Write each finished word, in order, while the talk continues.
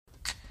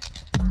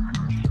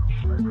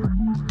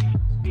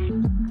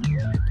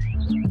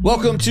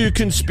Welcome to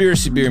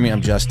Conspiracy Beer Me.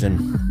 I'm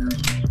Justin.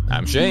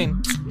 I'm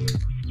Shane.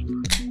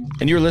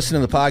 And you're listening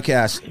to the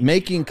podcast,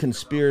 Making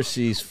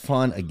Conspiracies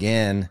Fun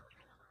Again.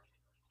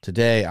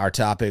 Today, our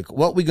topic,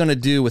 what we going to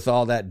do with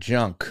all that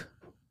junk?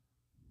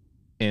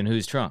 In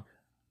whose trunk?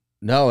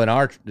 No, in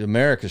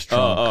America's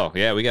trunk. Oh,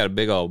 yeah, we got a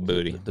big old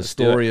booty. The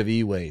story of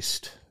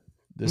e-waste.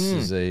 This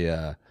is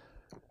a...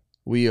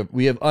 We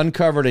have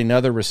uncovered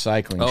another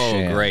recycling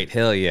sham. Oh, great.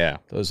 Hell yeah.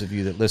 Those of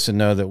you that listen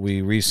know that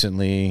we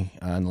recently,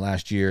 in the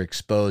last year,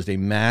 exposed a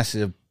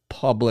massive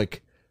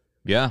public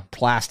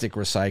plastic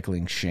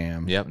recycling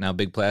sham. Yep, now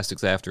Big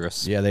Plastic's after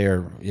us. Yeah, they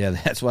are. Yeah,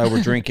 that's why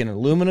we're drinking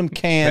aluminum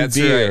can That's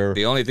beer. right.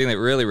 The only thing that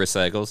really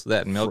recycles,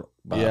 that and milk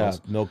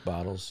bottles. Yeah, milk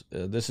bottles.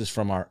 This is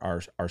from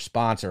our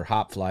sponsor,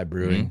 Hopfly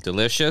Brewing.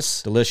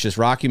 Delicious. Delicious.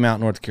 Rocky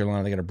Mount, North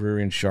Carolina. They got a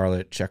brewery in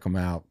Charlotte. Check them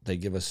out. They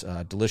give us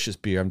delicious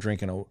beer. I'm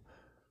drinking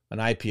an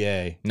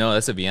IPA. No,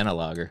 that's a Vienna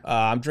lager.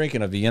 I'm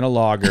drinking a Vienna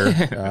lager.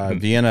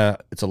 Vienna,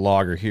 it's a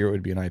lager. Here it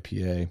would be an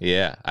IPA.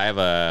 Yeah, I have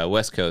a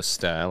West Coast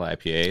style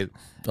IPA.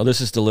 Oh,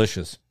 this is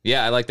delicious.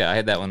 Yeah, I like that. I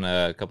had that one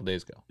a couple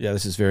days ago. Yeah,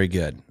 this is very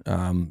good.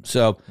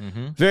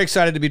 Very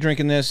excited to be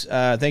drinking this.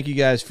 Thank you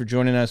guys for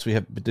joining us. We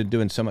have been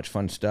doing so much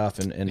fun stuff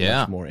and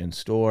much more in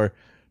store.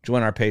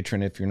 Join our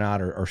Patreon if you're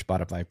not, or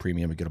Spotify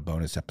Premium. We get a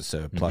bonus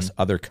episode plus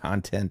other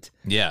content.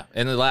 Yeah,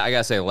 and I got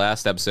to say,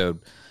 last episode,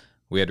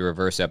 we had to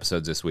reverse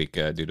episodes this week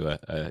due to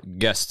a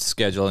guest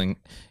scheduling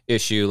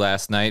issue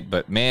last night.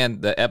 But,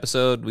 man, the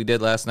episode we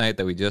did last night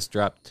that we just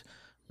dropped,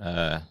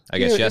 I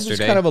guess yesterday. It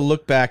was kind of a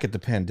look back at the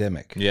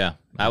pandemic. Yeah.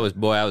 I was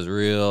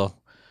real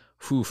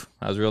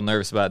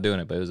nervous about doing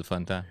it, but it was a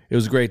fun time. It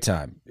was a great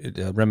time.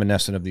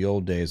 Reminiscent of the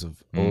old days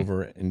of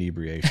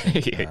over-inebriation.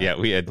 We had.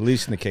 At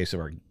least in the case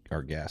of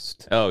our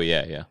guest. Oh,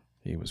 yeah.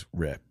 He was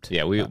ripped.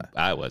 Yeah,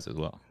 I was as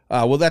well.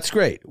 Well, that's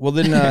great. Well,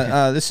 then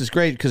this is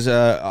great because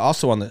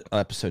also on the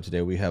episode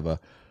today, we have a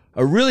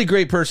really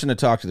great person to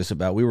talk to this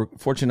about. We were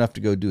fortunate enough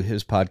to go do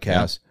his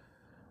podcast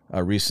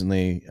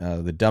recently,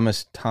 The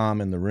Dumbest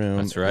Tom in the Room.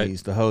 That's right.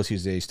 He's the host.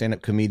 He's a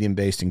stand-up comedian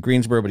based in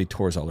Greensboro, but he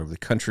tours all over the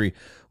country.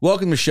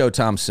 Welcome to the show,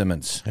 Tom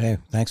Simmons. Hey,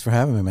 thanks for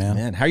having me, man.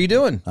 Man, how you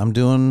doing? I'm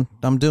doing.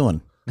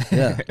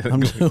 Yeah. I'm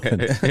doing.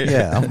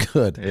 Yeah, I'm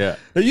good. Yeah.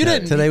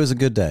 Today was a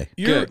good day.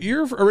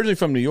 You're originally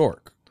from New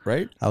York,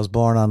 right? I was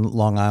born on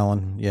Long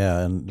Island,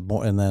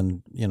 and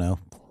then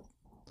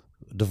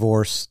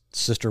divorced.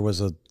 Sister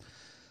was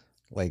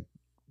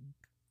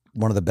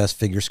one of the best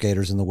figure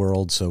skaters in the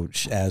world. So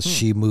as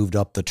she moved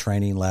up the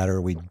training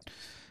ladder,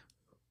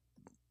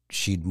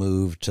 she'd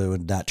move to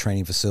that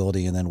training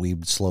facility, and then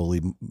we'd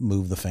slowly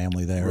move the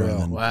family there,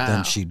 and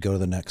then she'd go to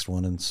the next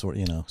one, and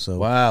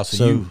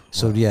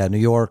New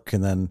York,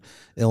 and then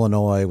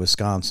Illinois,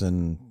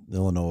 Wisconsin,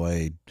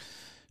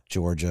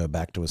 Georgia,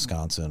 back to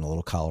Wisconsin, a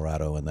little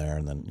Colorado in there,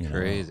 and then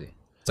crazy.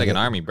 It's like an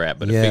army brat,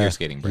 but a figure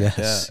skating brat.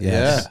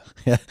 Yes.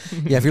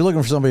 If you're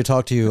looking for somebody to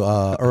talk to you,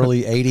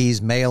 early '80s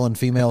male and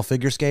female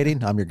figure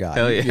skating, I'm your guy.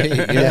 Hell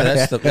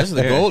yeah. That's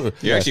the goal.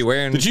 You're actually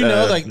wearing. Did you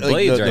know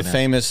blades the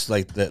famous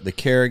the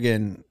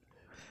Kerrigan?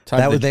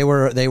 They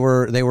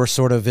were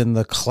sort of in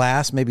the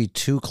class, maybe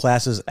two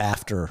classes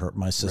after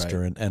my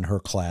sister and her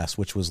class,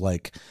 which was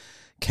like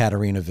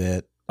Katarina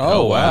Witt.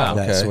 Oh wow!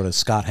 That sort of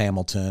Scott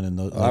Hamilton and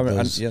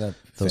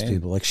those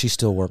people. Like she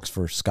still works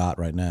for Scott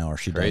right now, or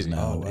she does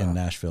now in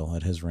Nashville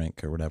at his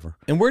rink or whatever.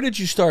 And where did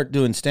you start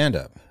doing stand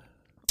up?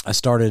 I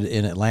started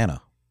in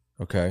Atlanta.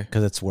 Okay,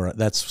 because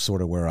that's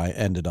sort of where I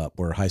ended up.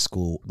 Where high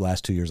school,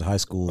 last 2 years of high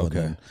school, and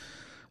then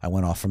I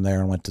went off from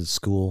there and went to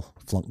school,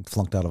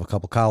 flunked out of a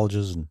couple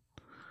colleges, and.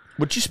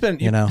 But you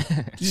spent,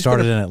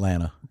 started in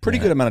Atlanta. Pretty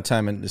good amount of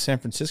time in the San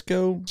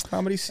Francisco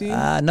comedy scene?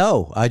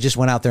 No, I just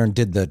went out there and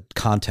did the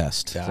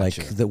contest. Gotcha.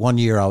 Like the one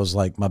year I was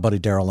like, my buddy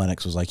Daryl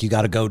Lennox was like, you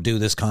got to go do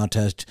this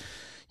contest,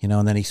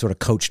 and then he sort of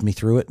coached me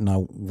through it and I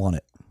won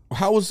it.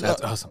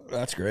 That's awesome.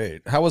 That's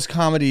great. How was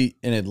comedy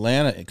in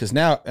Atlanta? Because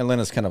now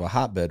Atlanta's kind of a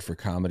hotbed for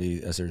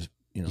comedy as there's,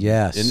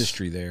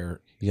 industry there.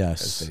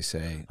 Yes. As they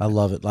say. I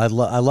love it. I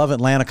love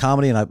Atlanta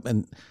comedy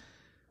and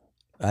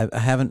I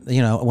haven't,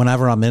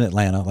 whenever I'm in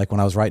Atlanta, like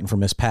when I was writing for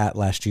Miss Pat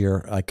last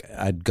year, like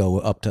I'd go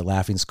up to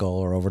Laughing Skull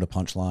or over to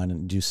Punchline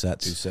and do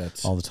sets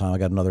all the time. I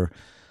got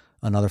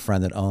another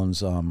friend that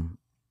owns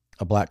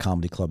a black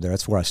comedy club there.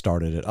 That's where I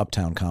started at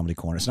Uptown Comedy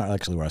Corner. It's not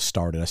actually where I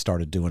started. I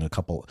started doing a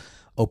couple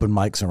open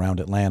mics around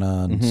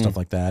Atlanta and stuff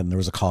like that. And there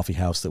was a coffee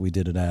house that we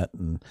did it at.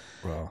 And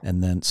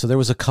then, so there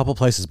was a couple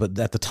places, but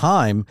at the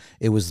time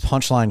it was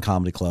Punchline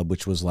Comedy Club,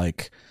 which was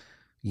like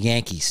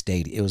Yankee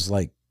Stadium. It was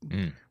like,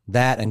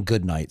 that and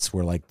Good Nights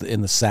were like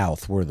in the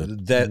South were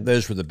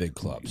those were the big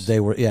clubs. They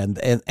were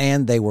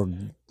and they were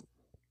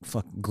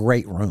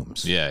great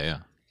rooms. Yeah.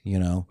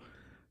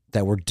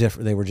 That were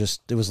different. They were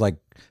it was like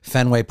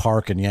Fenway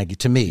Park and Yankee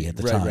to me at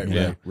the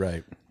time.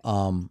 Right.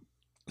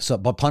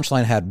 But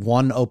Punchline had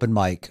one open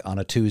mic on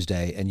a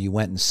Tuesday, and you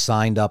went and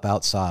signed up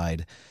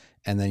outside,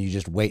 and then you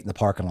just wait in the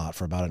parking lot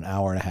for about an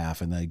hour and a half,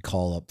 and they'd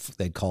call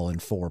in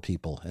 4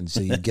 people, and so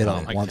you'd get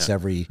up once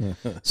every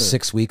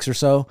 6 weeks or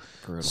so.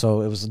 Brutal. So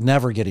it was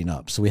never getting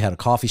up. So we had a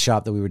coffee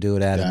shop that we would do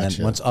it at, and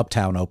then once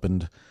Uptown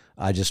opened,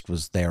 I just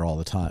was there all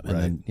the time. And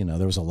then, you know,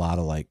 there was a lot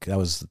of like, that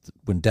was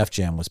when Def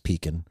Jam was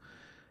peaking.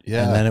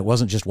 Yeah. And then it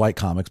wasn't just white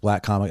comics,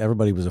 black comic.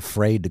 Everybody was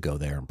afraid to go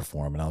there and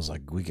perform. And I was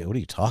like, what are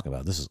you talking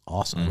about? This is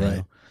awesome. Right. You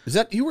know? Is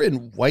that, you were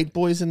in White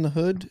Boys in the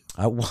Hood?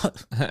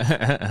 What?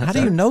 How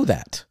do you know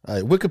that?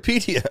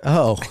 Wikipedia.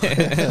 Oh,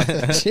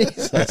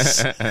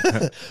 Jesus.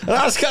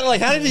 I was kind of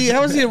like,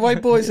 how was he in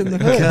White Boys in the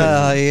Hood?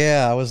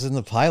 Yeah, I was in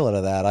the pilot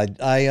of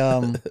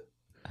that.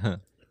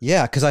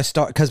 Yeah,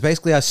 because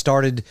basically I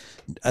started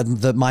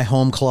my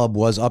home club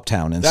was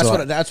Uptown, and that's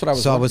what I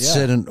was. So I would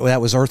sit in that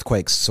was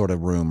Earthquake's sort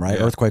of room, right?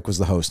 Yeah. Earthquake was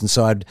the host, and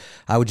so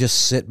I would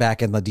just sit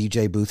back in the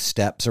DJ booth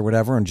steps or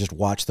whatever, and just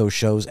watch those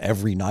shows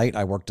every night.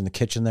 I worked in the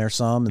kitchen there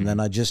some, and then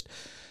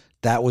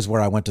that was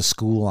where I went to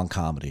school on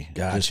comedy,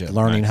 gotcha. Just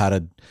learning how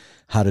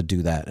to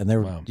do that. And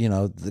there, you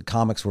know, the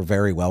comics were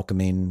very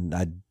welcoming.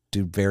 I'd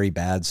do very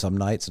bad some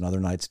nights, and other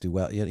nights do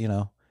well. You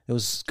know, it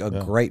was a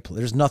great.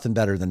 There's nothing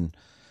better than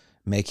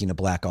making a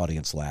black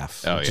audience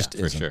laugh. Oh, yeah,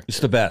 for sure. It's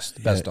the best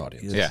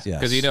audience. Yeah,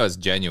 because you know it's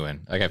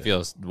genuine. Like I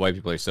feel white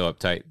people are so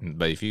uptight,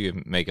 but if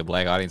you make a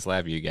black audience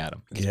laugh, you got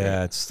them.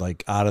 It's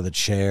like out of the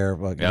chair.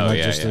 Like,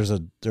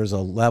 there's a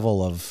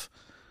level of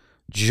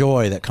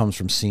joy that comes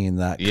from seeing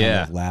that kind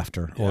of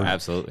laughter.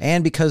 Absolutely.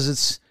 And because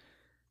it's,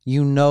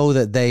 you know,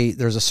 that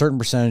there's a certain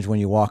percentage when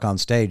you walk on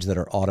stage that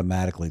are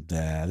automatically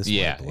this.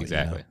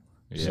 Exactly.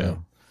 You know?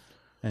 So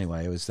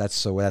anyway, that's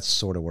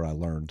sort of where I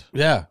learned.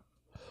 Yeah.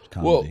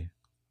 Comedy. Well,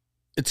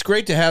 it's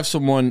great to have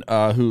someone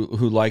who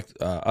like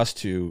us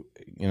two,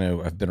 you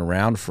know, have been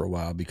around for a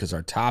while, because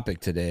our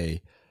topic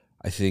today,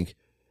 I think,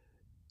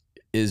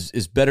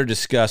 is better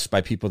discussed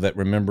by people that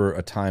remember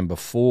a time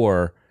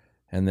before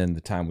and then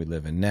the time we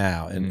live in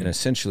now. And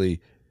essentially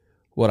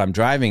what I'm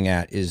driving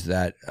at is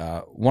that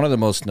one of the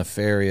most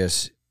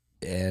nefarious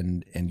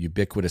and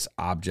ubiquitous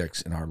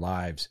objects in our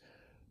lives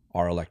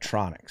are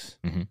electronics.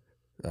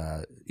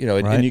 Mm-hmm. You know,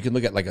 and you can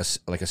look at like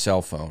a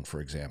cell phone, for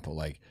example.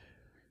 Like,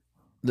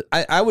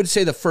 I would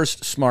say the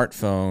first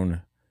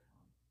smartphone,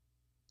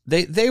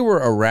 they were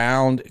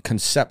around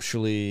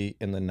conceptually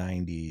in the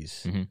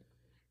 90s. Mm-hmm.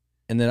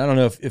 And then I don't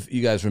know if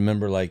you guys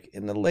remember, like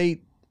in the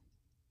late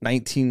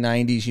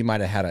 1990s, you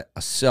might have had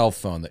a cell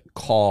phone that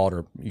called,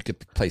 or you could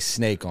play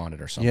Snake on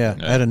it or something. Yeah,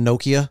 I had a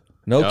Nokia.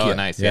 Oh,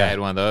 nice. Yeah, I had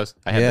one of those.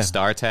 I had the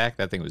StarTAC.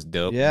 That thing was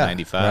dope. Yeah,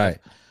 95.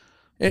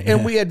 Right.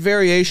 And we had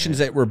variations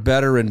that were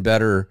better and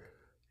better.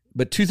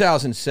 But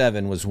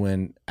 2007 was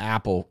when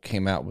Apple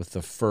came out with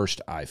the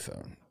first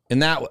iPhone,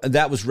 and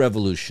that was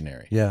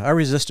revolutionary. Yeah, I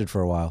resisted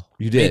for a while.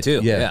 You did. Me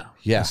too. Yeah.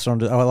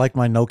 I liked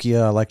my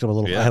Nokia. I liked it a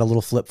little. I had a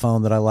little flip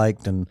phone that I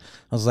liked, and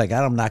I was like,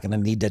 I'm not going to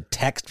need to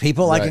text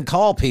people. Right. I can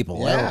call people.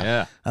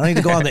 Yeah. I don't need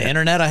to go on the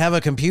internet. I have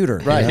a computer.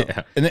 Right. You know?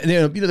 Yeah.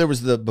 And you know, there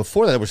was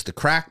before that was the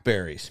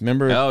Crackberries.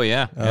 Remember? Oh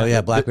yeah.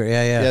 BlackBerry.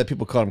 Yeah.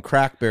 People called them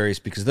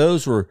Crackberries because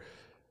those were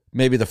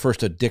maybe the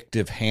first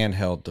addictive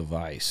handheld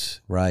device.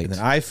 Right. And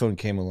then iPhone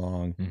came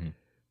along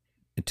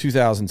in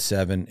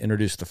 2007,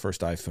 introduced the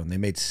first iPhone. They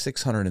made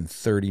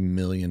 $630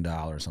 million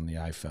on the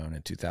iPhone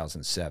in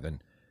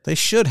 2007. They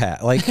should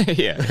have. Like,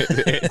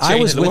 I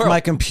was with my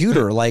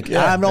computer. Like,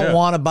 I don't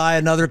want to buy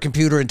another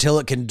computer until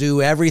it can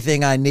do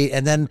everything I need.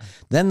 And then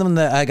when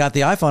I got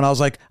the iPhone, I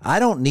was like, I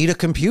don't need a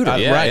computer.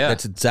 Right.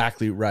 That's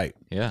exactly right.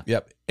 Yeah.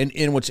 Yep.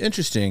 And what's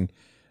interesting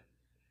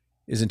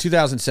is in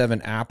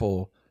 2007,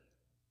 Apple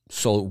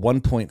sold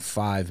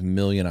 1.5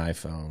 million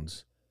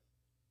iPhones.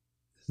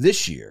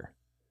 This year,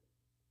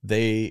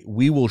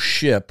 we will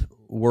ship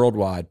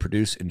worldwide,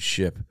 produce and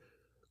ship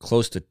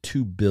close to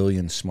 2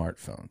 billion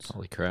smartphones.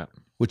 Holy crap.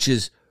 Which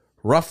is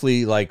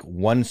roughly like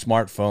one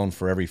smartphone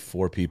for every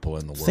 4 people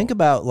in the world. Think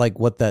about like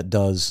what that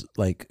does,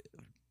 like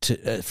to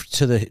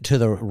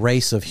the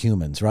race of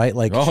humans, right?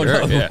 Like, that's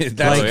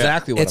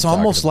exactly what it's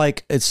almost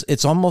like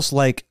it's almost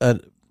like an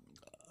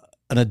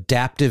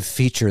adaptive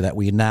feature that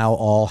we now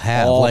all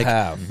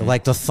have,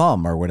 like the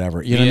thumb or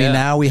whatever. You know what I mean?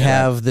 Now we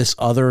have this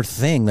other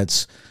thing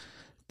that's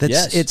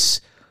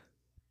it's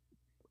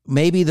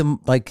maybe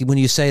like when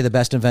you say the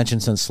best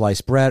invention since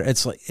sliced bread,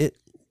 it's like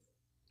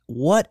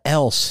what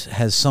else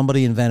has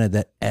somebody invented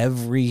that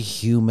every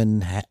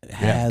human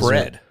has?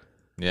 Bread.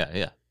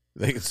 Yeah.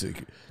 It's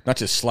not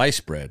just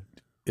sliced bread.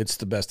 It's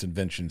the best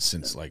invention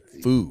since like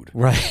food,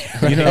 right?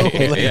 You know,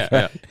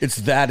 it's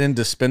that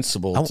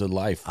indispensable to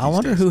life. I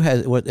wonder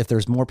if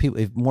there's more people.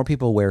 If more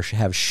people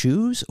have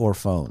shoes or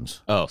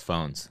phones. Oh,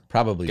 phones.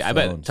 Probably. Yeah, phones.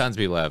 I bet tons of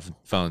people have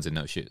phones and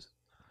no shoes.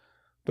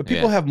 But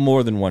people have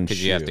more than one shoe.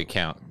 Because you have to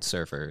count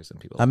surfers and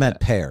people. I meant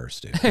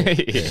pairs, dude.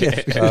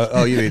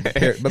 You mean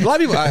pairs? But a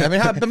lot of people. I mean,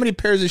 how many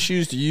pairs of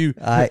shoes do you?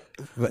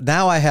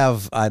 Now I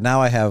have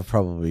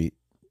probably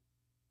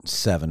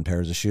 7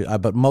 pairs of shoes.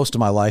 But most of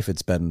my life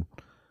it's been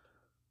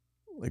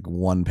like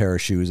one pair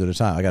of shoes at a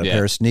time. I got a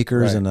pair of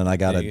sneakers, and then I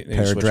got a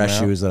pair of dress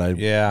shoes that I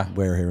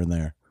wear here and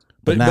there.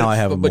 But now I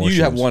have. But more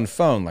you have one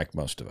phone, like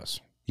most of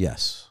us.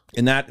 Yes,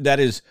 and that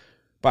is,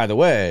 by the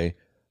way,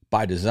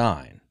 by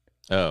design.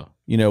 Oh,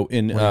 you know,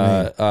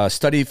 a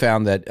study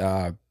found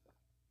that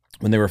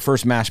when they were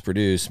first mass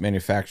produced,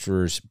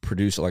 manufacturers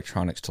produced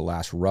electronics to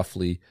last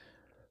roughly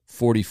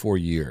 44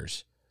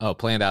 years. Oh,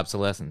 planned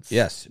obsolescence.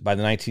 Yes. By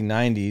the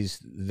 1990s,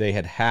 they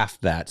had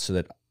halved that so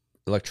that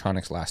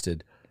electronics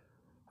lasted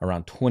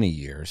around 20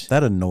 years.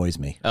 That annoys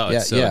me. Oh,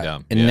 it's so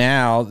dumb. And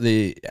now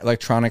the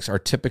electronics are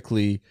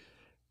typically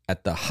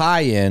at the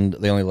high end,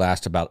 they only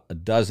last about a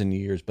dozen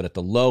years, but at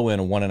the low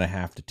end,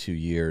 1.5 to 2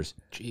 years.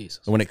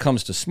 Jesus. And when it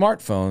comes to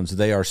smartphones,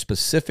 they are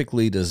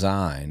specifically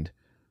designed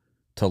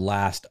to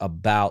last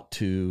about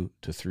 2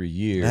 to 3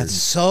 years. That's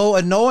so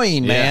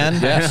annoying, man.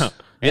 Yes.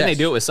 And they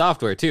do it with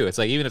software too. It's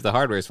like even if the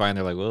hardware is fine,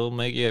 they're like, "We'll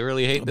make you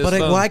really hate this."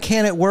 But why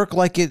can't it work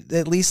like it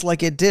at least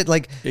like it did?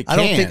 Like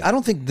I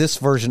don't think this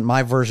version,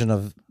 my version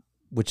of,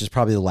 which is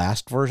probably the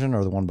last version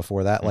or the one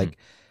before that, like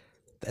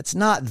that's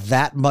not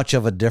that much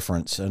of a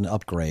difference, an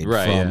upgrade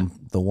from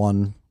the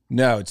one.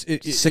 No,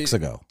 it's 6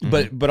 ago.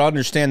 But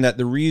understand that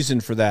the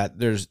reason for that,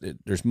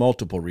 there's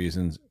multiple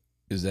reasons,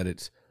 is that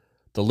it's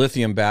the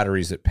lithium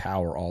batteries that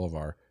power all of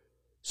our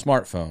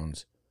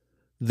smartphones.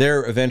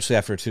 They're eventually,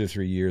 after 2 to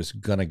 3 years,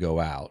 going to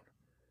go out.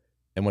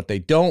 And what they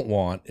don't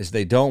want is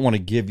they don't want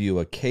to give you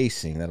a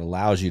casing that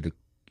allows you to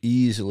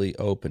easily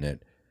open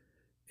it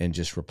and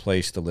just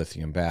replace the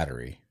lithium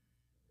battery.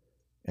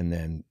 And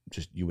then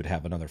just you would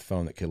have another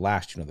phone that could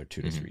last you another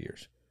 2 to 3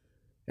 years.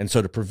 And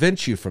so to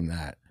prevent you from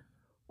that,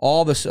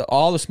 all the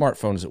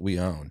smartphones that we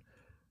own,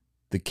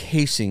 the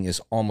casing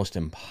is almost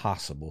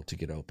impossible to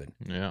get open.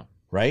 Yeah.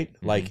 Right?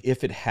 Like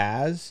if it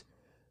has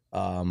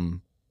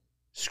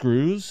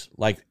screws,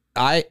 like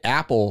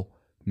Apple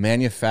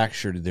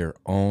manufactured their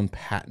own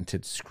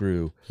patented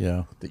screw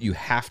that you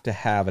have to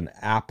have an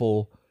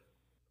Apple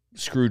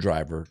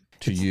screwdriver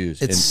to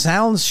use. It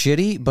sounds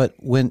shitty, but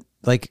when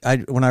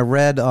I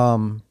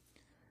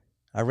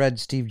read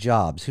Steve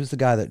Jobs, who's the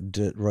guy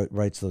that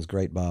writes those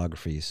great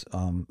biographies.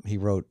 He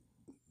wrote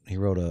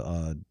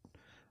a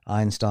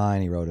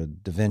Einstein, he wrote a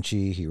Da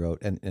Vinci,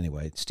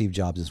 anyway, Steve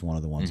Jobs is one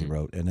of the ones he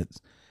wrote, and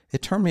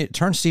it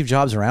turned Steve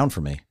Jobs around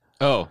for me.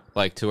 Oh,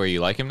 like to where you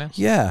like him now?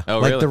 Yeah. Oh,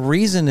 like really? The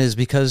reason is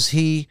because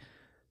he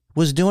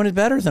was doing it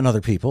better than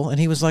other people, and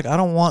he was like, I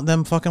don't want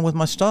them fucking with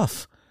my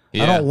stuff.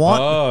 Yeah. I don't want.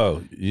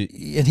 Oh,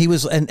 and he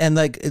was, and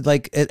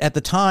like at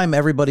the time,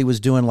 everybody was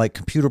doing like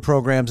computer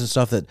programs and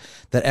stuff that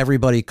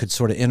everybody could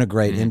sort of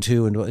integrate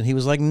into, and he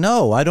was like,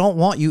 no, I don't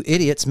want you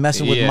idiots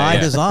messing with my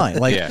design.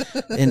 Like,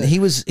 and he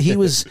was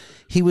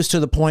to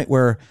the point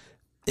where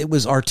it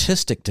was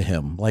artistic to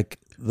him, like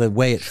the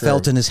way it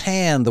felt in his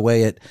hand, the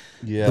way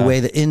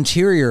the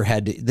interior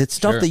had the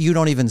stuff that you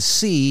don't even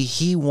see.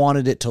 He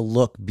wanted it to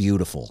look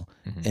beautiful,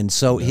 and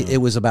so it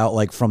was about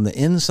like from the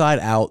inside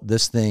out,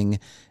 this thing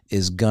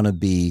is gonna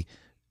be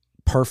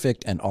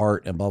perfect and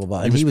art and blah blah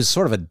blah. And he was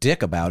sort of a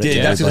dick about it.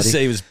 Yeah, I was gonna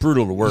say it was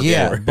brutal to work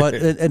for. But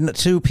and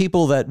to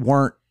people that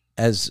weren't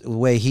as the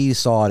way he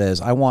saw it as,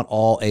 I want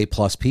all A+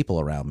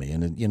 people around me,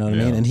 and you know what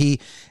I mean.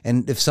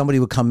 And if somebody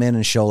would come in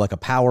and show like a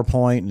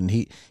PowerPoint, and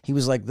he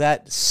was like,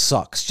 that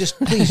sucks.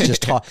 Please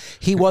just talk.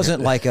 He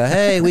wasn't like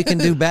hey, we can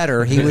do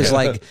better. He was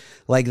like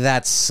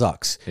that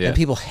sucks. And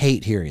people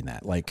hate hearing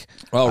that. Like,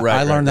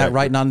 I learned that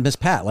writing on Miss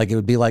Pat. Like it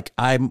would be like,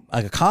 I'm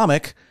like a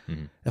comic.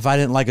 If I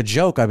didn't like a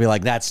joke, I'd be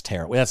like, that's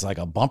terrible. That's like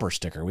a bumper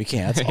sticker. We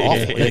can't. That's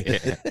awful.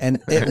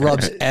 And it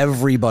rubs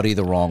everybody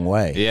the wrong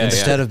way.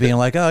 Instead of being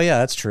like, oh, yeah,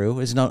 that's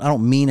true. I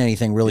don't mean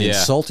anything really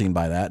insulting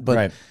by that.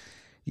 But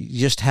you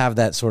just have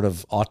that sort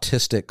of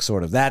autistic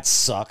sort of, that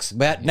sucks.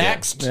 But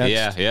next.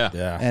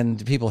 Yeah.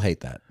 And people hate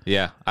that.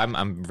 Yeah.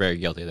 I'm very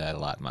guilty of that a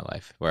lot in my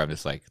life, where I'm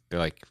just like, they're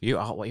like, you're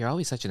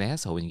always such an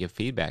asshole when you give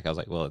feedback. I was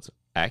like, well, it's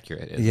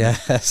accurate.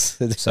 Isn't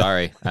it?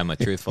 Sorry. I'm a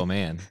truthful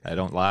man. I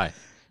don't lie.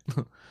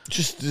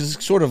 Just this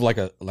is sort of like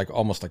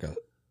almost like a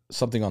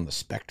something on the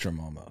spectrum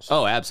almost.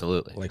 Oh,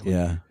 absolutely. Like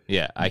you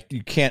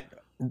can't.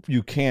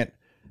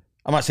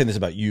 I'm not saying this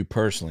about you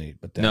personally,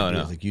 but no.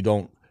 Like you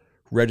don't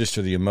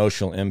register the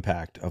emotional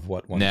impact of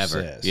what one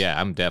says. Yeah,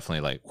 I'm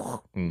definitely like,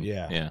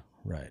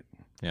 right.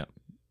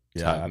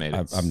 Yeah,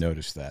 I've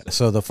noticed that.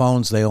 So the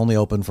phones, they only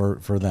open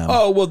for them.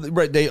 Oh well,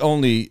 right. They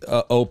only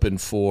open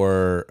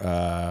for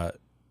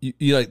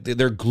like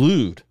they're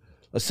glued.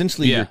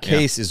 Essentially, your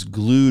case is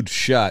glued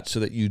shut so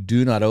that you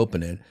do not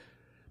open it.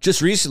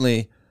 Just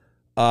recently,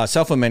 a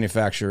cell phone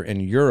manufacturer in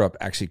Europe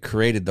actually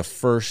created the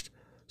first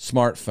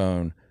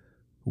smartphone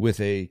with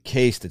a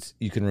case that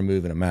you can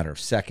remove in a matter of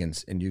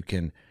seconds, and you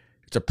can.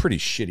 It's a pretty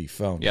shitty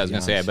phone. Yeah, I was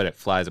gonna say, I bet it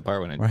flies apart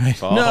when it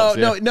falls. No.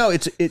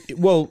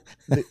 Well,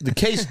 the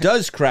case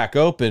does crack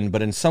open,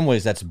 but in some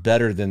ways that's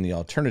better than the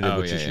alternative,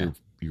 which is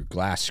your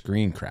glass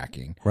screen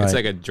cracking. Right. It's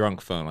like a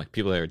drunk phone. Like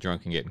people that are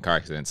drunk and get in car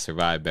accidents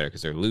survive better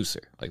because they're looser.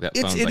 Like that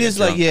phone. It is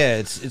like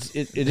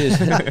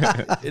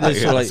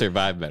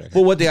survive better.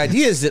 Well, what the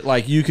idea is that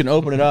like you can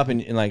open it up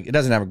and like it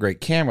doesn't have a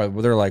great camera,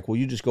 but they're like, well,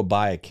 you just go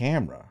buy a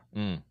camera.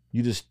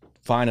 You just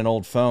find an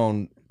old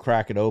phone,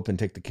 crack it open,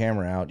 take the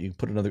camera out, you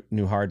put another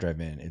new hard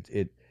drive in.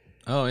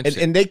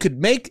 And they could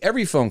make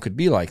every phone could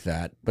be like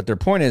that, but their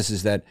point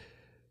is that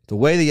the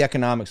way the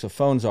economics of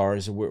phones are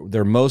is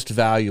they're most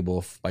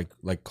valuable,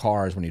 like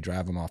cars when you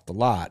drive them off the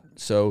lot.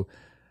 So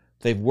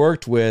they've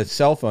worked with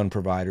cell phone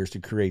providers to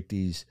create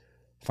these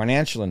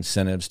financial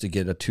incentives to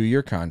get a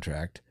 2-year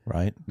contract,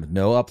 right? With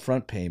no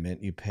upfront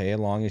payment. You pay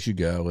along as you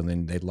go, and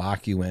then they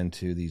lock you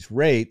into these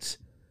rates,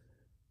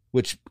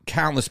 which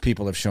countless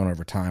people have shown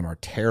over time are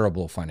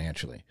terrible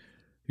financially.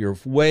 You're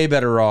way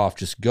better off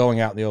just going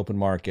out in the open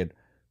market,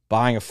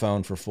 buying a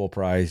phone for full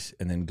price,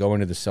 and then going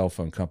to the cell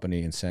phone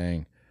company and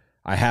saying,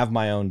 I have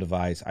my own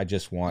device. I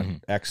just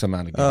want X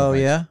amount of gigabytes. Oh,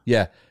 yeah?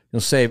 Yeah.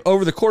 You'll save,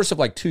 over the course of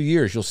like 2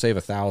 years, you'll save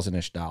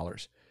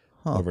 $1,000-ish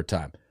over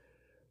time.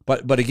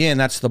 But again,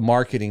 that's the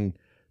marketing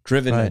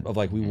driven of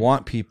like, we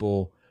want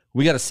people,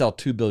 we got to sell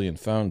 2 billion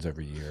phones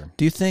every year.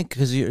 Do you think,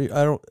 because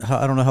I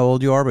don't know how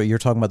old you are, but you're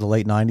talking about the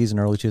late 90s and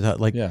early 2000s.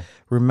 Like,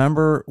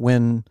 remember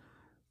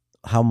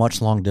how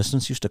much long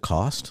distance used to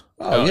cost?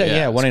 Oh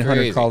yeah.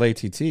 1-800-CALL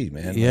ATT,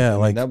 man. Yeah.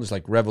 I mean, that was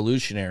like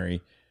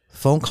revolutionary.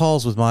 Phone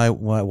calls with my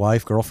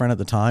wife, girlfriend at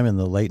the time in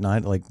the late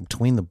 90s, like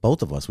between the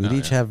both of us, we'd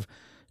each have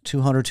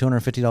 $200,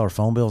 $250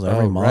 phone bills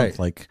every month. Right.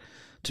 Like,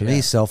 to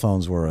me, cell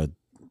phones were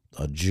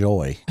a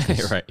joy.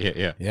 Right.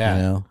 Yeah. You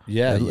know?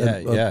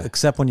 Yeah.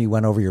 Except when you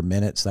went over your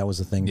minutes, that was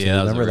the thing too. Yeah,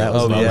 Remember that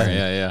was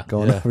yeah.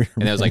 Going over your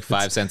and it was like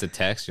minutes. 5 cents a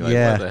text. You're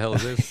like, what the hell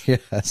is this?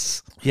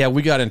 Yes. Yeah,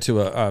 we got into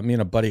me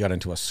and a buddy got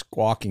into a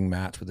squawking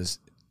match with this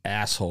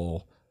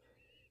asshole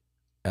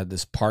at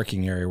this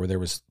parking area where there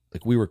was,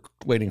 like, we were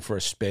waiting for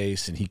a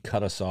space and he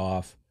cut us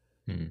off.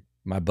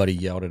 My buddy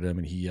yelled at him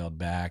and he yelled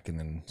back. And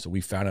then, so we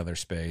found another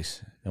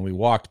space and we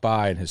walked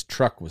by and his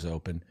truck was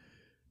open.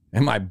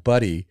 And my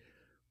buddy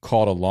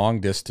called a long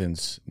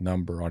distance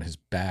number on his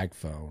bag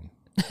phone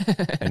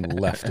and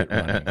left it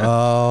running.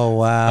 Oh,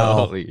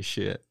 wow. Holy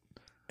shit.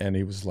 And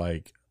he was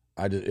like,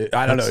 I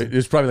don't know. It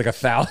was probably like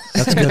 1,000.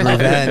 That's good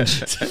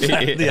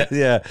revenge.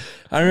 Yeah.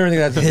 I remember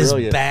that's His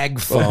brilliant. bag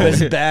phone.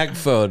 His bag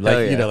phone,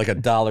 like, you know, like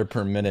 $1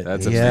 per minute.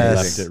 That's he amazing.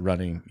 left it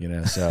running, you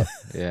know. So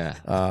yeah,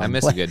 I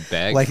miss a good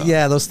bag. Like, phone.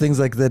 yeah, those things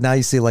like that. Now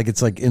you see, like,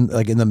 it's like in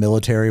the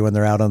military when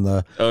they're out on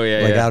the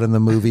out in the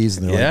movies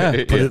and they're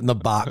like, put it in the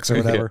box or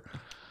whatever.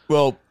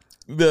 Well,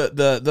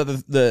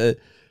 the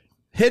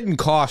hidden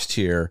cost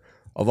here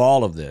of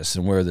all of this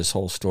and where this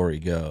whole story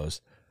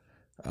goes.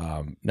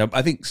 Now,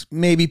 I think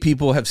maybe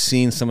people have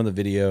seen some of the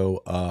video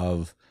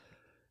of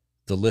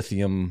the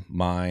lithium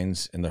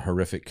mines and the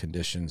horrific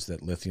conditions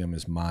that lithium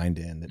is mined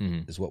in.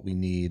 That is what we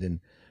need.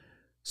 And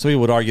some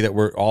people would argue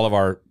that all of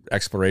our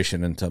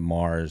exploration into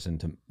Mars,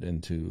 into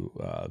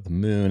the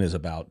moon, is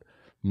about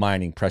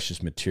mining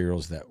precious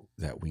materials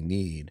that we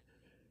need.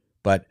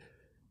 But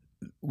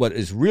what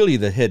is really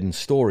the hidden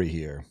story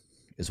here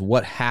is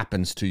what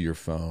happens to your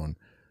phone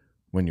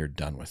when you're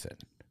done with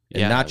it.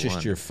 And not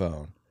just your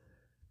phone,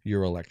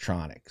 your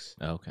electronics.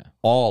 Okay.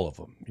 All of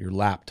them. Your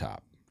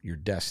laptop, your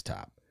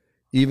desktop,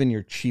 even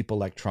your cheap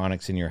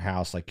electronics in your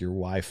house, like your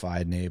Wi-Fi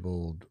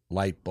enabled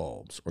light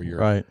bulbs or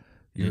your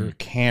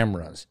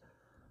cameras.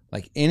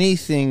 Like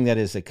anything that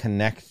is a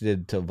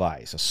connected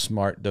device, a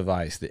smart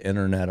device, the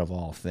internet of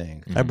all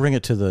things. I bring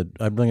it to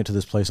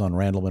this place on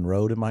Randleman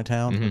Road in my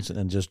town,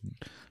 and just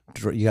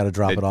you got to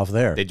drop it off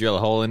there. They drill a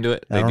hole into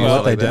it. I don't know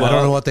what they do. I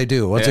don't know what they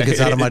do. Once it gets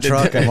out of my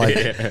truck, I'm like,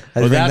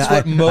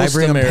 I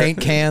bring them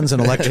paint cans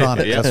and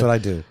electronics. That's what I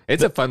do.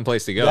 It's a fun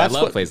place to go. I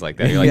love places like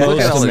that. You're like,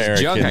 look at all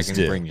this junk I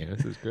can bring you.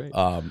 This is great.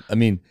 I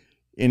mean,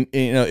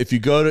 if you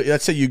go to,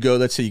 let's say you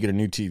get a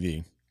new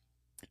TV,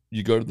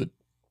 you go to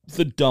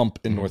the dump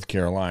in North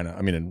Carolina.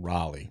 I mean, in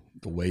Raleigh,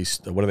 the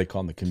waste. What do they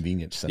call them? The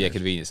convenience center. Yeah,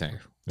 convenience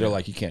center. They're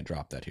like, you can't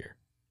drop that here.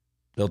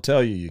 They'll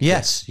tell you.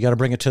 Yes, you got to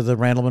bring it to the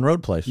Randleman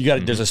Road place. You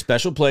got. There's a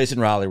special place in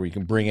Raleigh where you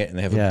can bring it, and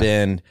they have a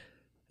bin,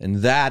 and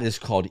that is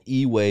called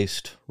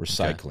e-waste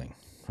recycling.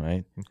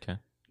 Right. Okay.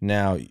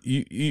 Now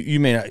you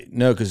may not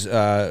know because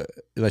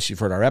unless you've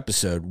heard our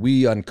episode,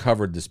 we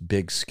uncovered this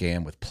big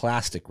scam with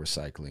plastic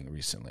recycling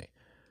recently,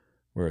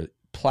 where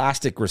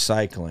plastic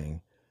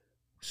recycling,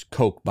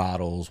 Coke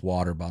bottles,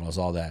 water bottles,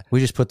 all that. We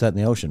just put that in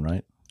the ocean,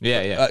 right?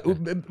 Yeah.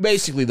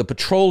 Basically, the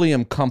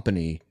petroleum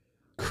company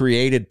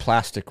created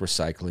plastic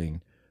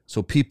recycling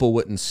so people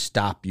wouldn't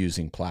stop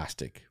using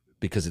plastic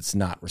because it's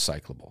not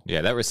recyclable.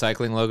 Yeah, that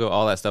recycling logo,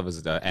 all that stuff is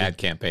an ad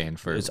campaign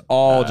for. It's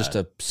all just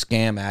a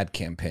scam ad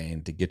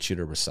campaign to get you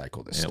to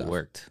recycle this stuff. It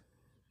worked.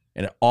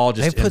 And it all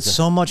just they put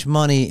so much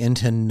money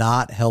into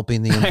not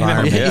helping the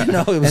environment.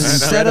 It was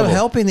instead of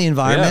helping the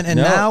environment,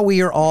 now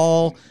we are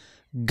all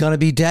going to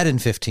be dead in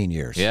 15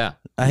 years. Yeah.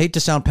 I hate to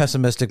sound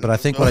pessimistic, but I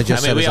think what I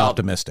just said is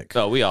optimistic.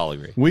 Oh, we all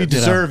agree. We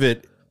deserve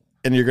it,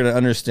 and you're going to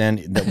understand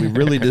that we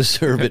really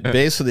deserve it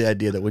based on the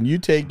idea that when you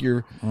take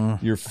your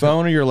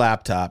phone or your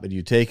laptop and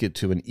you take it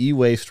to an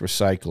e-waste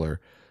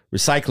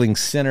recycling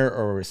center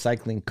or a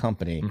recycling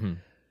company,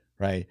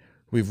 right?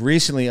 We've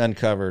recently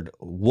uncovered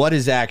what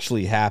is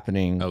actually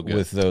happening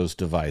with those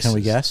devices. Can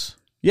we guess?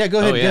 Yeah, go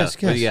ahead.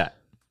 Guess. What do you got?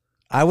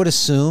 I would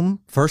assume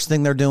first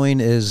thing they're doing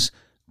is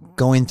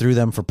going through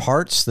them for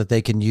parts that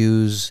they can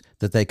use,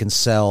 that they can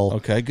sell.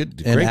 Okay, good.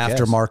 In great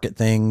aftermarket guess.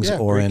 things, Yeah,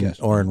 or great in guess.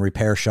 or in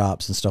repair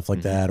shops and stuff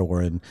like that,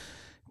 or in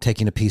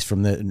taking a piece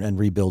from and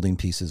rebuilding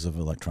pieces of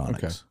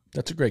electronics. Okay.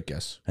 That's a great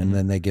guess. And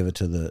then they give it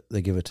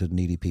to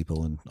needy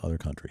people in other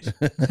countries.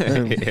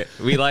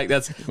 We like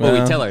that's what we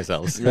tell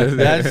ourselves.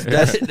 That's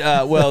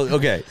well,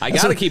 okay. I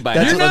gotta keep buying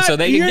this one so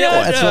they can get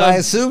one. That's what I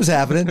assume's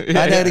happening.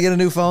 I had to get a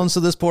new phone so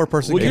this poor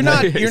person. Well, can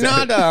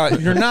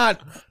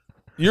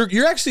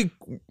you're actually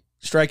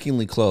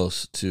strikingly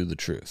close to the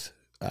truth,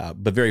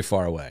 but very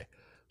far away.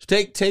 So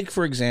take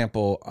for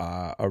example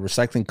a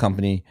recycling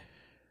company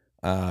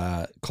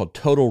called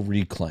Total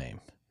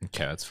Reclaim.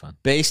 Okay, that's fun.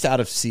 Based out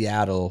of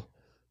Seattle,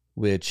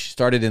 which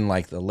started in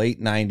like the late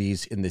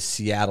 90s in the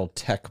Seattle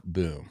tech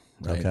boom.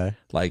 Right? Okay.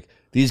 Like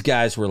these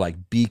guys were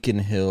like Beacon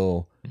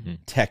Hill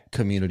tech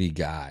community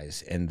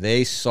guys, and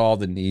they saw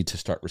the need to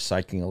start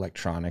recycling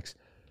electronics.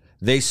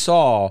 They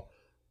saw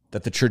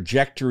that the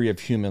trajectory of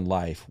human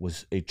life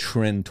was a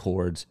trend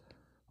towards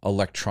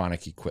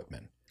electronic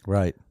equipment.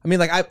 Right. I mean,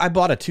 like I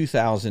bought a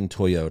 2000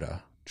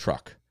 Toyota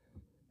truck,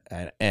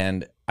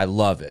 and I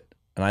love it.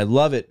 And I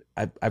love it.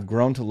 I've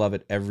grown to love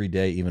it every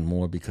day even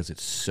more because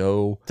it's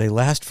so... They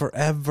last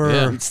forever.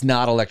 Yeah. It's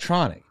not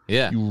electronic.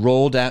 Yeah. You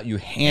roll down, you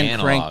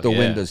hand crank Analog, the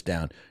windows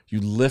down,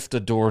 you lift a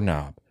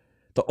doorknob.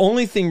 The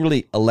only thing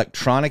really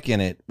electronic in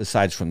it,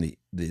 besides from the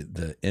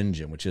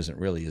engine, which isn't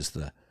really, is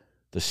the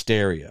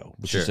stereo,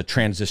 which is a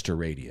transistor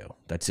radio.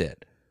 That's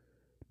it.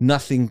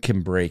 Nothing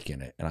can break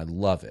in it, and I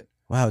love it.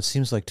 Wow, it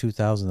seems like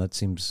 2000. That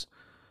seems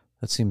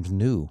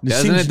new.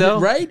 Doesn't it though?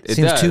 Right? It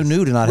seems too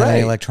new to not have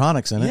any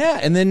electronics in it. Yeah,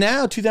 and then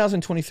now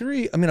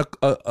 2023. I mean,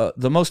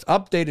 the most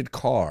updated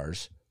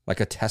cars, like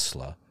a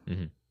Tesla,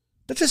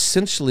 that's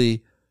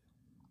essentially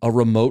a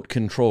remote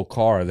control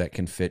car that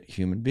can fit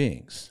human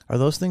beings. Are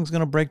those things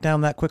going to break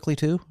down that quickly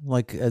too?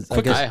 Like,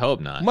 I guess I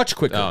hope not. Much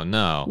quicker. Oh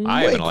no, Way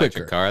I have an electric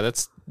quicker. car.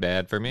 That's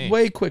bad for me.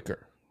 Way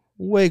quicker.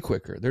 Way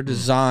quicker. They're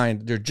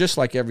designed. They're just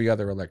like every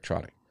other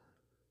electronic.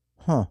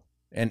 Huh?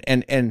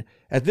 And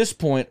at this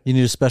point, You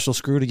need a special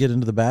screw to get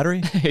into the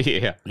battery.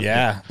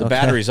 Yeah. the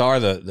batteries are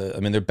the. I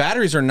mean, their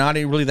batteries are not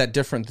really that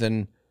different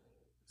than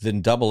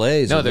double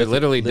A's. No, they're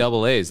literally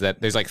double A's. That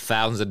there's like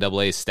thousands of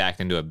double A's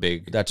stacked into a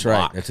big. That's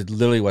block. right. That's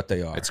literally what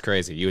they are. It's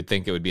crazy. You would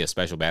think it would be a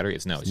special battery.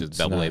 It's just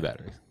double A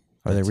battery.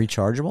 Are they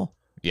rechargeable?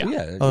 Yeah.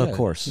 Yeah. Oh, yeah. of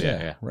course.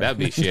 Yeah. That'd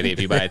be shitty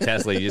if you buy a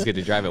Tesla. You just get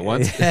to drive it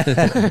once.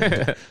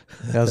 That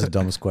was the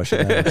dumbest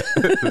question ever.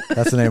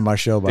 That's the name of my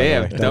show, by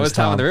Damn, the way. that was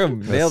Tom in the Room.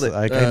 Nailed it.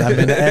 I've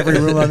been to every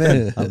room I'm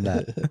in. I'm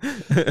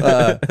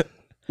that.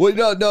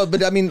 Well, no,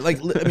 but I mean,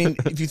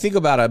 if you think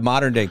about a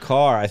modern day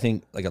car, I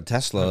think like a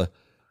Tesla,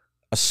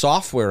 a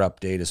software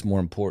update is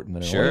more important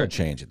than an oil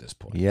change at this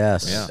point.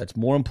 Yes. Yeah. That's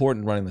more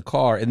important than running the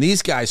car. And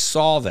these guys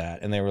saw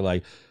that, and they were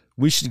like,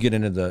 we should get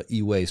into the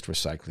e-waste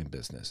recycling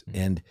business.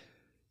 And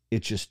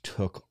it just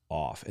took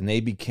off. And they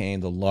became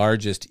the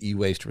largest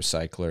e-waste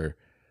recycler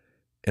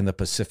in the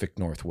Pacific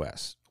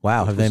Northwest.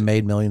 Wow. Have they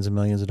made millions and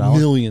millions of dollars?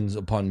 Millions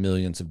upon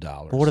millions of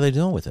dollars. But what are they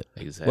doing with it?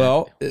 Exactly.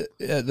 Well,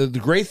 the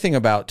great thing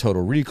about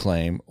Total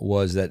Reclaim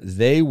was that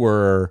they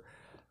were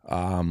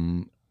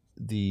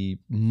the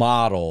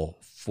model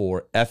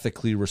for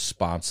ethically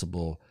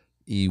responsible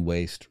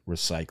e-waste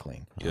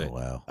recycling. Good.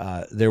 Oh,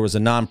 wow. There was a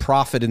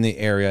nonprofit in the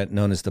area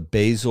known as the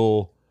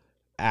Basel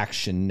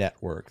Action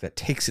Network that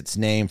takes its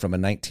name from a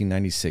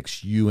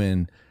 1996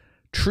 UN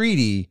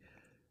treaty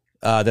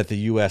that the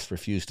U.S.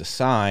 refused to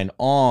sign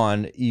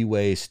on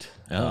e-waste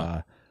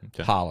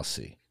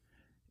policy.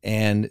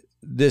 And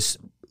this,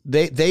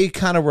 they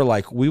kind of were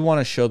like, we want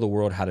to show the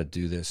world how to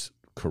do this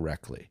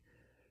correctly.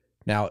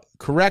 Now,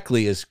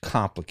 correctly is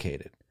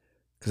complicated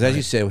because, as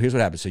you say, well, here's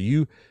what happens. So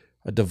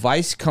a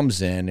device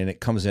comes in, and it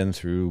comes in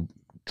through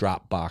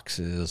drop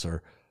boxes,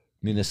 or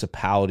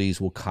municipalities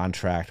will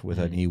contract with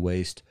an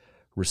e-waste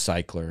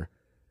recycler.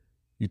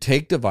 You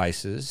take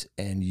devices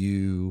and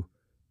you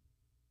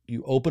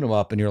open them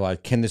up, and you're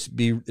like,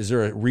 is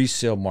there a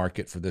resale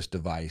market for this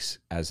device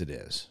as it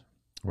is?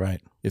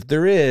 Right. If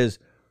there is,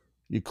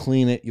 you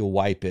clean it, you'll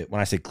wipe it.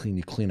 When I say clean,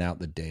 you clean out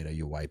the data,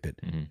 you wipe it.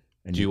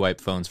 And do you wipe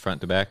phones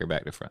front to back or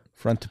back to front?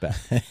 Front to back.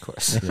 Of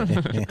course.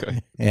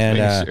 Okay.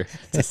 And Sure.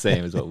 It's the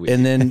same as what we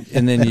and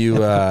then you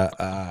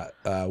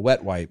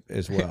wet wipe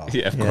as well.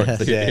 Yeah, of course.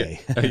 Bidet.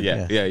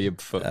 Yeah, your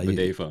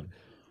bidet phone.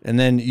 And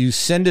then you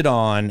send it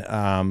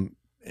on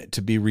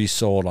to be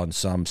resold on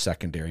some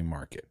secondary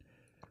market.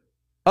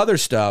 Other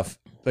stuff,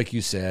 like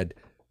you said,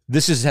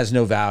 this has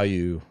no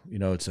value. You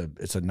know, it's a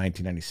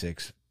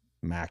 1996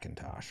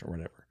 Macintosh or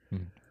whatever.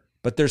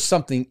 But there's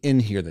something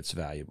in here that's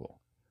valuable,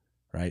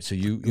 right? So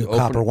you open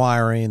copper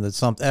wiring, that's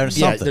something.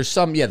 Yeah, there's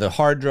some. Yeah, the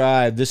hard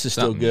drive. This is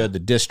still good. The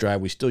disk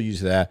drive, we still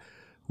use that.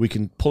 We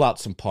can pull out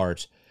some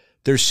parts.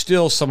 There's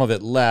still some of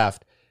it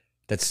left.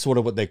 That's sort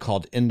of what they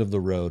called end of the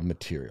road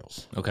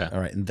materials. Okay. All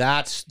right, and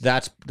that's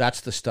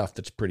the stuff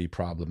that's pretty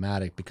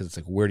problematic because it's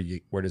like where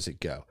does it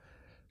go?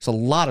 There's a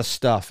lot of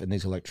stuff in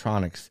these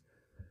electronics.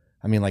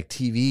 I mean, like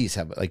TVs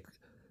have, like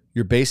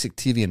your basic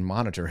TV and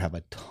monitor have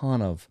a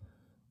ton of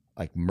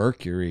like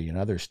mercury and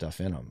other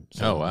stuff in them.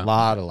 So a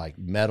lot of like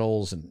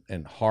metals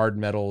and hard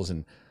metals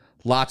and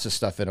lots of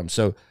stuff in them.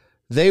 So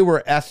they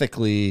were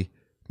ethically,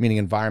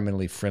 meaning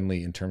environmentally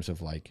friendly in terms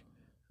of like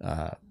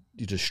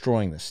you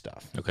destroying this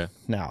stuff. Okay.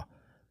 Now,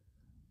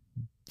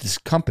 this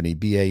company,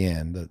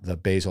 BAN, the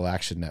Basal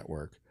Action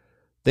Network,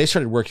 they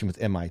started working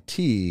with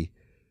MIT,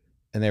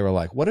 and they were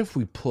like, what if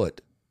we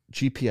put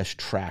GPS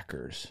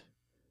trackers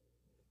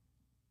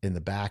in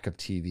the back of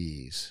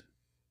TVs,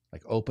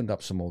 like opened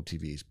up some old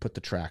TVs, put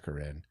the tracker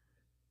in.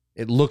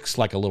 It looks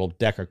like a little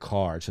deck of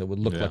cards. So it would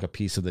look like a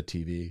piece of the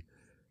TV.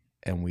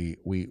 And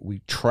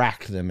we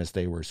tracked them as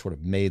they were sort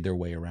of made their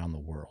way around the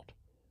world.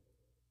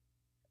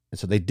 And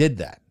so they did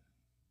that.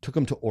 Took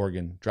them to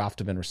Oregon, dropped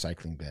them in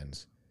recycling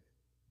bins.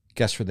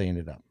 Guess where they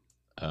ended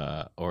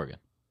up? Oregon.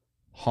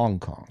 Hong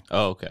Kong.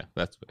 Oh, okay.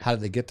 That's How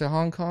did they get to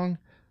Hong Kong?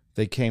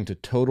 They came to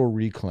Total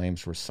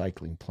Reclaim's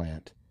recycling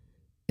plant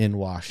in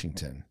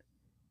Washington.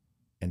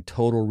 And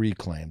Total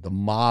Reclaim, the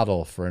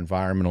model for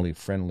environmentally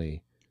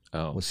friendly,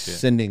 was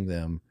sending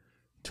them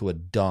to a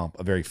dump,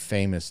 a very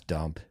famous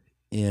dump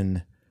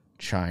in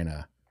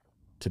China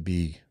to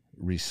be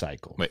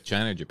recycled. Wait,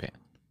 China or Japan?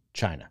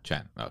 China.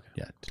 China. Okay.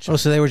 Yeah. Oh,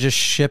 so they were just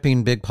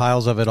shipping big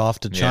piles of it off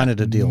to China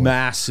to deal with.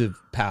 Massive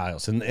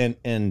piles. And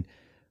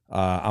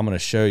I'm going to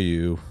show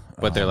you.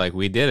 But they're like,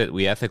 we did it.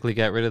 We ethically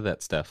got rid of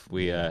that stuff.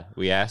 We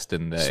asked,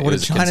 and So it what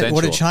was did China? consensual.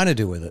 What did China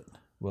do with it?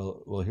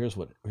 Well, here's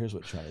what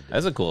China did.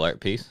 That's a cool art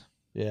piece.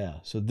 Yeah.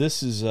 So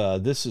this is I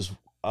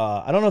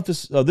don't know if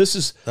this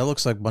is That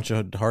looks like a bunch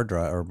of hard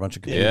drive or a bunch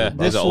of Yeah, this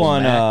there's an old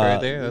one Mac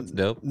right there. That's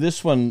dope.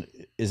 This one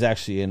is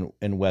actually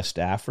in West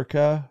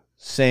Africa.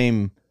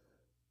 Same.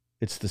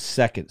 It's the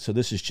second. So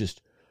this is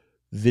just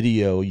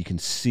video. You can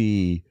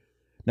see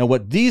now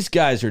what these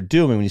guys are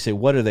doing. When you say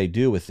what do they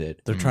do with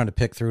it, They're trying to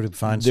pick through to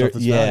find stuff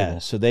that's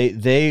valuable. So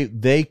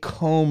they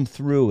comb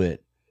through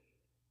it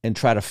and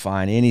try to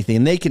find anything,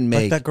 and they can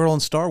make Like that girl in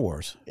Star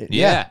Wars.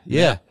 Yeah.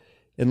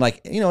 And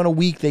like, in a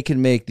week they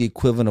can make the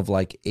equivalent of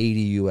like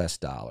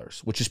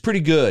 $80, which is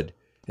pretty good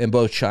in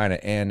both China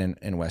and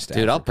in West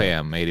Africa. Dude, I'll pay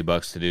them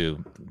 $80 to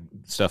do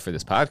stuff for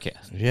this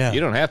podcast. Yeah.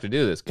 You don't have to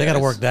do this, guys. They got to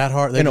work that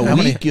hard. In a how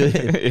week, many,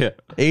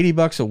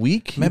 $80 a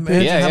week.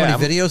 imagine Yeah, how yeah,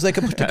 many videos they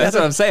could put together. That's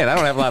what I'm saying. I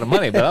don't have a lot of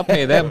money, but I'll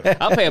pay them.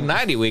 I'll pay them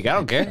 90 a week. I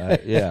don't care.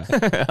 Yeah.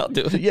 I'll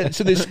do it. Yeah.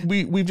 So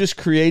we've just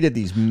created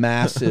these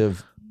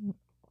massive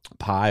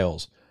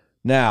piles.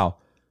 Now,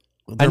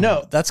 I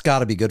know that's got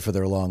to be good for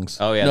their lungs.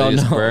 Oh yeah, they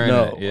just burn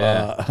it.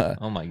 Yeah.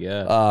 Oh my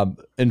god.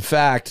 In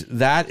fact,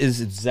 that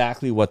is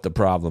exactly what the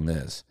problem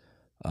is.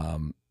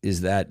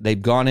 Is that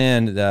they've gone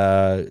in,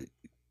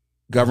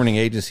 governing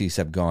agencies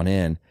have gone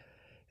in,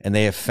 and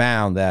they have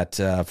found that,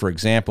 for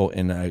example,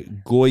 in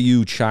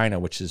Guoyu, China,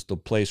 which is the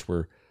place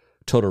where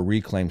Total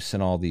Reclaim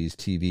sent all these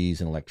TVs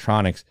and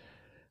electronics,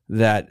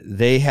 that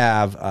they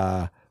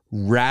have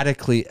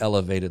radically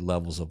elevated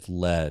levels of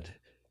lead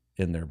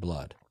in their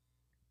blood.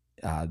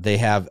 They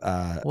have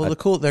the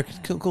cool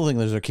thing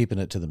is they're keeping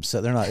it to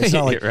themselves. They're not. It's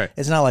not like Right.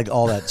 it's not like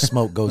all that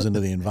smoke goes into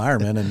the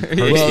environment and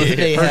hurts,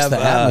 they hurts have, the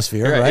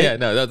atmosphere, right? Yeah,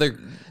 no,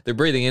 they're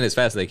breathing in as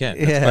fast as they can.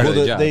 That's Yeah. part of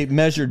their Well, job. they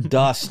measured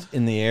dust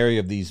in the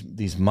area of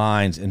these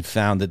mines and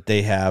found that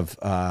they have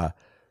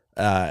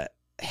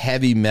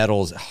heavy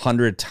metals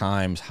 100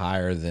 times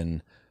higher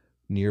than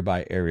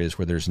nearby areas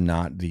where there's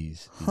not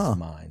these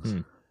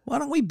mines. Why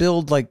don't we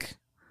build like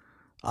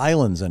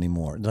islands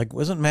anymore? Like,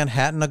 wasn't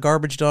Manhattan a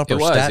garbage dump It or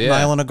was, Staten yeah.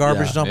 Island a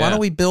garbage Yeah. dump? Why Yeah. don't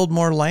we build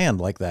more land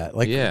like that?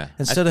 Like, Yeah.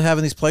 instead of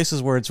having these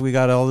places where we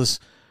got all this.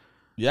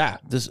 Yeah.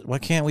 Why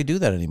can't we do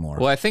that anymore?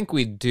 Well, I think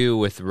we do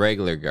with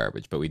regular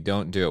garbage, but we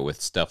don't do it with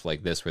stuff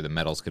like this where the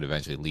metals could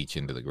eventually leach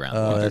into the ground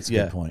That's a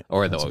Yeah. good point.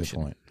 or the That's a good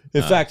ocean. point.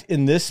 In fact,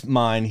 in this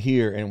mine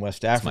here in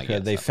West Africa,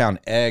 guess, they though. found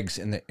eggs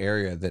in the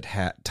area that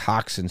had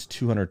toxins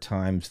 200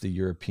 times the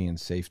European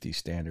safety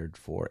standard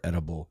for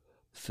edible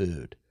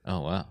food.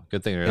 Oh wow,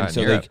 good thing they're And not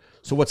so in Europe.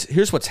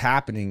 here's what's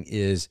happening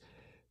is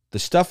the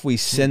stuff we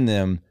send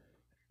them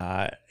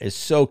is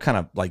so kind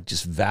of like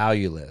just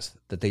valueless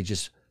that they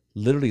just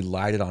literally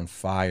light it on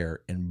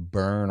fire and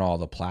burn all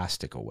the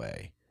plastic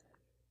away,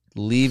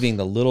 leaving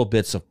the little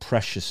bits of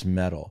precious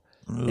metal.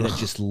 And it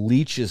just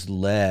leaches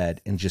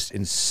lead and just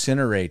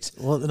incinerates.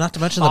 Well, not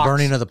to mention the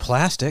burning of the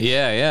plastic.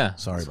 Yeah.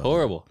 Sorry it's about that.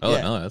 horrible. Oh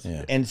Yeah. no, that's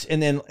Yeah. And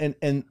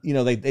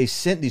they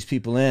sent these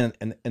people in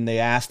and they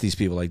asked these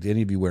people, like, did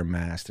any of you wear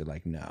masks? They're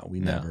like, no,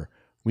 we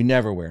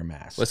never wear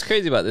masks. What's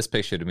crazy about this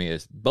picture to me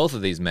is both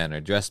of these men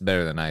are dressed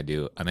better than I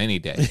do on any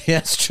day. Yeah,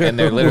 it's true. And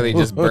they're literally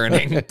just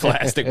burning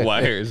plastic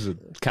wires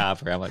with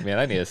copper. I'm like, man,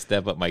 I need to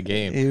step up my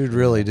game. You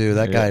really do.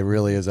 That guy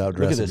really is Look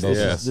at outdressing this. both of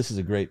This, us. is, this is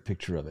a great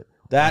picture of it.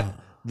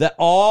 That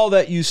all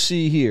that you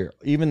see here,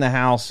 even the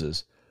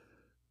houses,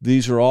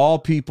 these are all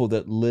people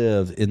that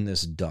live in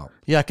this dump.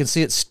 Yeah, I can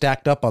see it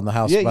stacked up on the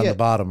house on the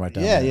bottom right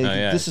down there.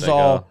 yeah, This it's is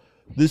like,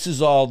 this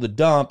is all the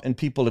dump, and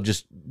people have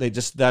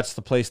that's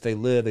the place they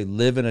live. They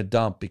live in a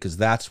dump because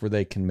that's where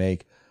they can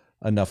make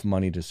enough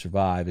money to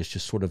survive. It's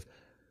just sort of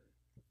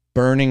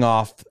burning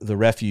off the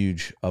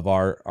refuge of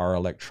our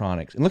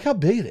electronics. And look how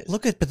big it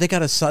is. But they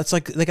got it's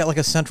like they got like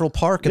a central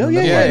park in No, the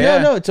middle.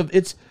 Yeah.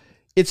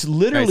 It's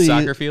literally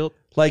soccer field.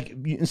 like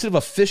instead of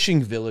a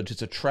fishing village,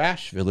 it's a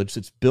trash village.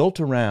 It's built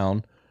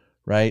around,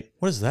 right?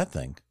 What is that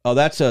thing? Oh,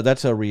 that's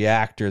a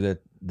reactor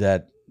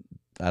that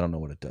I don't know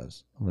what it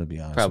does. I'm going to be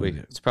honest. Probably with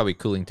you. it's probably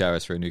cooling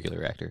towers for a nuclear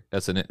reactor.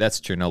 That's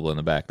Chernobyl in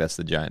the back. That's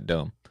the giant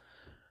dome.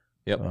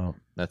 Yep,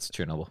 that's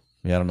Chernobyl.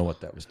 Yeah, I don't know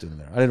what that was doing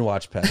there. I didn't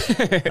watch past.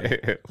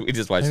 We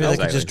just watched. Maybe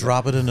they could just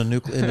drop it into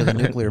the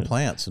nuclear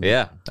plants.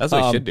 Yeah, that's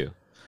what we should do.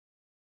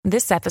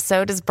 This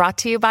episode is brought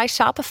to you by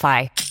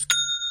Shopify.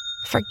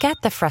 Forget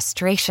the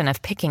frustration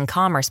of picking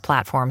commerce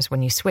platforms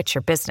when you switch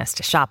your business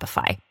to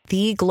Shopify,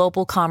 the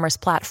global commerce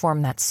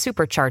platform that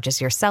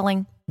supercharges your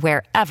selling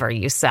wherever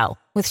you sell.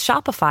 With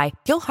Shopify,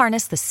 you'll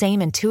harness the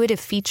same intuitive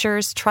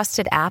features,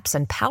 trusted apps,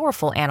 and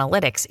powerful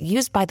analytics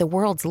used by the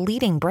world's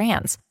leading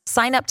brands.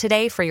 Sign up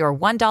today for your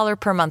 $1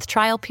 per month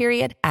trial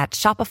period at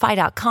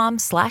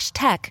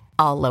shopify.com/tech,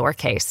 all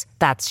lowercase.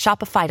 That's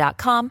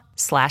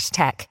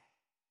shopify.com/tech.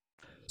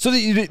 So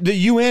the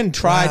UN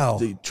tried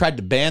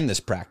to ban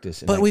this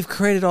practice, but we've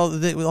created all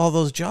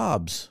those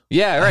jobs.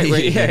 Yeah, right.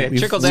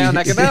 Trickle down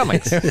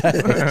economics.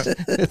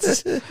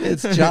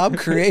 it's job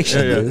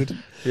creation, dude.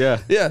 Yeah.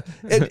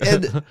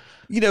 And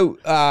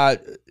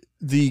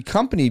the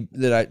company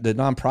the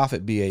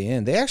nonprofit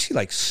BAN, they actually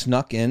like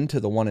snuck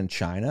into the one in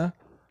China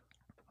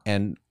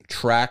and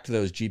tracked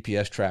those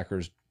GPS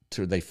trackers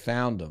till they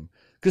found them,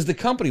 because the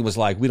company was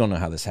like, we don't know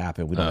how this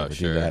happened. We don't know how to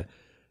do that.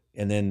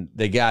 And then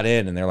they got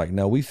in and they're like,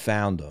 no, we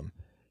found them.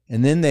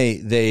 And then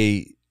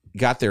they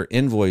got their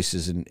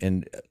invoices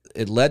and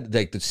it led,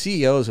 like, the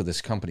CEOs of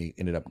this company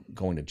ended up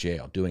going to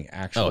jail, doing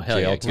actual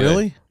jail time.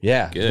 Really?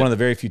 Yeah. It's one of the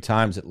very few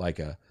times that like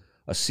a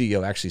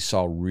CEO actually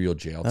saw real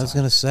jail time. I was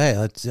going to say,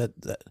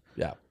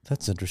 yeah,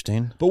 that's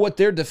interesting. But what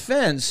their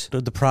defense...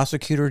 The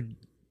prosecutor,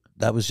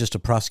 that was just a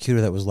prosecutor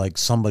that was like,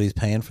 somebody's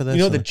paying for this?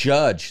 The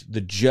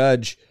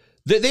judge...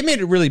 They made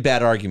a really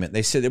bad argument.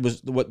 They said it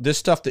was this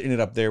stuff that ended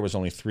up there was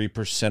only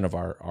 3% of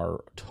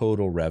our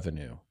total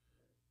revenue,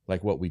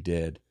 like what we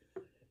did.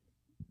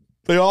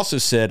 They also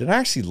said, and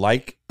I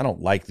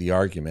don't like the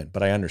argument,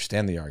 but I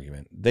understand the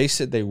argument. They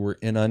said they were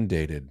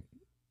inundated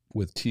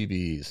with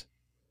TVs.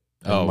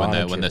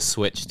 When the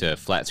switch to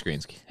flat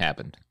screens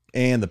happened.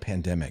 And the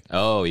pandemic.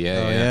 Oh,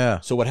 yeah.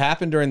 So what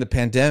happened during the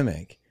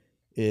pandemic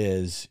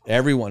is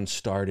everyone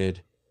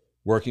started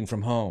working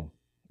from home.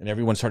 And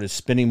everyone started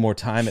spending more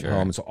time at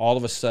home. And so all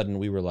of a sudden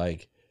we were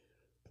like,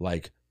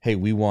 hey, I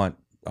want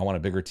a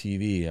bigger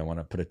TV. I want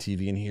to put a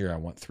TV in here. I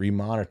want 3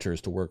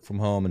 monitors to work from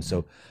home. And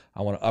so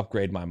I want to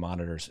upgrade my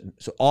monitors. And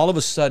so all of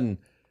a sudden,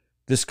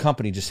 this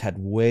company just had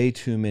way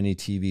too many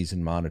TVs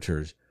and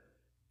monitors.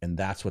 And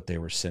that's what they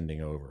were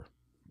sending over.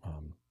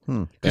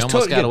 They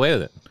almost got away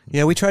with it.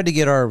 Yeah, we tried to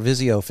get our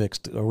Vizio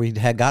fixed, or we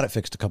had got it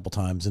fixed a couple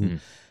times.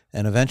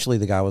 And eventually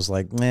the guy was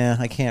like, nah,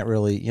 I can't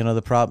really,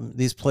 the problem,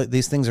 these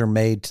things are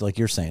made to, like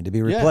you're saying, to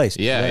be replaced.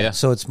 Yeah.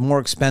 So it's more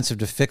expensive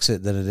to fix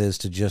it than it is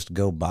to just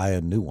go buy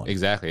a new one.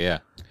 Exactly, yeah.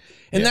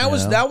 And that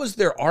was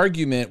their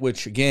argument,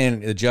 which,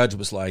 again, the judge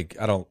was like,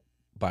 I don't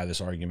buy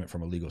this argument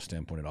from a legal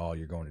standpoint at all.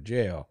 You're going to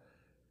jail.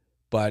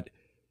 But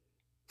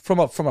from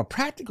a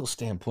practical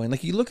standpoint,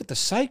 like, you look at the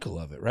cycle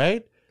of it,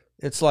 right?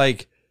 It's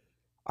like,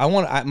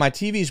 my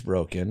TV's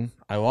broken.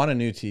 I want a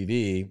new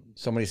TV.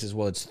 Somebody says,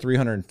 well, it's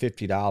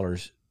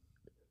 $350.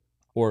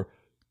 Or,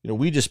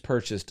 we just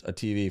purchased a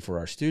TV for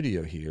our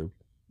studio here,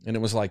 and it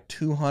was like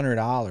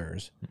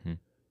 $200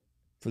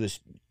 for this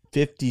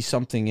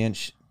 50-something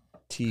inch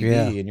TV.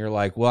 Yeah. And you're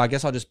like, well, I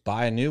guess I'll just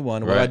buy a new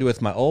one. What do I do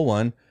with my old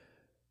one?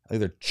 I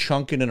either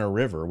chunk it in a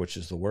river, which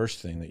is the worst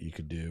thing that you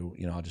could do.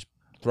 I'll just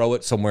throw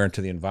it somewhere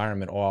into the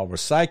environment, or I'll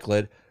recycle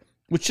it,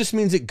 which just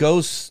means it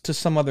goes to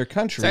some other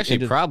country. It's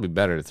actually probably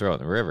better to throw it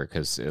in the river,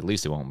 because at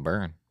least it won't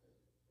burn.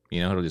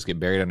 It'll just get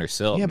buried under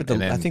silt. Yeah, but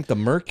I think the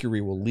mercury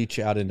will leach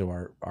out into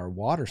our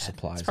water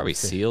supplies. It's probably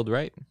sealed,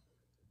 right?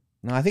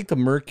 No, I think the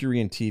mercury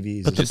in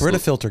TVs. But the Brita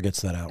filter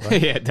gets that out,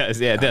 right? Yeah, it does.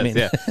 Yeah, it does.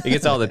 It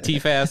gets all the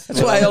TFAS.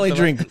 That's why I only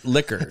drink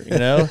liquor.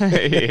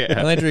 I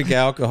only drink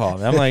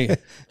alcohol. I'm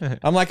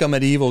like a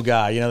medieval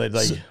guy.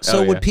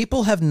 Would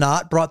people have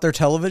not brought their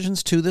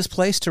televisions to this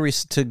place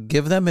to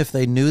give them if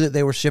they knew that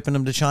they were shipping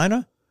them to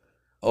China?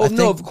 Oh,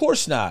 no, of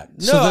course not.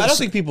 No, I don't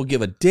think people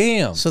give a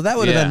damn. So that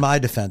would have been my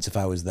defense if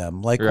I was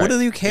them. Like, what do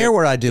you care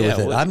what I do with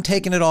it? I'm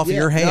taking it off of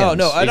your hands.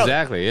 No, I don't.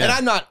 Exactly, yeah. And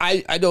I'm not,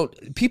 I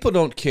don't, people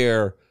don't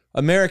care.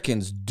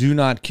 Americans do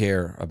not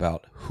care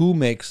about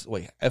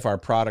if our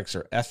products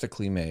are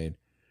ethically made.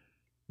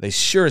 They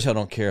sure as hell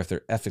don't care if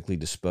they're ethically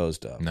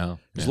disposed of. No.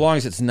 As long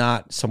as it's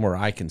not somewhere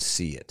I can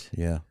see it.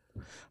 Yeah.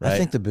 Right? I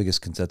think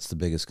that's the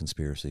biggest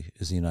conspiracy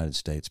is the United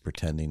States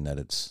pretending that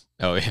it's...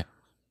 Oh, yeah.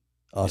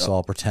 Us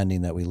all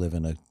pretending that we live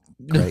in a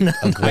great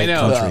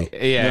country.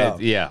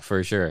 Yeah,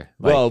 for sure.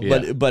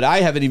 But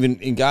I haven't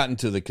even gotten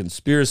to the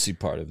conspiracy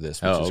part of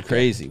this, which is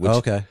crazy.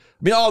 I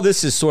mean, all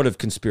this is sort of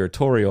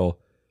conspiratorial,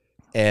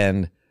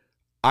 and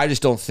I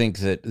just don't think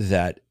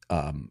that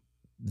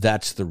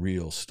that's the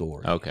real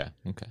story. Okay.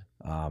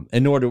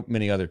 And nor do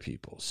many other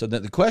people. So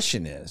the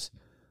question is,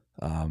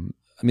 the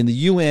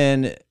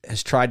UN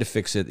has tried to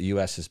fix it. The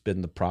U.S. has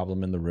been the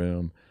problem in the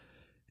room.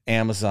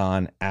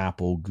 Amazon,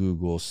 Apple,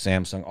 Google,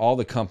 Samsung, all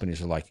the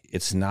companies are like,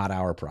 it's not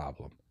our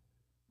problem.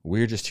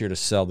 We're just here to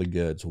sell the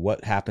goods.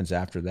 What happens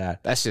after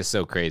that? That's just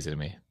so crazy to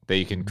me. that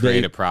you can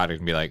create a product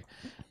and be like,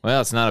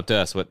 well, it's not up to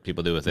us what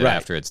people do with it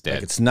after it's dead.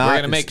 Like it's not. We're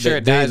going to make sure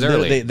it dies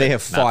early. They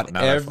have fought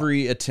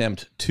every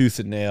attempt, tooth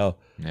and nail,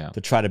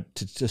 to try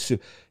to sue.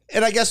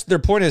 And I guess their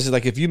point is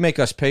like, if you make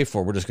us pay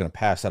for it, we're just going to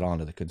pass that on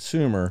to the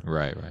consumer.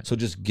 Right. So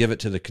just give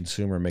it to the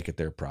consumer and make it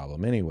their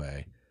problem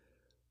anyway.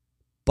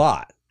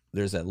 But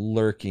there's that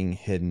lurking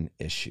hidden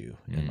issue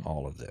in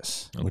all of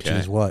this. Okay. Which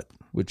is what?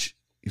 Which,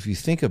 if you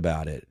think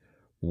about it,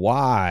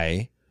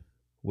 why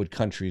would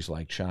countries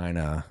like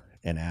China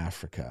and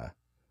Africa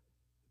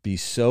be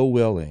so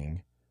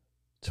willing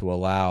to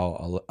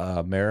allow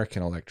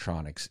American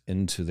electronics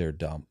into their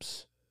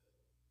dumps,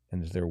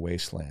 into their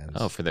wastelands?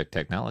 Oh, for their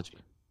technology.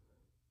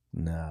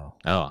 No.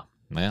 Oh,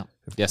 well,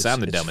 yes, I'm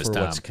the dumbest for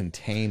Tom. what's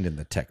contained in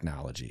the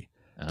technology.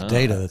 The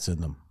data that's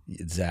in them.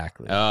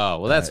 Exactly. Oh,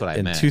 well, that's what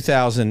I meant. In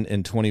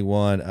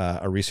 2021,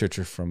 a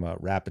researcher from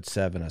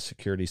Rapid7, a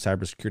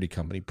cybersecurity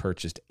company,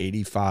 purchased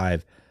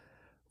 85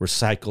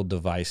 recycled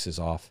devices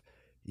off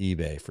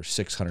eBay for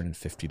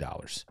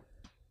 $650.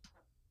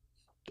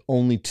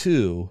 Only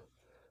 2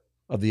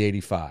 of the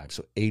 85,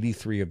 so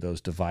 83 of those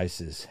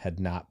devices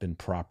had not been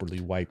properly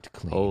wiped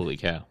clean. Holy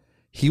cow.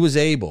 He was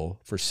able,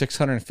 for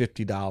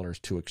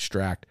 $650, to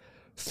extract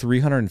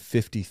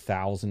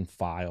 350,000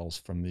 files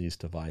from these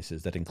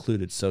devices that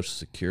included social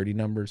security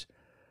numbers,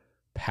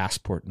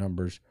 passport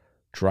numbers,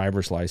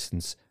 driver's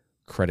license,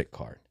 credit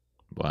card.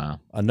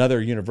 Wow.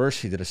 Another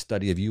university did a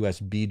study of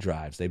USB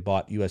drives. They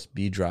bought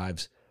USB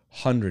drives,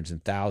 hundreds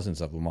and thousands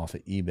of them off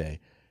of eBay,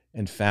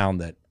 and found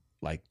that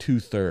like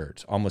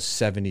 2/3, almost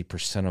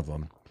 70% of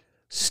them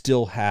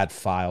still had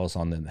files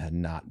on them that had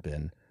not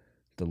been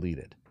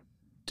deleted.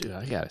 Dude,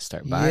 I got to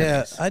start buying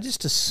this. I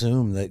just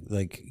assume that,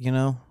 like,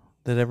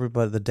 that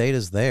everybody, the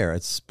data's there.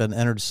 It's been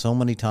entered so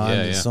many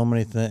times and so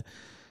many things.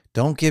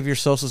 Don't give your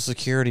social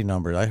security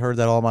number. I heard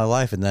that all my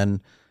life. And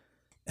then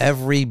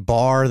every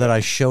bar that I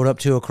showed up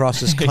to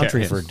across this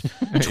country for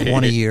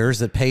 20 years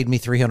that paid me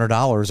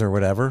 $300 or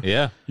whatever.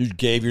 Yeah. You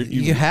gave your...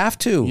 You have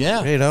to.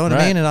 Yeah. You know what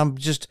I mean? And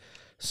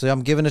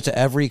I'm giving it to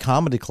every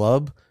comedy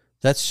club.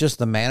 That's just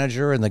the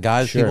manager and the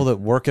guys, people that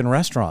work in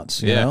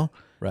restaurants, you know?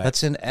 Right.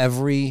 That's in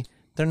every...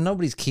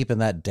 Nobody's keeping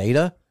that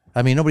data.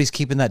 I mean, nobody's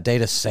keeping that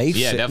data safe.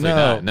 Yeah, definitely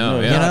not.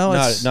 No,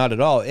 not at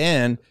all.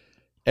 And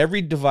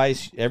every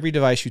device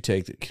you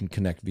take that can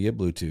connect via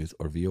Bluetooth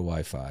or via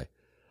Wi-Fi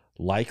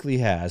likely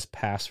has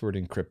password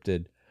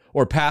encrypted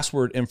or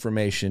password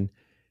information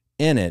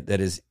in it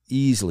that is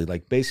easily,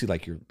 like basically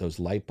like those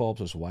light bulbs,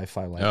 those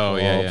Wi-Fi light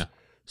bulbs,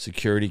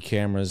 security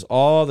cameras,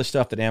 all the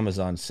stuff that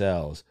Amazon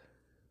sells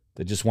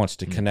that just wants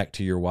to connect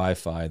to your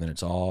Wi-Fi, and then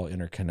it's all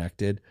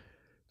interconnected.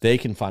 They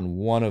can find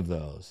one of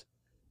those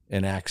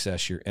and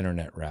access your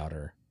internet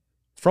router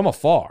from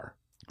afar.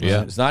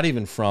 Yeah. It's not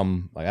even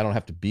from, like, I don't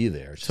have to be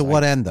there. To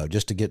what end, though?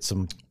 Just to get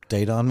some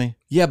data on me?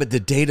 Yeah, but the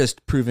data's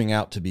proving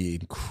out to be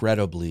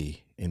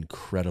incredibly,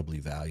 incredibly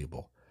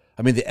valuable.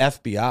 I mean, the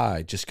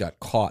FBI just got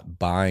caught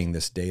buying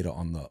this data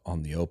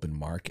on the open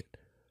market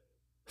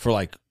for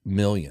like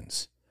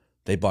millions.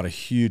 They bought a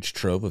huge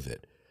trove of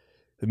it.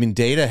 I mean,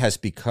 data has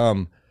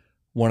become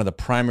one of the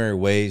primary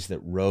ways that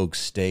rogue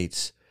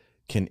states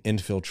can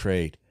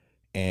infiltrate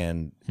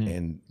and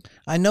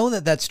I know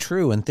that that's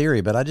true in theory,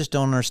 but I just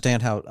don't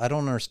understand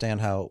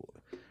how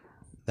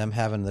them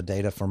having the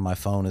data from my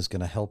phone is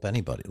going to help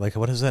anybody. Like,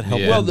 what does that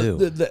help them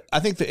do? I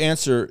think the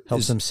answer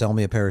helps them sell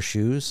me a pair of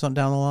shoes down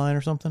the line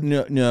or something.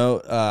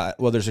 No.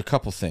 Well, there's a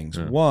couple things.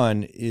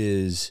 One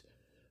is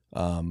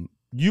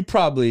you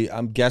probably,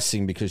 I'm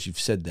guessing because you've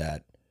said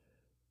that,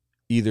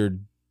 either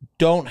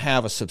don't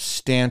have a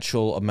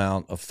substantial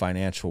amount of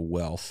financial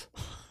wealth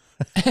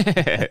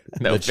that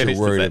you're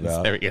worried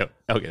about. There we go.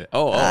 Okay.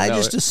 I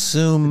just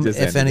assume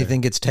if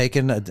anything gets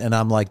taken and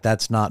I'm like,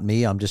 that's not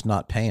me, I'm just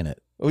not paying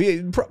it. Oh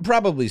yeah,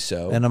 probably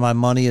so. And my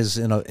money is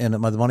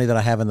the money that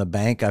I have in the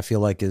bank, I feel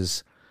like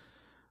is,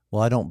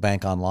 well, I don't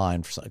bank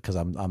online because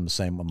I'm the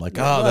same. I'm like,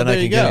 then I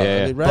can get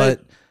it. Yeah. Right.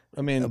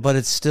 But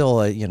it's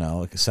still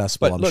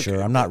accessible. I'm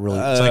sure. I'm not really.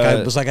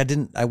 It's like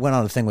I went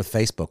on a thing with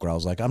Facebook where I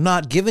was like, I'm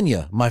not giving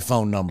you my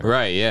phone number.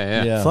 Right.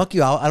 Yeah. Fuck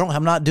you.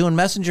 I'm not doing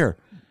Messenger.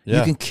 Yeah.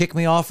 You can kick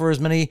me off for as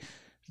many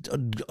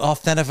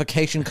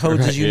authentication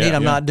codes as you need.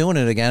 I'm not doing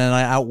it again. And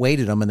I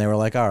outweighted them, and they were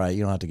like, all right,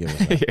 you don't have to give us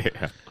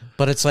that.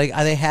 But it's like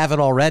they have it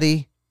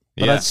already.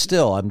 But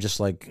I'm just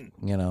like,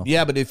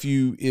 Yeah, but if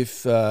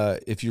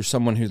you're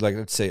someone who, like,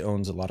 let's say,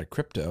 owns a lot of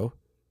crypto,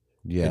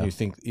 and you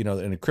think,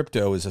 and a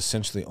crypto is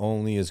essentially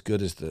only as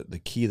good as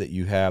the key that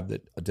you have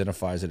that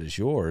identifies it as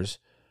yours.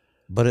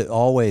 But it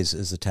always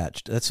is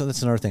attached. That's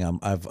another thing.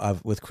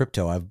 I've with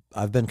crypto.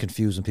 I've been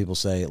confused when people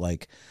say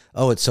like,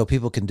 oh, it's so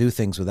people can do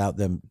things without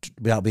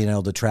being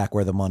able to track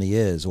where the money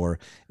is, or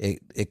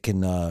it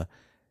can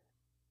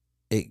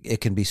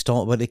be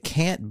stolen, but it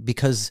can't,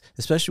 because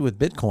especially with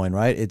Bitcoin,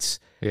 right?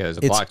 There's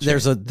a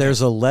blockchain.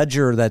 There's a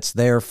ledger that's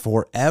there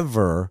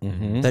forever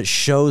that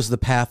shows the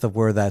path of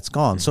where that's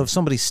gone. So if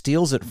somebody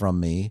steals it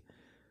from me,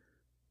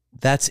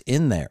 that's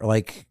in there.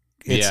 Like,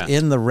 it's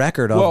in the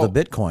record of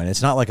the Bitcoin.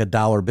 It's not like a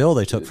dollar bill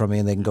they took from me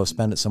and they can go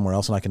spend it somewhere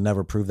else and I can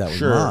never prove that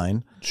was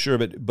mine. Sure,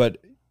 but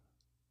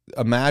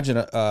imagine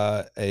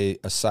a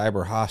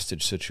cyber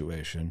hostage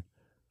situation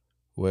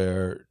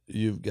where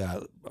you've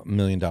got $1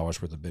 million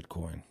worth of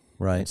Bitcoin.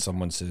 Right. And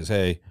someone says,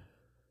 hey,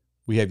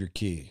 we have your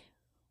key.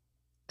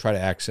 Try to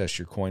access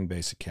your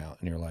Coinbase account.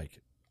 And you're like,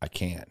 I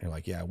can't. And you're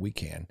like, yeah, we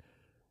can.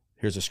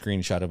 Here's a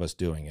screenshot of us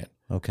doing it.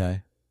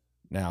 Okay.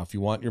 Now, if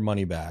you want your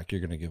money back,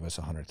 you're going to give us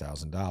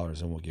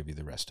 $100,000 and we'll give you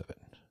the rest of it.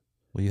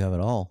 Well, you have it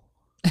all.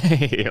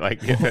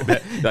 like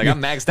I'm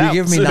maxed out.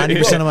 You give me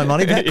 90% of my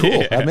money back?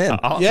 Cool. I'm in.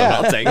 Awesome.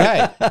 I'll take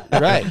it.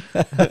 Right.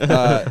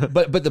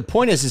 But the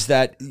point is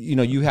that,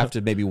 you have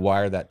to maybe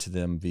wire that to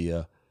them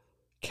via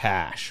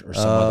cash or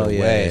some other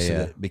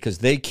way because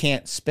they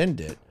can't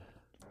spend it,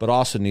 but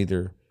also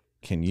neither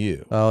can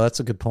you. Oh, that's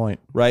a good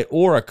point. Right.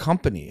 Or a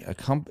company.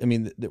 I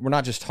mean, we're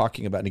not just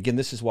talking about, and again,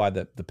 this is why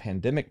the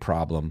pandemic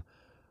problem,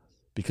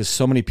 because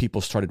so many people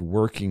started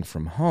working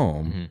from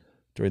home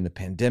during the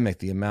pandemic,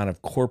 the amount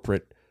of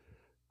corporate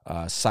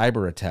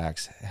cyber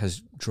attacks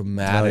has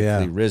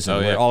dramatically risen.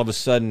 Where all of a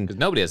sudden, because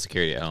nobody has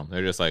security at home,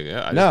 they're just like,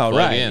 I just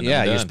plug in,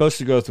 you're supposed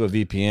to go through a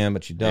VPN,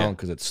 but you don't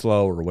because it's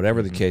slow or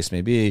whatever the case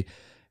may be.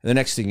 And the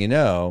next thing you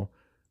know,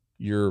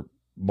 your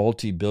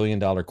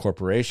multi-billion-dollar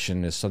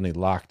corporation is suddenly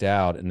locked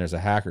out, and there's a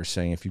hacker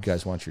saying, "If you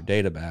guys want your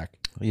data back,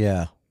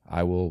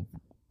 I will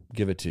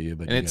give it to you."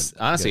 But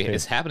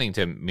it's happening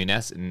to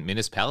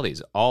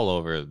municipalities all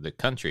over the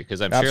country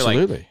because I'm sure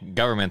like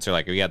governments are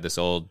like, we got this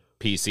old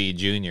PC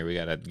Junior we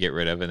got to get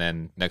rid of, and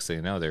then next thing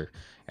you know, they're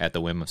at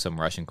the whim of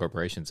some Russian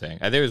corporation saying.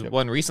 There was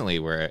one recently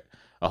where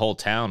a whole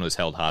town was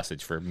held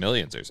hostage for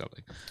millions or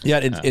something. Yeah,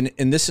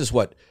 and this is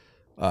what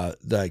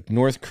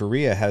North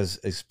Korea has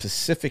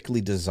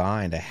specifically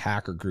designed a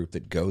hacker group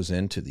that goes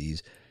into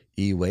these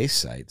e-waste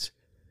sites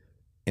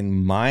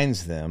and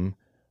mines them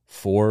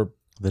for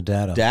the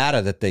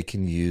data that they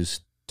can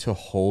use to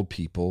hold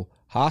people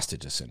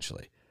hostage,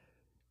 essentially.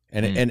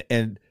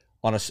 And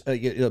on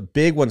a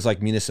big ones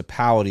like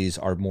municipalities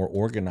are more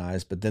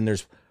organized, but then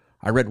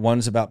I read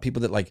ones about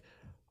people that like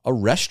a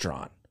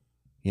restaurant,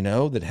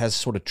 that has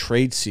sort of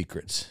trade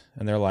secrets,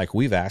 and they're like,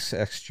 we've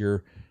accessed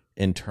your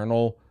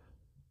internal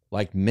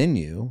like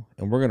menu,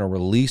 and we're going to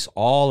release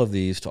all of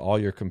these to all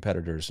your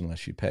competitors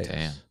unless you pay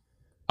us.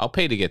 I'll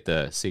pay to get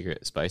the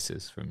secret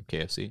spices from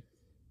KFC.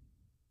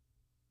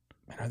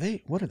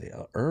 What are they?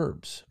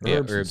 Herbs.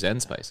 Herbs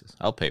and spices.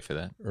 I'll pay for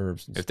that.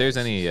 Herbs. And if there's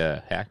any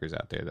hackers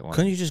out there that want,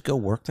 couldn't you just go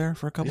work there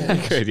for a couple of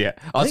weeks? Could, yeah.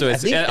 Also, I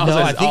think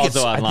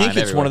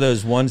it's one of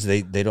those ones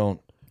they don't.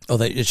 Oh,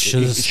 it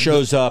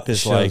shows up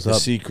as like the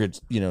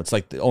secret. It's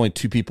like the only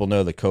two people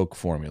know the Coke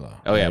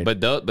formula. Oh right? But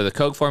the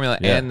Coke formula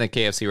and the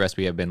KFC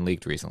recipe have been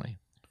leaked recently,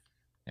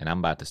 and I'm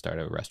about to start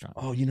a restaurant.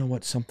 Oh, you know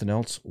what? Something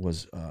else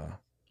was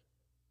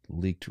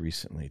leaked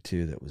recently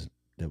too.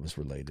 That was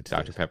related to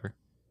Dr. Pepper.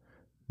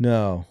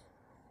 No.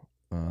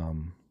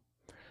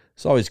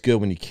 It's always good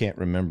when you can't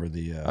remember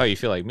the. You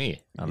feel like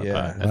me on the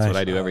pod. That's what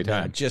I do every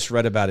time. I just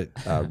read about it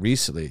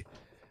recently.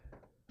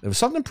 It was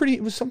something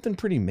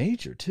pretty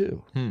major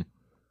too. It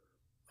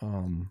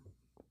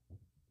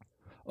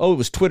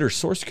was Twitter's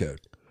source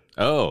code.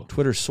 Oh,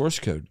 Twitter's source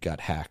code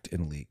got hacked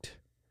and leaked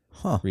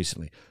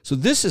recently. So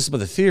this is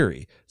the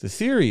theory. The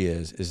theory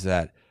is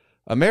that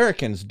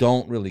Americans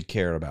don't really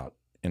care about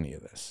any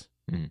of this.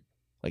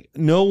 Like,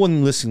 no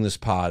one listening to this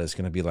pod is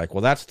going to be like,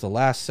 well, that's the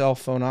last cell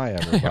phone I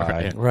ever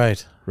buy.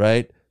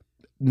 Right?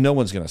 No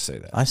one's going to say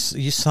that.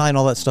 You sign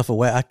all that stuff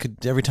away. I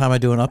could, every time I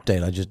do an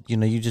update,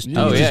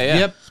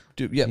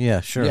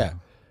 Yep. Sure. Yeah.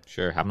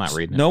 Sure. I'm not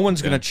reading it. No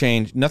one's going to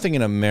change. Nothing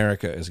in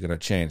America is going to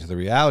change. The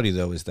reality,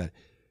 though, is that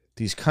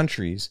these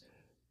countries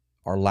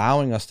are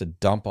allowing us to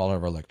dump all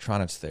of our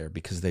electronics there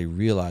because they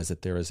realize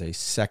that there is a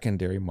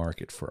secondary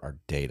market for our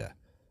data.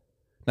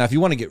 Now, if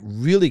you want to get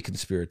really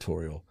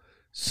conspiratorial,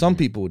 some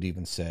people would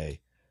even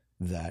say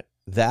that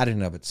in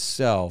and of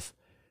itself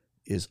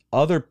is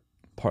other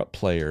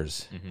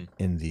players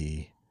in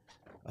the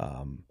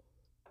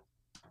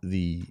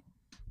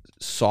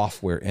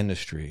software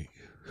industry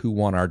who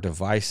want our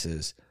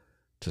devices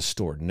to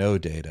store no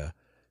data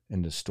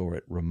and to store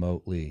it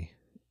remotely.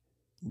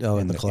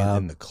 In the cloud.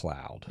 In the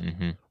cloud,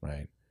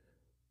 right?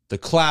 The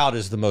cloud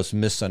is the most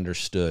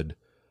misunderstood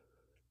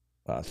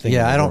thing.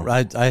 Yeah,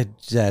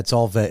 it's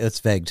all it's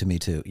vague to me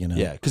too.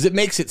 Yeah, because it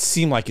makes it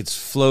seem like it's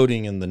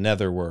floating in the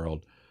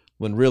netherworld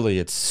when really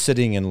it's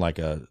sitting in like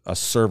a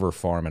server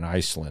farm in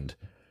Iceland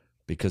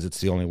because it's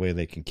the only way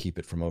they can keep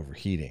it from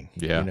overheating.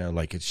 Yeah,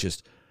 like it's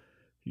just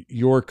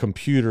your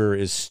computer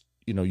is,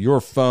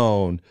 your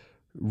phone.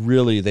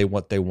 Really,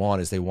 what they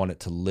want is they want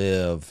it to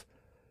live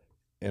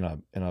in a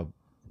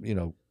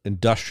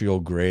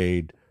industrial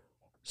grade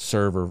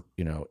server,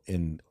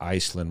 in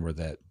Iceland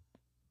where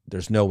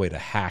there's no way to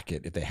hack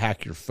it. If they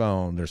hack your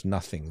phone, there's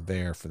nothing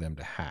there for them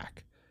to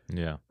hack.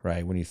 Yeah.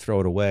 Right. When you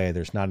throw it away,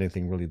 there's not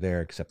anything really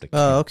there except the.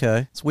 Oh,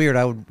 okay. It's weird.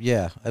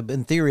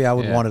 In theory, I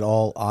would want it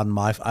all on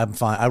my. I'm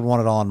fine. I would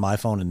want it all on my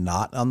phone and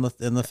not on the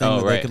thing that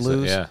they could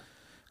lose. Yeah.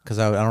 Because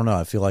I don't know.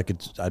 I feel like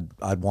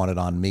I'd want it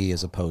on me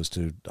as opposed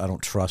to I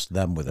don't trust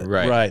them with it.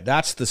 Right.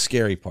 That's the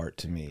scary part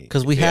to me.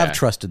 Because we have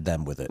trusted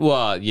them with it.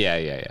 Well,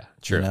 yeah.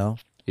 True. You know?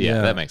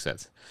 Yeah, that makes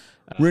sense.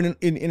 And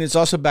it's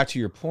also back to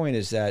your point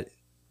is that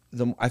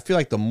I feel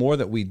like the more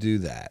that we do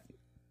that,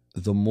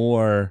 the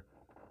more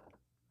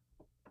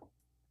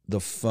the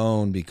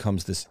phone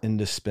becomes this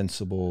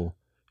indispensable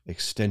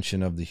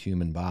extension of the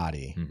human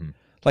body. Mm-hmm.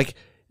 Like,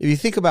 if you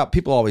think about,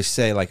 people always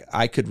say, like,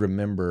 I could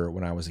remember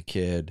when I was a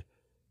kid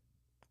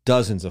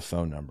dozens of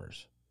phone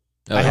numbers.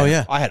 I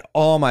had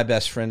all my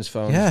best friends'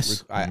 phones.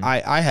 Yes.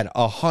 I had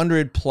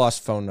 100+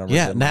 phone numbers.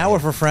 Yeah, now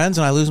if we're friends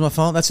and I lose my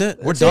phone, that's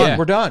it. We're done. Yeah.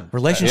 We're done.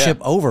 Relationship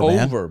over,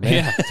 man. Over, man.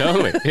 Yeah,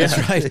 totally. Yeah.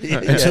 That's right.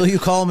 Until you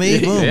call me,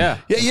 boom. Yeah.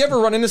 You ever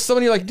run into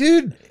somebody, you're like,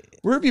 dude,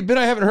 where have you been?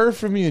 I haven't heard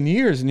from you in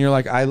years. And you're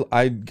like,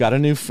 I got a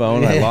new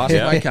phone. I lost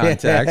my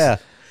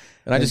contacts.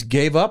 And I just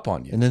gave up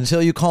on you. And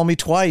until you call me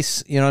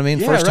twice, you know what I mean?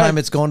 First time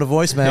it's going to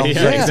voicemail.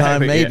 Second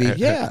time, maybe.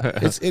 Yeah.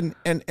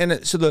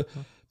 It's so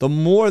the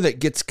more that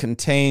gets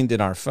contained in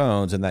our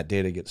phones and that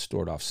data gets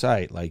stored off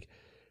site, like,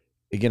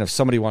 again, if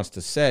somebody wants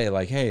to say,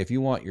 like, hey, if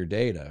you want your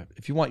data,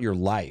 if you want your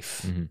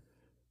life,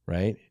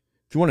 right?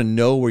 If you want to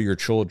know where your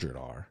children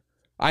are,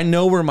 I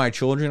know where my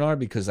children are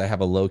because I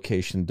have a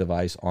location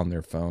device on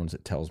their phones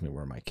that tells me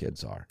where my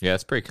kids are. Yeah,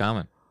 it's pretty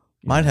common.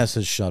 Mine has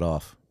to shut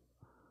off.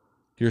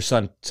 Your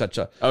son,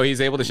 he's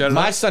able to shut it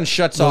off? My son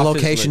shuts the off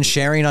location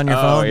sharing on your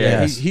phone.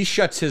 Yeah, he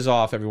shuts his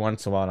off every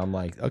once in a while. And I'm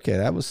like, okay,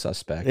 that was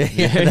suspect. That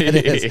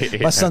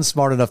is. My son's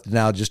smart enough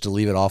now just to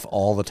leave it off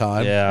all the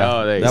time.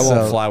 Yeah, that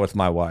won't fly with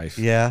my wife.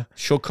 Yeah,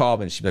 she'll call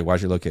me and she'll be like,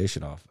 "Why's your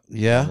location off?"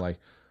 Yeah, I'm like,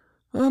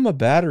 "Oh, my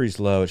battery's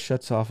low. It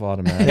shuts off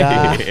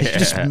automatically."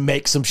 Just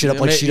make some shit up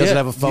like she doesn't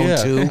have a phone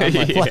too. I'm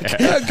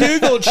like,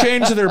 Google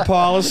changed their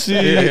policy.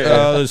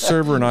 The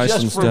server in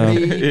Iceland's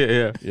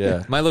down.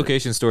 Yeah. My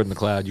location's stored in the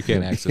cloud. You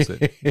can't access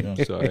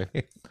it. Sorry.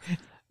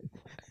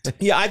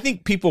 Yeah, I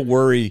think people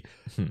worry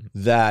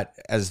that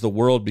as the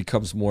world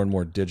becomes more and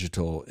more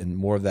digital and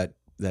more of that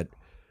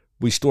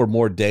we store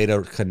more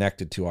data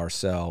connected to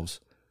ourselves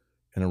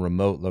in a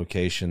remote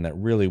location that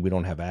really we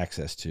don't have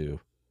access to.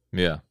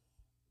 Yeah.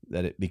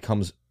 That it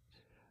becomes,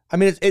 I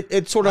mean,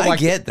 it's sort of like.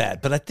 I get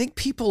that, but I think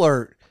people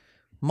are,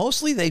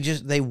 mostly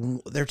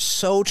they're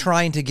so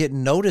trying to get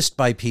noticed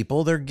by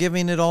people. They're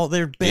giving it all,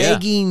 they're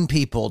begging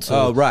people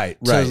to,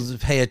 to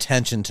pay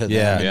attention to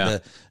them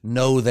and to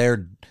know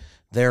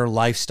their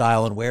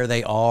lifestyle and where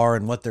they are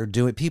and what they're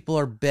doing. People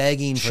are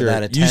begging for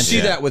that attention. You see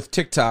that with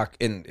TikTok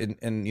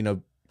and you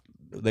know,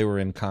 they were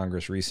in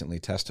Congress recently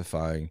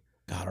testifying.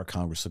 God, our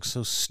Congress looks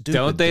so stupid.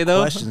 Don't they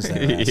though? Questions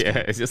they're asking. Yeah,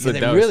 it's just they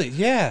really,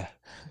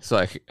 It's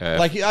like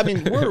I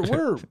mean,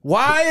 we're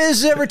why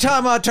is every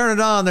time I turn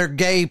it on, they're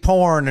gay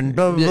porn and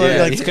blah, blah, blah.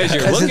 Yeah, it's because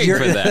you're looking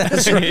for that.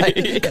 That's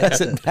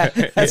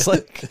right. That's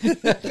like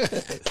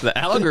the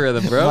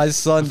algorithm, bro. My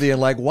son being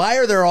like, why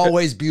are there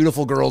always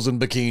beautiful girls in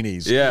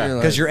bikinis? Yeah,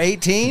 because you're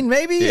 18,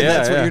 maybe. Yeah, and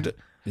that's what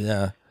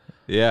you're.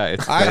 Yeah.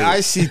 It's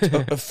I see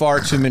far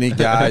too many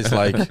guys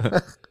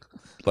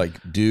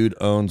like dude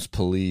owns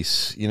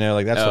police, you know,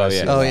 like that's what I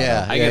see. Oh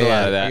yeah, I get a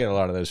lot of that. I get a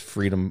lot of those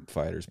freedom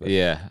fighters. But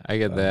I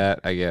get that.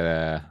 I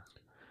get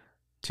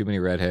too many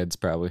redheads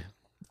probably.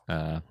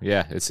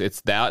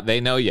 It's that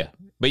they know you,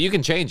 but you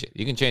can change it.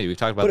 We've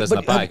talked about this in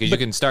the pod because you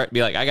can start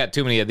be like, I got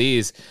too many of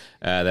these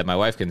that my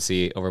wife can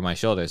see over my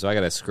shoulder, so I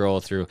got to scroll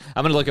through.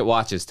 I'm gonna look at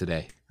watches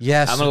today.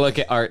 Yes, I'm gonna look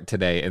at art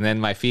today, and then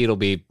my feed will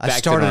be. Back I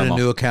started to normal. a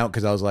new account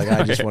because I was like,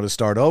 I just want to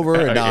start over,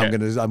 and now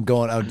I'm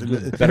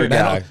going better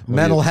guy.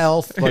 Mental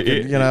health,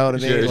 fucking, you know what I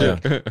mean? Sure.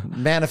 Like,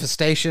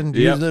 manifestation,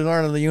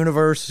 learning the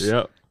universe.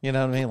 Yep. You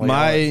know what I mean?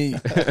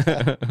 Like,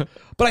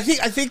 but I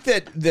think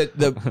that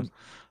the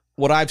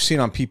what I've seen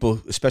on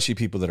people, especially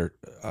people that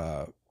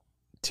are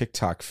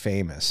TikTok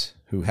famous,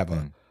 who have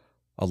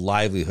a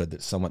livelihood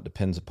that somewhat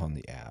depends upon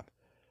the app,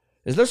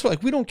 is they're sort of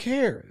like, we don't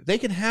care. They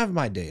can have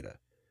my data.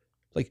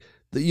 Like,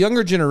 the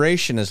younger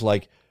generation is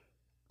like,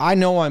 I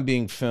know I'm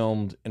being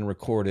filmed and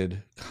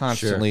recorded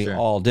constantly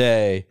all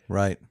day.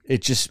 Right.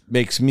 It just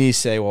makes me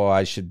say, well,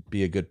 I should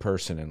be a good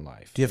person in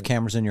life. Do you have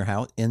cameras in your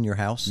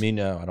house? Me,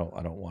 no. I don't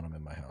want them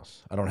in my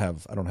house. I don't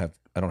have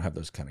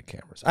those kind of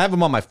cameras. I have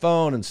them on my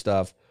phone and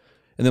stuff.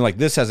 And then like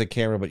this has a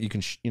camera, but you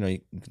can you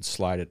can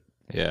slide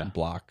it,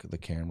 block the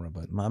camera.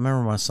 But I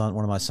remember one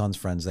of my son's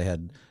friends,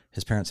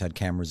 his parents had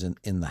cameras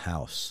in the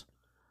house,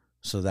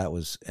 so that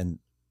was, and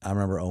I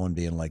remember Owen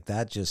being like,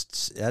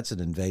 that's an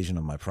invasion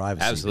of my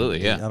privacy.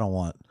 Absolutely, yeah. I don't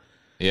want.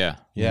 Yeah,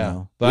 you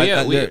know?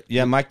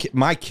 But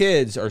my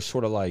kids are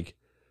sort of like,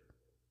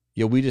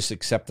 we just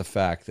accept the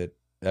fact that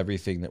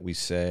everything that we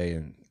say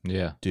and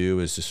do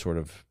is just sort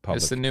of public.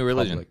 It's the new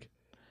religion.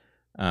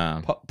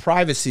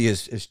 Privacy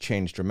has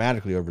changed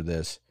dramatically over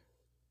this,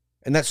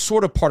 and that's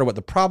sort of part of what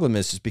the problem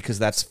is because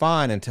that's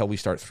fine until we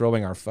start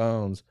throwing our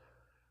phones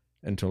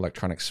into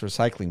electronics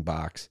recycling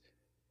box,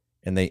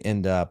 and they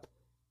end up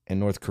in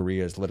North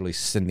Korea is literally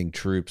sending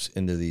troops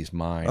into these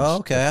mines. Oh,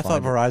 okay. I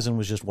thought Verizon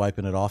was just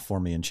wiping it off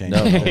for me and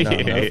changing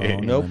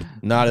it. Nope,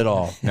 not at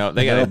all. No,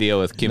 they got to deal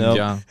with Kim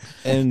Jong.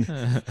 And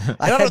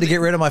I had to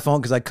get rid of my phone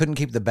because I couldn't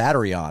keep the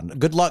battery on.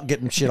 Good luck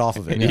getting shit off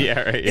of it.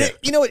 Yeah, right. Yeah.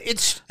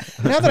 It's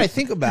now that I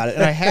think about it,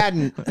 and I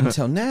hadn't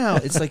until now.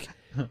 It's like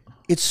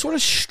it's sort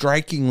of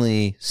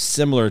strikingly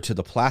similar to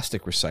the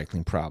plastic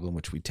recycling problem,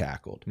 which we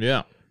tackled.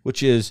 Yeah.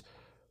 Which is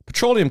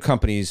petroleum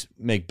companies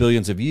make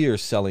billions of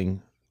years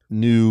selling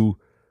new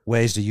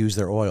ways to use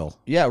their oil.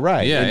 Yeah,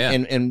 right. Yeah,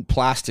 and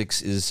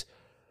plastics is,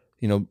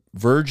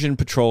 virgin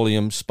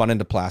petroleum spun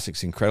into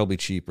plastics, incredibly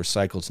cheap.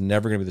 Recycled's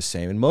never going to be the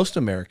same. And most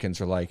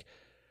Americans are like,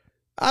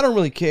 I don't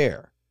really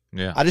care.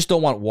 Yeah. I just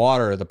don't want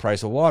the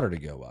price of water to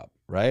go up,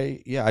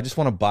 right? Yeah, I just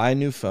want to buy a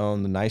new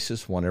phone, the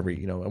nicest one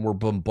and we're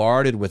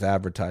bombarded with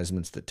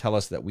advertisements that tell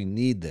us that we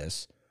need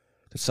this,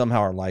 that somehow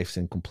our life's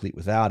incomplete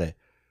without it,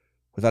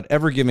 without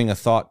ever giving a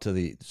thought to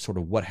the sort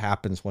of what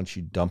happens once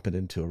you dump it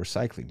into a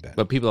recycling bin.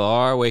 But people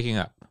are waking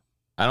up.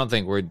 I don't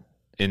think we're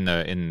I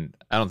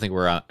don't think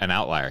we're an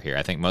outlier here.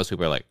 I think most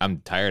people are like, I'm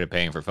tired of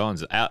paying for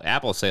phones.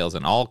 Apple sales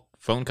and all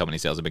phone company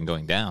sales have been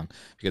going down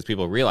because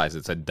people realize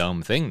it's a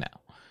dumb thing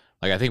now.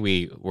 Like I think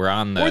we're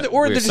on the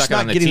or they're just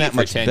not getting that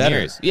much better.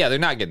 Years. Yeah, they're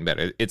not getting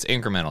better. It's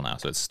incremental now,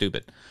 so it's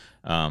stupid.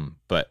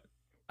 But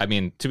I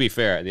mean, to be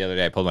fair, the other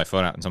day I pulled my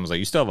phone out and someone was like,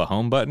 "You still have a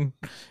home button?"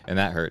 And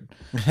that hurt.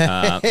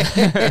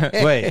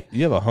 Wait,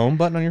 you have a home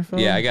button on your phone?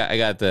 Yeah, I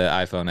got the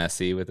iPhone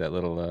SE with that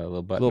little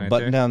button. Little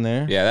button down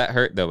there. Yeah, that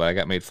hurt though, but I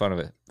got made fun of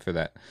it for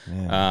that.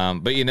 Yeah.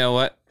 But you know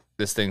what?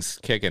 This thing's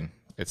kicking.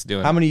 It's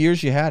doing. How many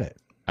years you had it?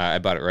 I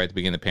bought it right at the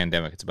beginning of the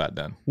pandemic. It's about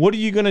done. What are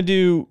you gonna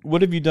do?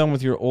 What have you done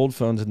with your old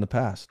phones in the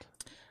past,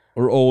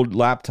 or old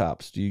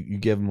laptops? Do you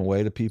give them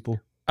away to people?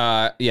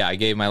 Yeah, I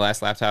gave my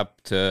last laptop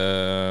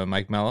to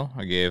Mike Mello.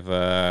 I gave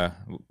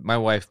my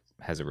wife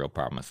has a real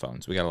problem with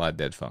phones. We got a lot of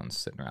dead phones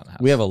sitting around the house.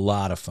 We have a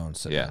lot of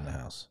phones sitting around the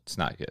house. It's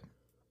not good.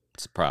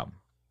 It's a problem.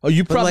 Oh,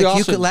 you probably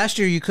also last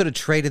year you could have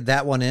traded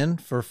that one in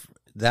for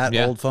that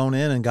old phone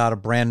in and got a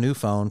brand new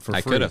phone for free.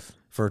 I could have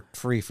for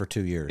free for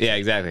 2 years. Yeah,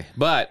 exactly.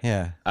 But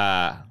yeah,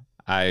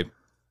 I'm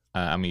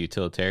a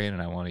utilitarian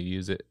and I want to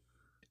use it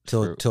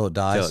till it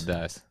dies. Till it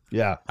dies.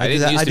 Yeah, I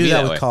do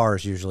that with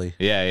cars usually.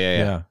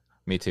 Yeah.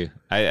 Me too.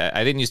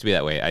 I didn't used to be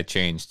that way. I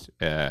changed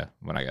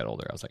when I got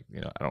older. I was like,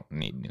 I don't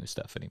need new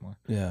stuff anymore.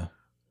 Yeah.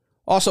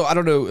 Also, I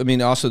don't know. I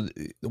mean, also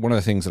one of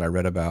the things that I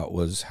read about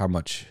was how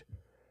much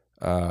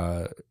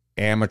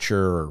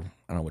amateur, or I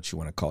don't know what you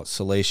want to call it,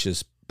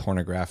 salacious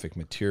pornographic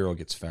material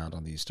gets found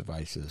on these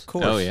devices. Of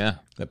course. Oh yeah.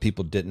 That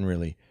people didn't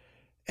really,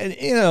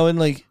 and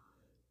like,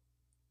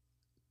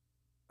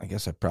 I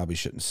guess I probably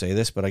shouldn't say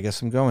this, but I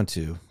guess I'm going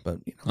to. But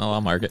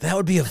I'll mark it.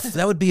 That'd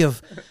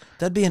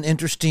be an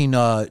interesting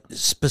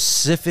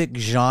specific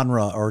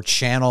genre or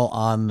channel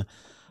on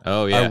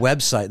our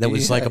website that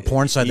was like a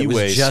porn site that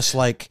was just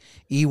like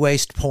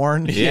e-waste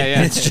porn. Yeah.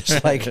 And it's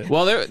just like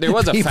well, there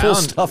was a found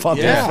stuff on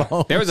their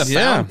phones. There was a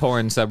found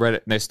porn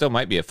subreddit. There still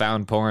might be a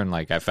found porn.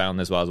 Like I found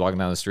this while I was walking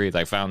down the street.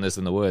 I found this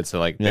in the woods. So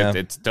like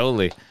it's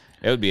totally.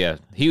 It would be a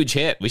huge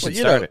hit. We should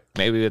start it.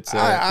 Maybe it's.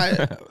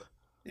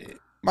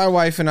 My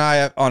wife and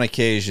I, on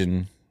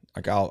occasion,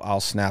 like I'll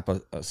snap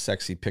a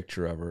sexy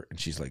picture of her, and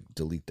she's like,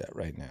 "Delete that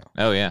right now."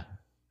 Oh yeah,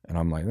 and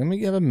I'm like, "Let me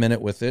have a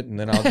minute with it, and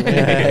then I'll."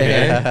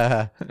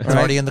 It's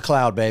already in the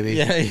cloud, baby.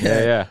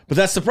 Yeah. But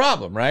that's the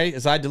problem, right?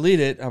 As I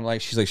delete it, I'm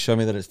like, she's like, "Show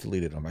me that it's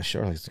deleted." I'm like,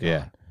 "Sure, it's gone."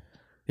 Yeah.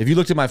 If you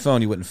looked at my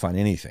phone, you wouldn't find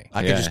anything.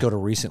 I could just go to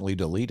recently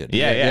deleted.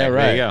 Yeah,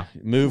 right. There you go.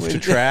 Move to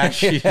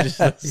trash.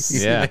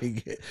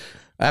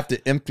 I have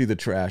to empty the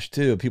trash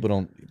too.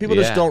 People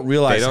just don't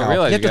realize. They don't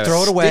realize you have to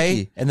throw it away,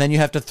 sticky. and then you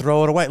have to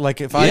throw it away. Like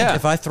if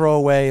I throw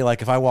away,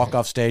 like if I walk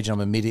off stage, and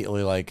I'm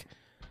immediately like,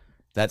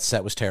 that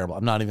set was terrible.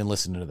 I'm not even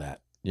listening to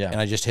that. Yeah,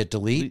 and I just hit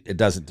delete. It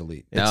doesn't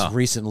delete. It's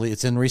recently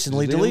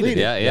deleted.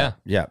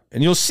 Yeah.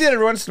 And you'll see it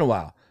every once in a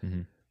while.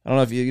 Mm-hmm. I don't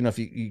know if if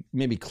you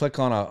maybe click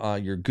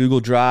on your Google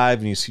Drive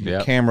and you see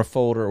your camera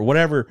folder or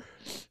whatever.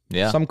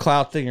 Yeah, some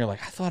cloud thing. You're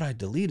like, I thought I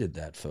deleted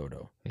that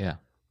photo. Yeah.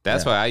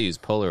 That's why I use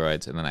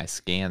Polaroids, and then I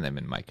scan them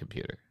in my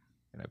computer,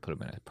 and I put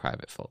them in a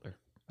private folder.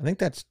 I think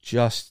that's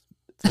just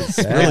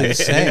really the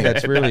same.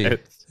 That's really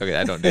okay.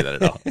 I don't do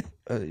that at all.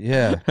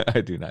 Yeah,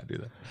 I do not do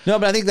that. No,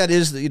 but I think that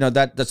is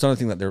that's another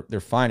thing that they're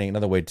finding,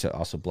 another way to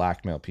also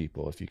blackmail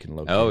people if you can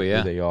locate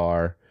who they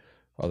are,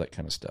 all that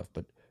kind of stuff.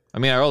 But I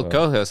mean, our old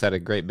co-host had a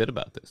great bit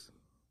about this.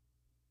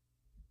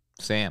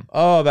 Sam.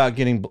 Oh, about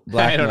getting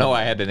blackmailed. I don't know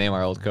why I had to name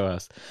our old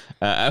co-host.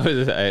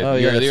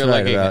 You're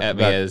looking at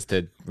me as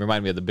to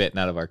remind me of the bit,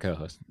 not of our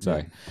co-host.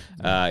 Sorry.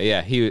 He got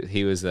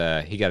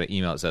an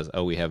email that says,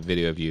 "Oh, we have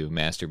video of you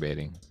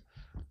masturbating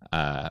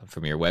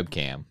from your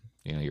webcam.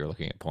 You're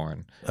looking at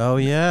porn." Oh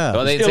yeah.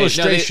 Well,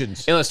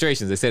 illustrations.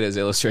 Illustrations. They said it was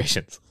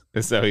illustrations.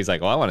 And so he's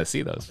like, "Well, I want to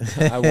see those.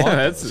 I want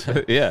those."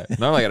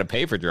 Normally I got to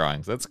pay for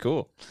drawings. That's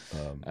cool.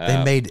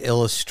 They made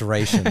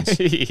illustrations.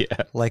 Yeah.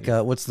 Like,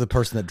 what's the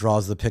person that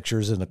draws the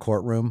pictures in the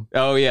courtroom?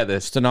 Oh yeah,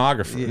 the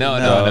stenographer.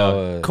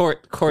 No.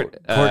 Court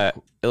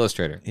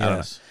illustrator. Yes. I don't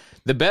know.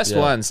 The best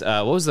ones.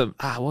 What was the?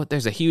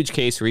 There's a huge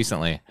case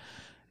recently,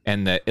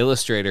 and the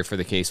illustrator for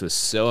the case was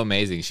so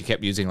amazing. She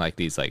kept using like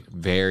these like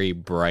very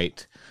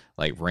bright,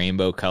 like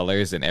rainbow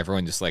colors, and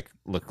everyone just like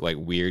looked like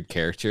weird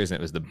characters, and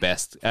it was the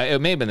best.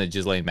 It may have been the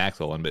Ghislaine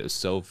Maxwell one, but it was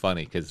so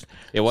funny because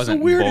it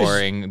wasn't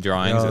boring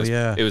drawings.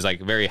 It was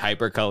like very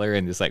hyper color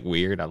and just like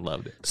weird. I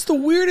loved it. It's the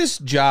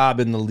weirdest job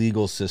in the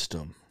legal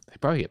system. They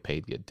probably get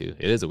paid good too.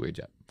 It is a weird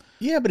job.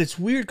 Yeah, but it's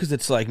weird because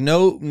it's like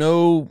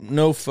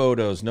no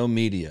photos, no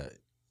media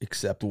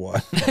except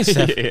one.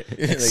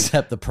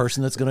 Except the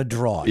person that's going to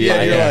draw it.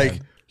 Yeah, you're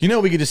like,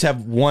 we could just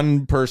have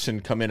one person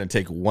come in and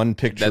take one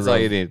picture. That's all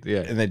you need. Yeah,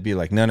 and they'd be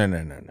like, no.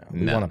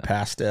 We want a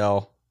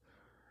pastel.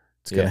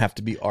 It's gonna have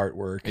to be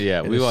artwork.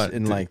 Yeah, we want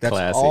and like that's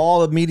classy.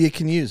 all the media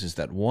can use is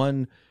that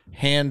one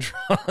hand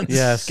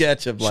drawn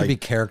sketch of should be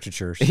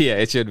caricatures. Yeah,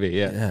 it should be.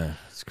 Yeah,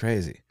 it's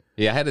crazy.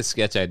 Yeah, I had a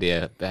sketch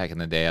idea back in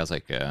the day. I was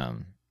like,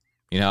 and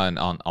on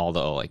all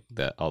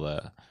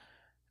the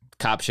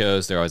cop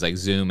shows, they're always like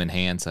zoom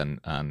enhance on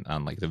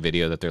like the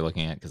video that they're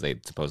looking at because they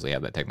supposedly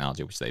have that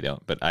technology, which they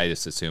don't. But I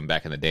just assumed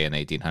back in the day in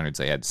the 1800s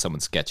they had someone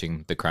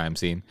sketching the crime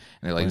scene,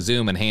 and they're like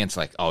zoom enhance,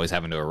 like always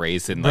having to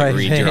erase it and like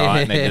redraw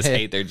it, and they just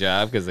hate their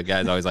job because the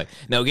guy's always like,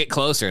 no, get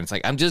closer, and it's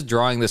like, I'm just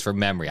drawing this from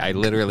memory. I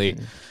literally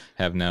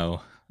have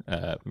no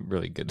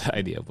really good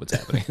idea of what's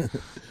happening.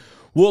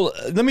 Well,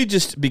 let me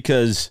just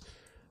because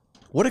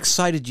what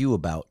excited you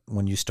about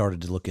when you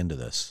started to look into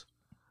this?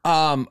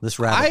 This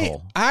rabbit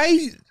hole.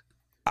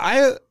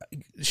 I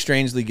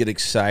strangely get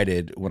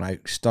excited when I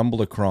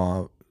stumble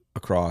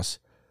across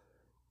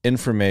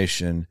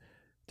information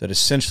that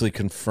essentially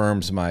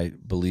confirms my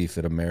belief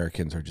that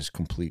Americans are just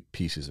complete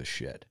pieces of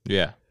shit.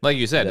 Yeah. Like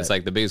you said, it's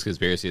like the biggest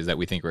conspiracy is that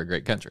we think we're a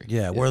great country.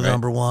 Yeah, we're the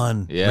number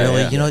one. Yeah,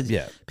 really?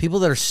 yeah. People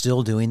that are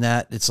still doing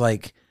that, it's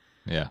like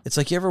it's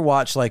like you ever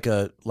watch like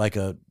a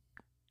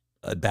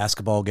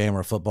basketball game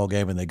or a football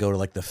game and they go to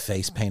like the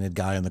face painted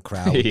guy in the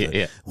crowd.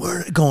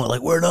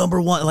 We're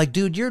number one. Like,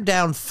 dude, you're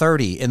down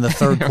 30 in the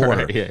third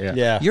quarter.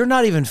 Yeah. You're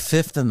not even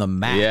fifth in the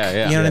MAC.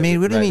 Yeah. You know what I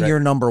mean? What do you mean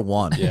you're number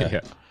one?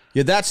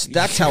 Yeah,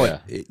 that's how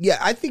it. Yeah,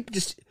 I think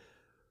just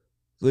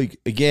like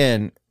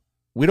again,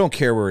 we don't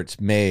care where it's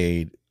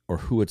made or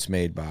who it's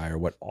made by or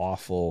what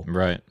awful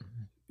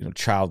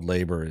child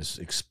labor is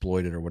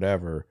exploited or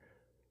whatever.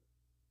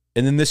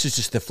 And then this is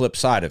just the flip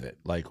side of it.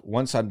 Like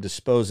once I'm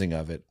disposing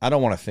of it, I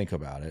don't want to think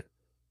about it.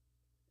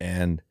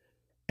 And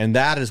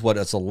that is what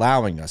it's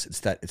allowing us. It's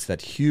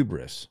that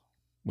hubris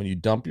when you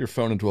dump your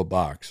phone into a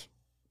box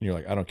and you're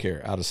like, I don't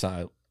care, out of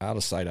sight, out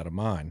of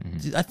mind.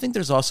 Mm-hmm. I think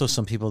there's also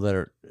some people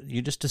that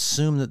you just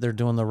assume that they're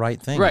doing the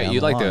right thing. Right.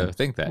 You'd like to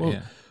think that.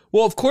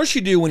 Well, of course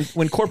you do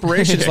when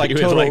corporations like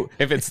Total, like,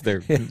 if it's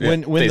their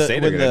when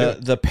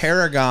the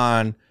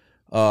paragon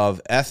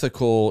of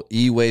ethical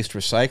e-waste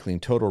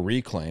recycling, Total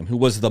Reclaim, who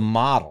was the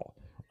model.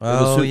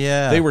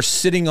 They were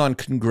sitting on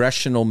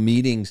congressional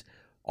meetings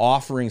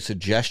offering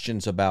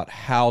suggestions about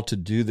how to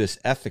do this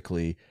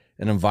ethically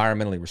and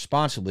environmentally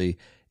responsibly.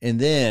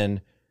 And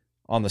then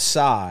on the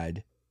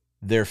side,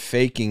 they're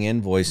faking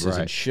invoices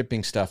and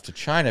shipping stuff to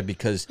China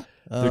because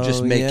they're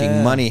just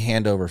making money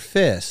hand over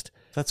fist.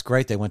 That's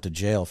great. They went to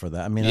jail for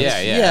that. I mean,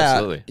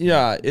 absolutely.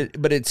 Yeah,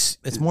 but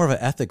it's more of an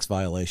ethics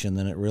violation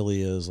than it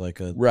really is like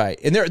a right.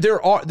 And there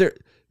are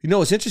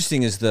what's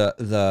interesting is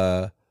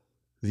the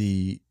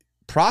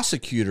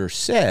prosecutor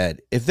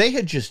said if they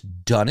had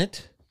just done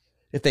it,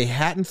 if they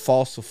hadn't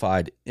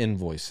falsified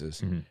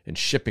invoices and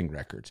shipping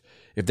records,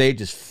 if they had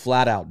just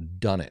flat out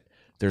done it,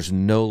 there's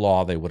no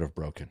law they would have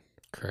broken.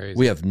 Crazy.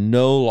 We have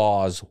no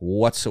laws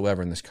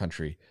whatsoever in this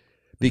country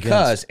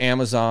because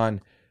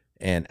Amazon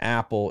and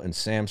Apple and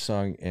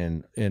Samsung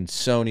and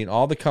Sony and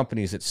all the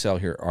companies that sell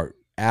here are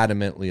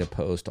adamantly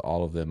opposed to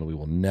all of them, and we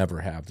will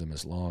never have them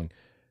as long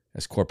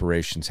as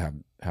corporations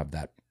have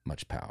that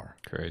much power.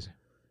 Crazy.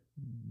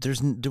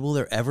 Will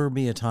there ever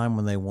be a time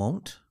when they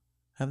won't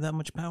have that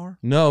much power?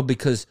 No,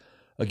 because,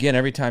 again,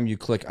 every time you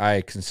click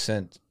I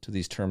consent to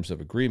these terms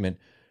of agreement,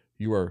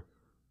 you are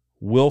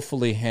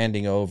willfully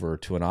handing over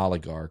to an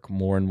oligarch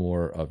more and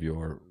more of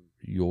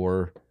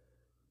your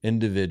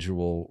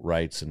individual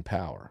rights and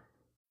power.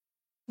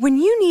 When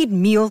you need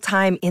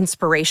mealtime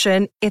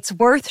inspiration, it's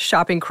worth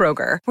shopping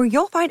Kroger, where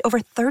you'll find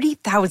over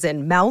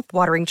 30,000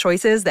 mouth-watering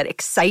choices that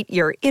excite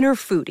your inner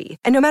foodie.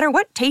 And no matter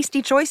what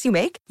tasty choice you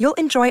make, you'll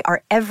enjoy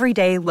our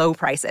everyday low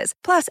prices,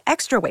 plus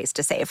extra ways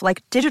to save,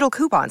 like digital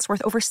coupons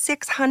worth over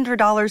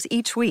 $600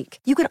 each week.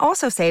 You can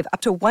also save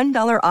up to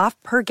 $1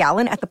 off per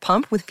gallon at the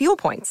pump with fuel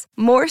points.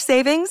 More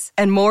savings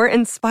and more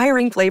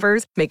inspiring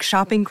flavors make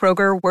shopping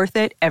Kroger worth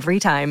it every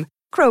time.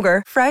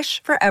 Kroger,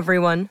 fresh for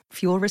everyone.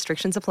 Fuel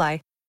restrictions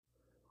apply.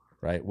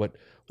 Right. What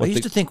I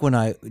used to think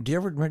do you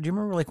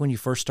remember like when you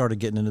first started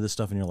getting into this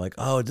stuff and you're like,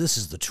 oh, this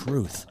is the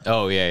truth.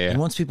 Oh yeah. And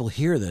once people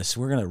hear this,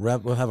 we'll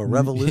have a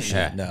revolution.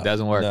 Yeah, no, it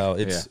doesn't work. No,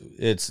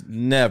 it's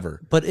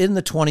never. But in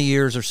the 20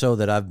 years or so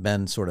that I've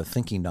been sort of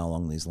thinking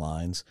along these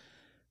lines,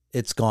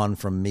 it's gone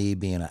from me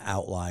being an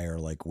outlier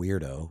like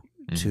weirdo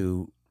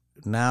to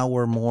now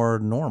we're more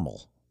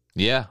normal.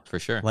 Yeah, for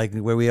sure. Like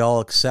where we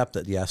all accept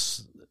that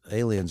yes,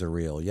 aliens are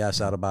real.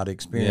 Yes, out-of-body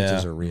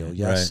experiences are real.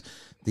 Yes,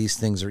 these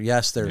things are.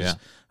 Yes, there's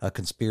a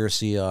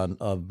conspiracy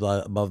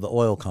above the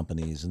oil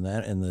companies and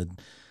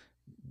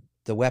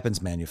the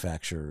weapons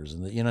manufacturers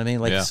and you know what I mean.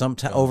 Like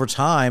over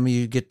time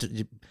you get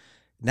to.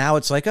 Now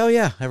it's like, oh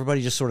yeah,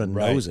 everybody just sort of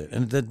knows it,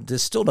 and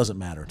this still doesn't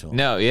matter to them.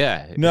 No,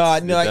 yeah, it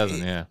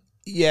doesn't.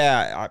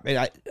 Yeah. I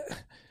mean,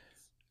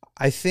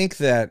 I think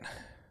that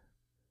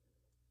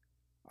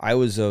I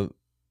was a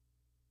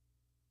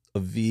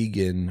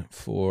vegan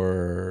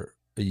for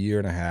a year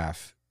and a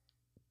half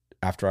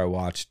after I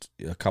watched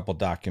a couple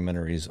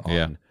documentaries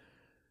on,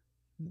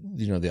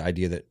 the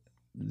idea that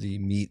the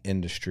meat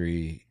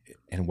industry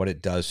and what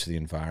it does to the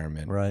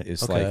environment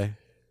is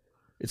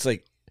it's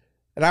like,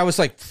 and I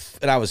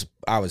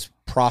was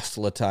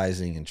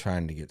proselytizing and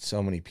trying to get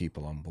so many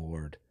people on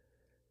board.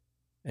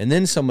 And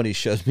then somebody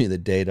shows me the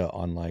data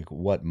on like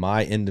what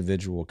my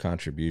individual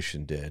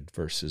contribution did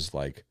versus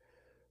like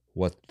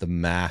what the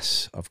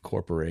mass of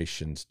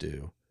corporations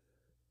do.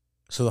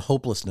 So the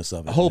hopelessness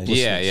of it.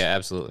 Yeah,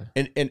 absolutely.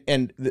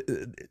 And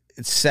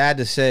it's sad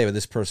to say, but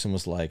this person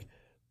was like,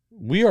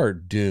 we are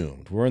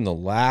doomed. We're in the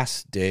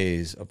last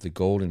days of the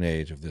golden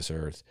age of this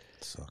earth.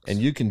 And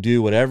you can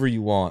do whatever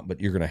you want, but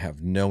you're going to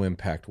have no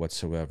impact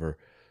whatsoever.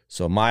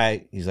 So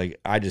he's like,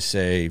 I just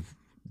say,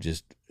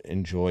 just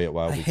enjoy it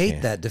while we can. I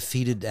hate that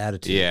defeated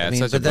attitude. Yeah, it's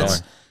such a bummer.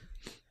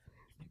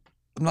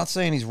 I'm not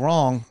saying he's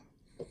wrong.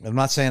 I'm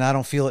not saying I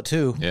don't feel it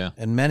too. Yeah.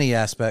 In many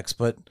aspects,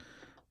 but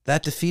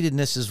that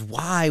defeatedness is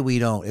why we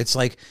don't. It's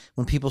like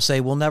when people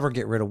say we'll never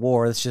get rid of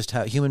war. It's just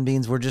how human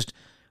beings.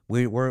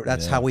 We're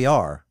that's how we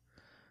are.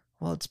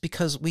 Well, it's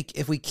because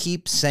if we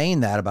keep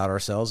saying that about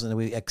ourselves and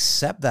we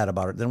accept that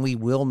about it, then we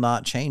will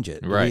not change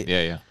it.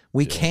 Right.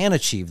 We can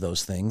achieve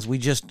those things. We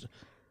just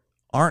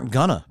aren't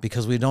gonna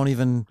because we don't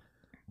even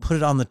put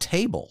it on the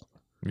table.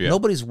 Yeah.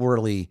 Nobody's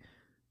worldly.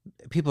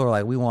 People are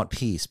like, we want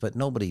peace, but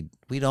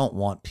we don't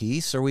want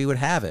peace or we would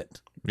have it.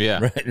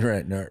 Yeah.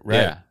 Right.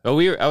 Yeah.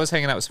 Well, I was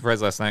hanging out with some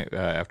friends last night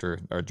after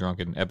our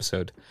drunken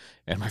episode,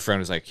 and my friend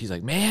was like, he's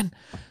like, man,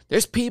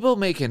 there's people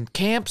making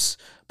camps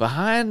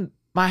behind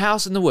my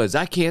house in the woods.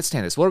 I can't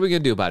stand this. What are we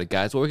going to do about it,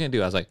 guys? What are we going to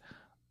do? I was like,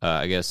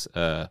 I guess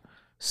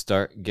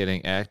start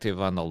getting active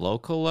on the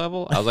local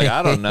level. I was like,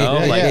 I don't know.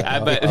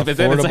 But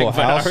then it's like,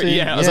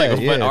 I was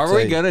like, but are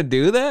we going to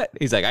do that?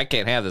 He's like, I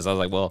can't have this. I was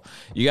like, well,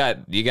 you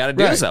got to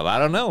do something. I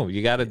don't know.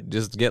 You got to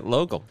just get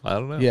local. I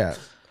don't know. Yeah.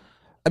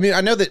 I mean,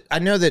 I know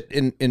that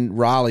in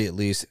Raleigh, at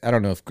least, I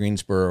don't know if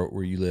Greensboro,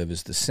 where you live,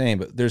 is the same,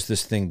 but there's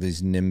this thing,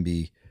 these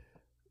NIMBY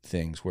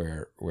things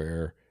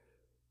where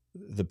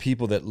the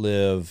people that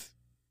live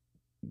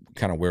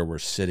kind of where we're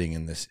sitting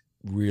in this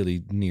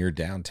really near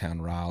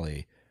downtown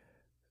Raleigh,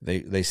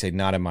 they say,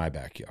 not in my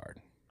backyard.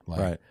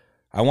 Like,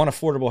 I want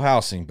affordable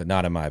housing, but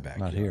not in my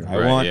backyard. Not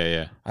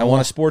here. I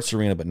want a sports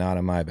arena, but not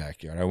in my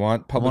backyard. I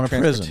want public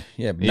transportation.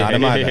 Yeah, but not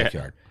in my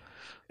backyard.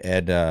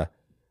 And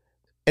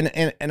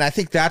I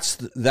think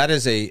that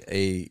is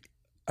an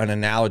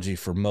analogy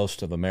for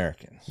most of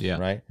Americans. Yeah.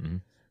 Right. Mm-hmm.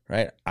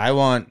 Right. I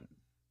want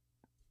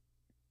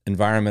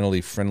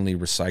environmentally friendly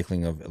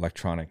recycling of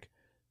electronic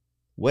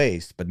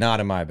waste, but not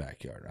in my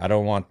backyard. I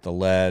don't want the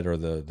lead or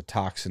the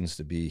toxins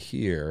to be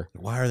here.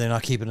 Why are they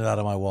not keeping it out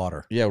of my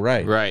water? Yeah.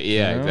 Right. Right.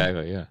 Yeah.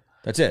 Exactly. Yeah.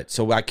 That's it.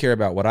 So I care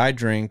about what I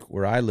drink,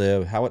 where I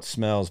live, how it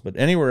smells, but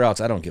anywhere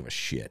else, I don't give a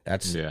shit.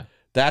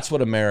 That's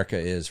what America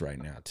is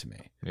right now to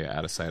me. Yeah.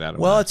 Out of sight, out of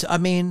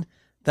mind.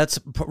 That's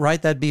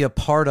right. That'd be a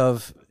part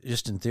of,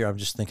 just in theory, I'm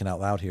just thinking out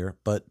loud here,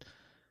 but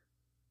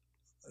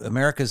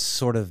America's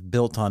sort of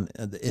built on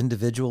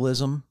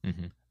individualism,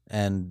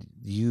 and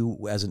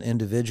you as an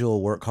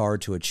individual work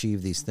hard to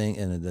achieve these things,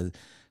 and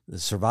the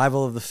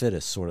survival of the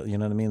fittest, sort of, you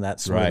know what I mean?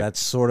 That's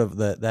sort of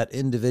that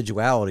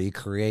individuality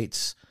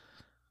creates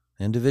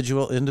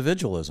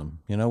individualism.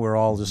 You know, we're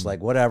all just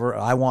like, whatever,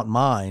 I want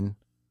mine.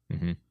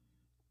 You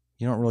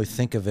don't really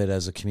think of it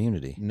as a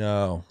community.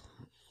 No.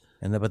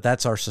 But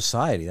that's our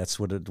society. That's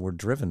what we're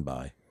driven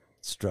by.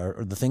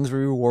 The things we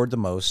reward the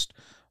most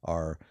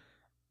are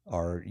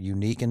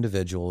unique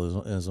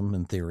individualism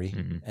in theory,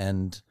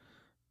 and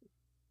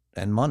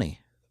money.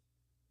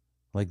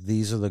 Like,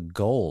 these are the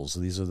goals.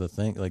 These are the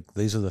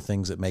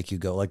things that make you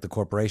go. Like the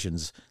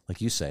corporations,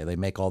 like you say, they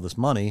make all this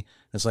money.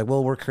 It's like,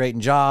 well, we're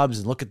creating jobs,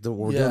 and look at what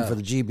we're doing for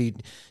the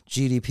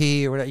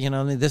GDP or whatever. You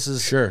know, I mean, this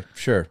is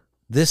sure.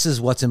 This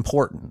is what's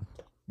important,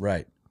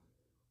 right?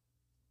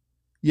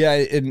 Yeah,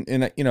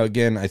 and you know,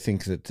 again, I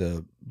think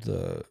that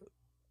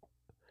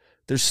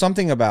there's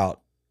something about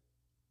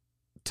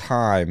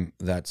time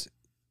that's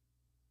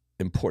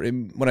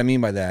important. What I mean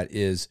by that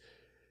is,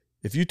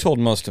 if you told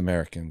most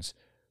Americans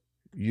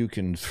you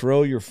can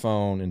throw your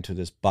phone into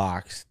this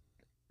box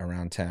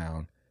around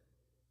town,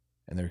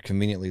 and they're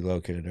conveniently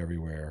located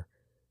everywhere,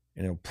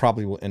 and it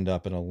probably will end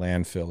up in a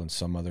landfill in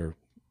some other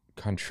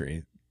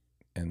country,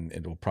 and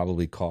it will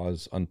probably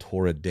cause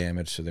untoward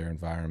damage to their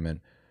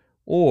environment,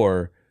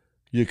 or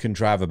you can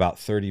drive about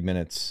 30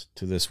 minutes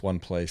to this one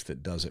place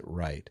that does it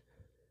right,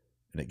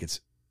 and it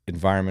gets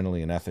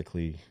environmentally and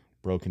ethically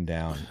broken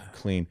down,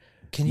 clean.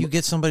 Can you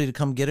get somebody to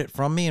come get it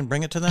from me and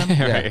bring it to them?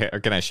 Or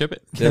can I ship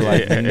it? They're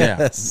like,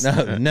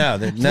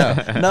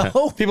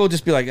 no. People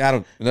just be like,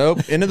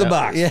 nope, into the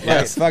box.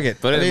 Yes. Fuck it.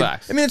 Put it in the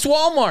box. I mean, it's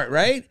Walmart,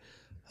 right?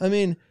 I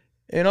mean,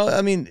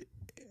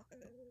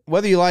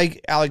 whether you like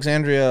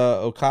Alexandria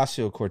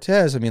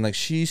Ocasio-Cortez, I mean, like,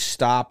 she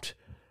stopped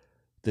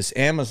this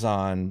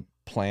Amazon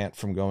plant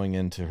from going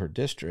into her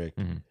district,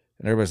 and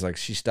everybody's like,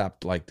 she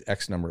stopped like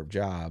X number of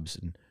jobs,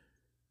 and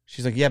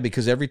She's like, yeah,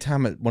 because every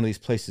time one of these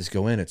places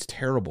go in, it's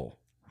terrible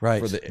for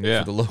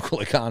the local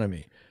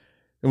economy.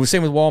 It was the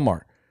same with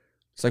Walmart.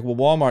 It's like, well,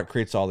 Walmart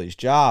creates all these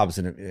jobs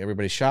and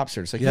everybody shops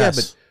there. It's like, yeah,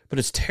 but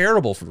it's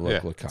terrible for the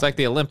local economy. It's like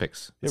the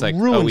Olympics. It's like,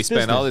 we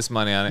spend all this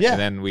money on it, and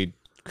then we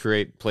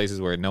create places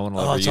where no one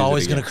will ever use it. It's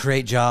always going to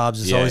create jobs.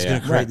 It's always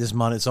going to create this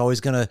money. It's always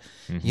going to,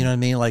 you know what I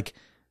mean? Like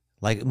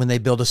when they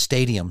build a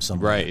stadium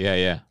somewhere. Right,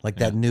 yeah. Like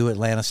that new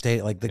Atlanta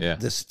Stadium. Like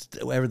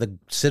whatever the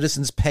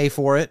citizens pay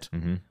for it.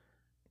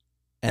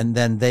 And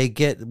then they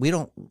get,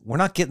 we're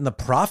not getting the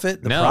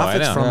profit. The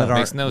profits from it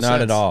aren't.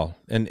 Not at all.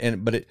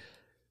 But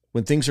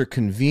when things are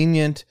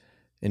convenient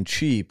and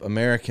cheap,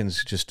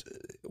 Americans just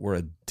were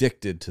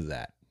addicted to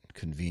that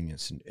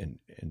convenience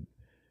and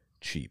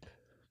cheap,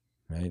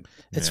 right?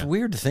 It's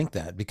weird to think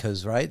that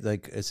because, right,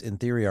 like it's in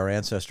theory, our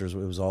ancestors, it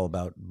was all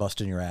about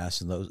busting your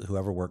ass and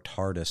whoever worked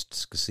hardest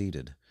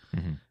succeeded.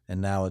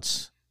 And now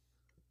it's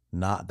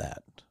not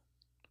that,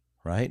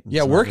 right?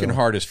 Yeah, working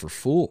hardest for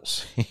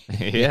fools.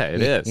 Yeah,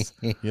 it is.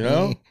 You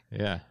know?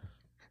 Yeah.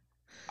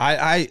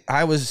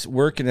 I was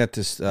working at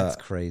this that's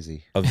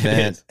crazy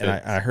event, and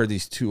I heard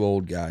these two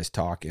old guys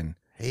talking.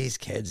 These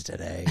kids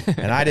today.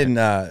 And I didn't,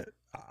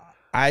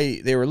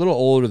 they were a little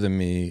older than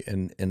me,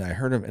 and I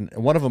heard them, and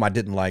one of them I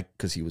didn't like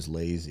because he was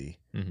lazy.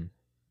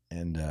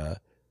 And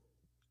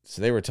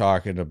so they were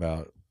talking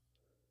about,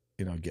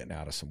 getting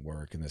out of some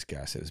work, and this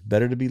guy said, it's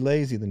better to be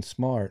lazy than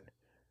smart.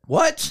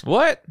 What?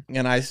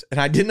 And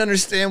I didn't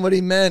understand what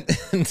he meant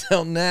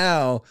until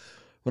now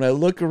when I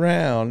look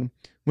around.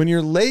 When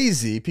you're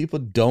lazy, people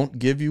don't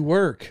give you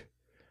work.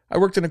 I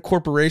worked in a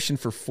corporation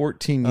for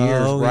 14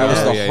 years where I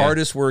was the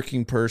hardest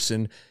working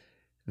person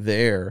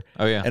there.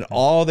 Oh, yeah. And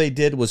all they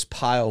did was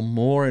pile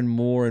more and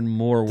more and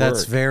more work.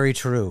 That's very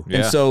true. Yeah.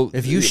 And so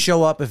if you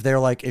show up, if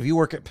you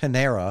work at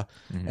Panera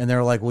and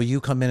they're like, will you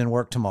come in and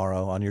work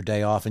tomorrow on your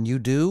day off? And you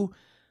do,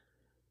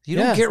 you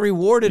don't get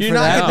rewarded for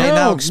that. They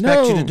now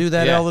expect you to do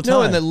that all the time.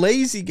 No, and the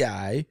lazy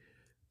guy,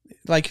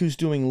 like who's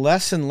doing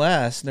less and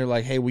less, and they're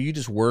like, hey, will you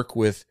just work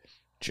with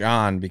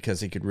John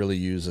because he could really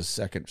use a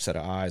second set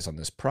of eyes on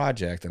this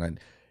project. And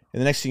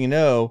the next thing you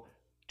know,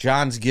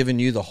 John's giving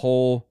you the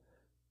whole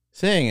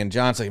thing. And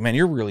John's like, man,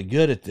 you're really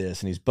good at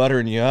this. And he's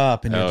buttering you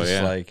up. And you're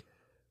just like,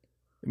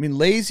 I mean,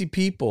 lazy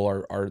people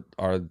are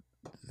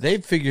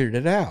they've figured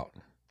it out.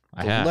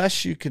 The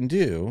less you can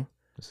do,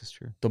 this is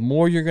true, the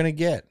more you're going to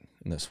get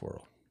in this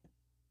world.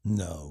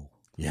 No.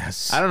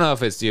 Yes. I don't know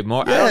if it's the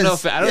more. Yes. I don't know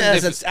if. I don't know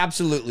if that's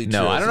absolutely true.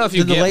 No, I don't know if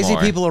you did the get lazy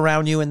more. people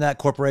around you in that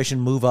corporation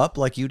move up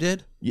like you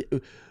did? Yeah.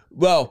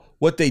 Well,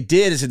 what they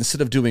did is instead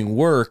of doing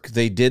work,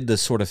 they did the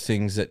sort of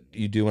things that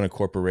you do in a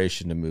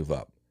corporation to move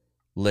up.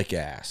 Lick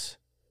ass.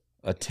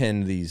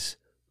 Attend these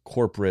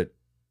corporate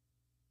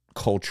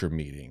culture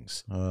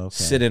meetings.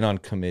 Sit in on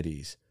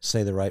committees.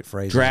 Say the right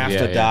phrases. Draft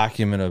a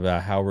document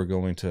about how we're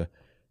going to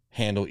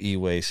handle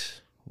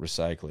e-waste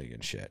recycling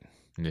and shit.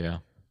 Yeah.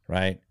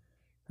 Right?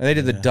 And they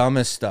did the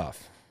dumbest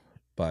stuff.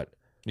 But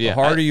the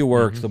harder you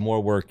work, the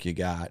more work you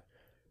got.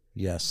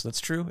 Yes, that's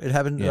true. It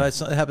happened. It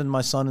happened to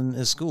my son in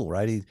his school.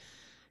 Right,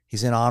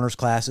 he's in honors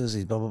classes.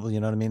 He's blah blah blah.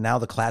 You know what I mean? Now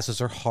the classes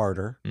are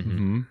harder,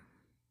 and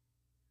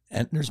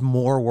there's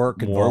more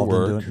work involved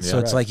in doing it. So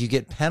it's like you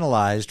get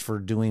penalized for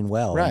doing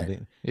well.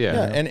 Right.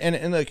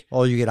 And like,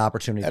 you get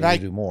opportunity to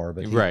do more.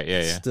 But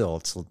still,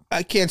 it's.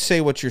 I can't say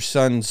what your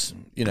son's,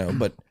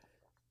 but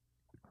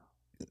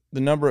the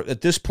number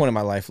at this point in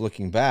my life,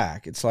 looking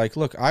back, it's like,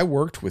 look, I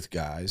worked with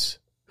guys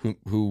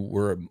who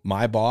were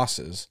my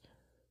bosses,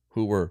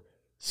 who were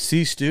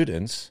C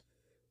students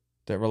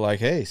that were like,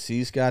 hey,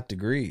 C's got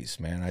degrees,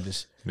 man.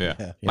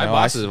 My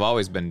bosses have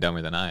always been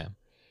dumber than I am.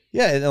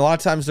 Yeah, and a lot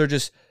of times they're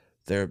just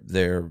they're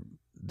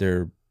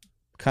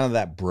kind of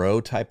that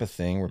bro type of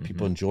thing where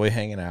people enjoy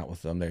hanging out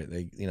with them.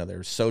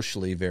 They're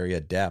socially very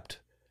adept,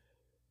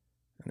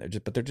 and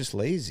they're just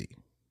lazy.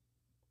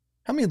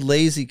 How many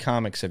lazy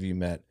comics have you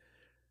met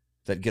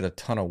that get a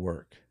ton of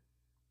work,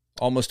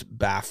 almost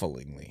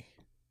bafflingly?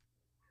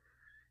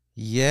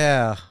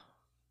 Yeah.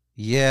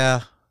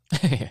 Yeah,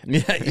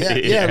 lazy.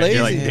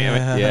 You're like,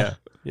 damn it.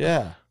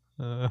 Yeah.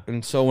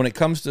 And so when it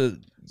comes to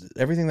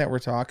everything that we're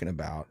talking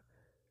about,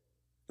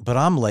 but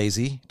I'm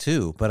lazy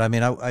too. But I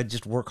mean, I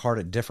just work hard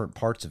at different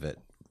parts of it,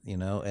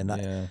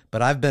 And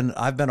but I've been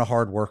a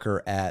hard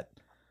worker at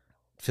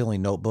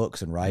filling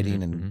notebooks and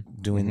writing and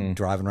doing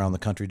driving around the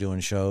country doing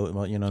shows,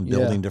 and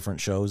building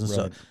different shows and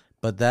stuff.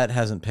 But that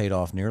hasn't paid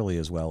off nearly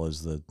as well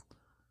as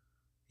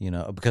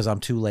because I'm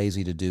too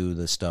lazy to do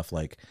the stuff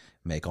like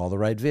make all the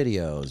right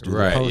videos, do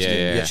the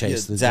posting,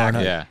 chase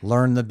the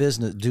learn the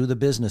business, do the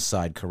business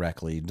side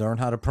correctly, learn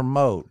how to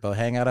promote, but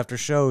hang out after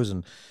shows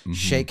and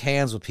shake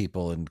hands with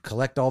people and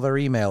collect all their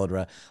email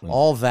address.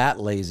 All that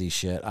lazy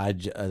shit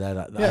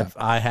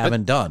I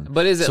haven't done.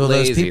 But is it so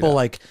lazy, those people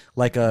though?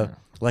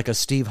 like a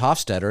Steve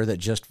Hofstetter that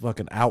just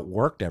fucking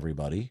outworked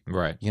everybody.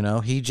 Right.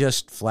 He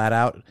just flat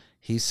out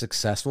he's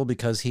successful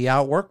because he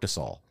outworked us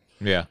all.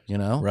 Yeah.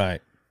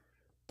 Right.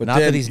 But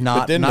that he's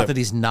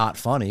not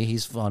funny.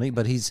 He's funny,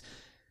 but he's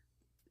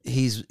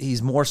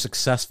more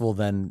successful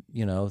than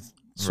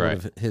sort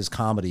of his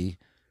comedy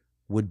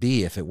would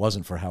be if it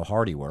wasn't for how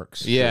hard he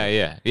works.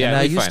 Yeah. And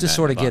I used to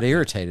sort of get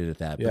irritated at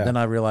that, but then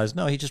I realized,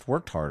 no, he just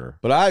worked harder.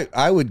 But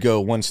I would go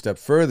one step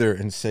further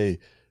and say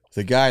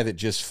the guy that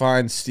just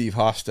finds Steve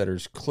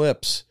Hofstadter's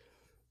clips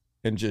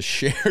and just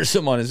shares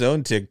them on his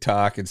own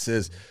TikTok and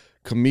says,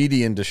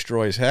 comedian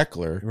destroys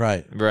heckler.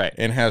 Right.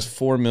 And has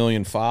 4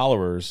 million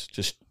followers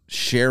just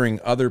sharing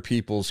other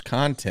people's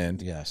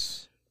content.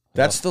 Yes.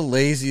 That's the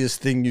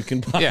laziest thing you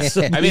can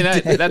possibly I mean,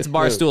 that's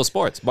Barstool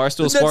Sports.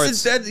 Barstool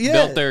Sports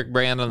built their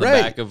brand on the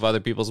back of other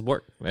people's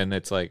work, and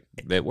it's like,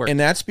 it worked. And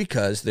that's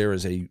because there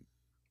is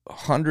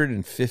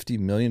 150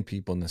 million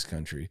people in this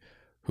country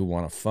who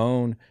want a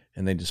phone,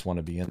 and they just want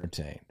to be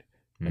entertained.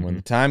 And when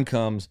the time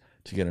comes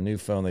to get a new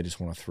phone, they just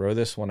want to throw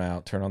this one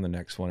out, turn on the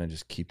next one, and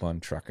just keep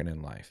on trucking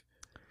in life.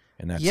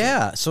 And that's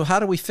it. So how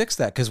do we fix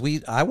that? Because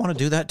I want to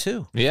do that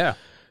too. Yeah.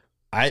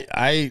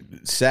 I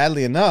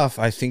sadly enough,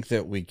 I think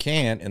that we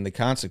can't, and the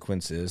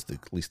consequence is,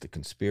 at least the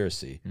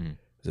conspiracy, is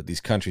that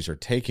these countries are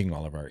taking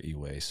all of our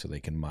e-waste so they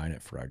can mine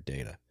it for our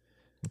data.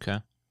 Okay.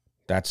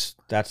 That's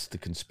the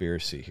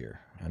conspiracy here.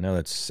 I know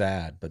that's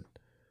sad,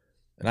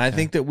 and I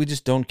think that we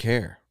just don't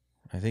care.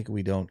 I think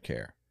we don't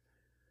care.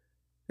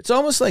 It's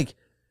almost like...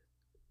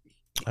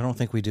 I don't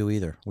think we do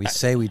either. We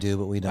say we do,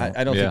 but we don't.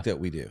 I don't think that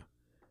we do.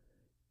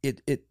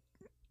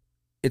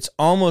 It's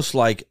almost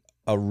like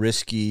a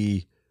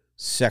risky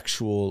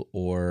sexual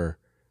or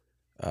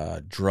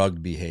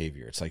drug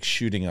behavior. It's like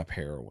shooting up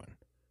heroin.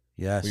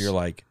 Yes. Where you're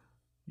like,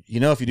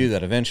 if you do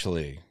that,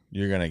 eventually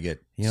you're going to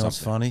get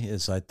what's funny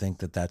is I think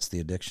that's the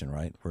addiction,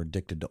 right? We're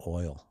addicted to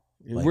oil.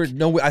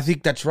 I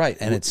think that's right.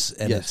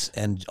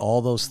 And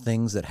all those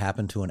things that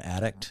happen to an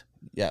addict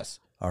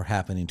are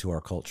happening to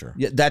our culture.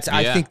 Yeah,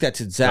 I think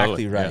that's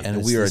exactly right. Yeah.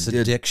 And we are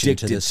addiction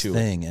to this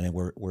thing, and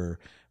we're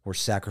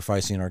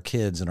sacrificing our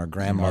kids and our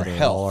grandmother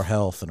and all our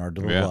health and our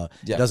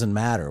It doesn't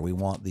matter. We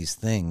want these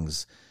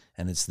things,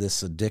 and it's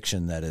this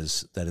addiction that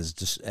is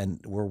just,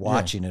 and we're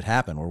watching it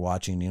happen. We're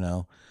watching,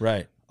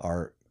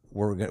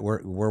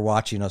 we're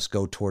watching us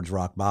go towards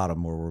rock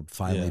bottom, where we'll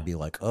finally be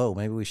like, oh,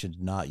 maybe we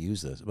should not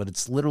use this. But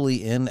it's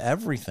literally in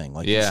everything,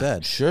 like you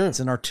said. Sure,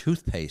 it's in our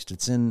toothpaste.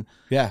 It's in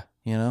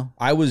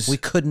we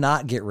could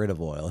not get rid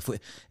of oil.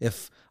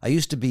 If I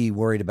used to be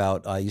worried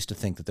about, I used to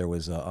think that there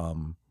was a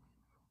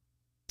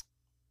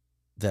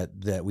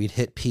that we'd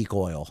hit peak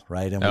oil,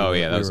 right? And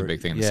that was a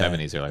big thing in the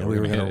 70s. And we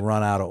were going to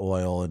run out of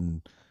oil,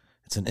 and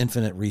it's an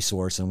infinite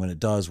resource, and when it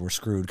does, we're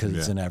screwed because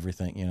it's in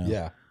everything,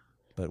 Yeah.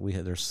 But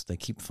they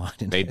keep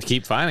finding it. They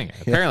keep finding it.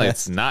 Apparently,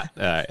 it's not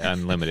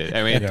unlimited.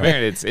 I mean,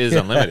 apparently it is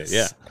unlimited.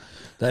 Yeah.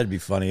 That'd be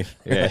funny.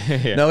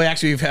 Yeah. No,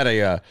 we've had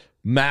a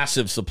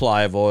massive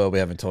supply of oil we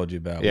haven't told you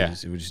about. Yeah.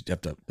 We just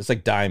have to, it's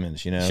like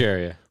diamonds, Sure,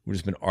 yeah. We've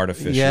just been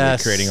artificially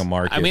creating a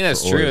market. I mean,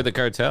 that's true of the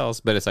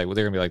cartels, but it's like,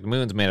 they're going to be like, the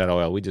moon's made out of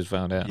oil. We just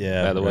found out.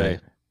 Yeah. By the way.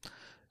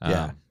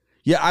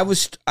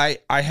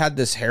 I had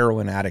this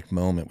heroin addict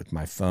moment with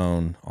my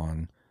phone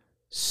on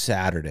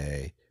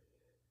Saturday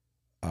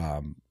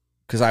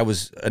because I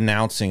was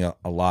announcing a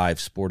live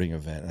sporting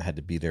event, and I had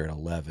to be there at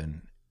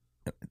 11.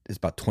 It's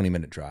about a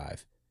 20-minute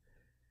drive.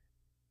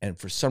 And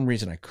for some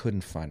reason, I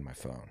couldn't find my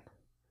phone.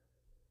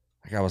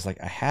 Like, I was like,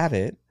 I had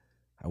it.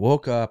 I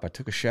woke up. I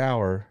took a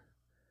shower.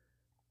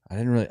 I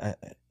didn't really,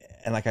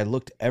 I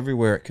looked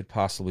everywhere it could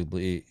possibly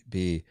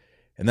be,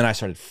 and then I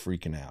started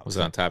freaking out. Was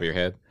it on top of your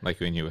head, like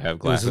when you have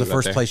glasses? It was the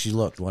first place you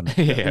looked, wasn't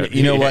it?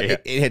 You know what?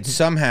 It had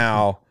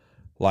somehow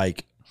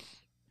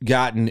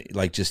gotten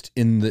just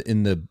in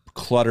the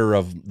clutter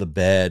of the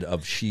bed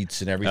of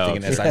sheets and everything.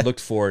 And as I looked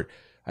for it,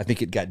 I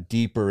think it got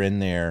deeper in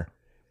there.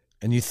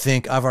 And you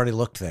think, I've already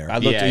looked there. I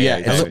looked,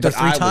 I looked there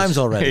 3 times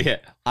already.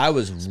 I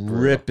was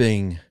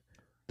ripping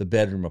the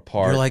bedroom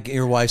apart.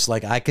 Your wife's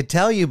like, I could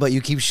tell you, but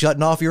you keep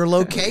shutting off your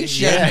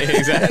location. Yeah,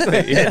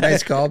 exactly. Yeah,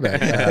 nice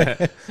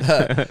callback.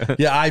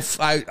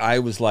 I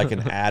was like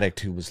an addict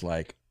who was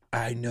like,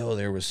 I know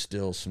there was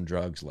still some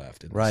drugs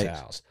left in this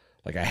house.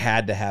 Like, I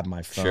had to have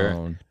my phone.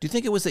 Sure. Do you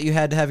think it was that you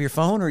had to have your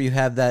phone, or you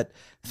had that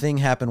thing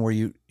happen where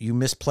you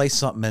misplaced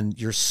something and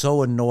you're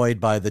so annoyed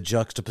by the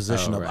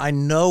juxtaposition of, I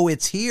know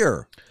it's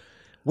here,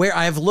 where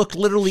I've looked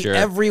literally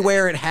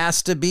everywhere it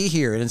has to be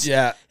here.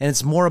 And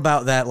it's more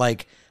about that,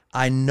 like,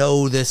 I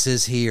know this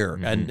is here,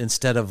 and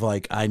instead of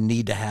like, I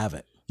need to have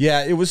it.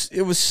 Yeah,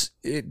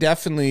 it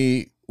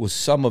definitely was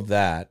some of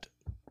that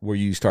where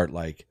you start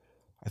like,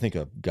 I think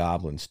a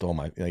goblin stole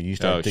my, you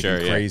start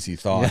thinking crazy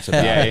thoughts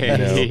about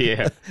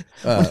it.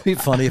 It'd be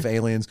funny if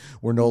aliens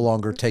were no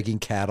longer taking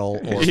cattle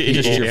or people.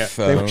 Just your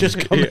phone. They would just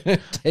come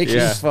and take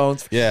his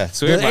phones. Yeah.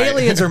 So the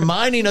aliens are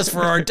mining us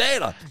for our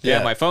data.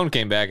 Yeah, my phone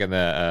came back and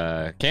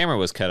the camera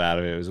was cut out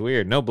of it. It was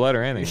weird. No blood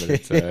or anything.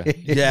 But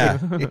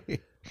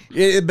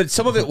it's, but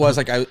some of it was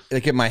like,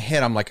 in my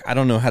head, I'm like, I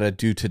don't know how to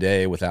do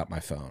today without my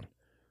phone.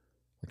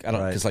 Like, I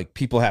don't, because like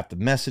people have to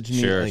message me.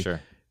 Sure.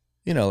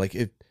 Like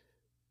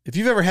if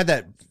you've ever had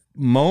that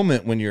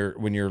moment when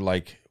you're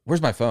like,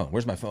 where's my phone?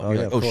 Where's my phone? Oh,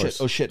 you're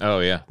like, oh shit. Oh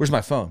yeah. Where's my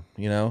phone?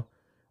 I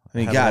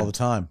mean, God, all the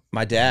time.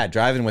 My dad,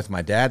 driving with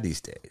my dad these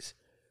days.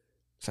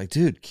 It's like,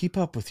 dude, keep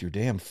up with your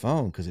damn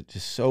phone because it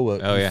just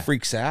so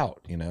freaks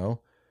out,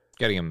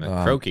 Getting him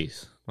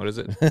croquis. What is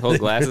it? Hold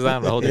glasses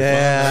on, hold your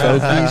Yeah.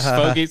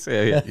 phone. Fogies.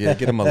 Yeah. Yeah,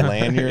 get him a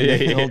lanyard. Yeah,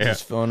 He holds yeah.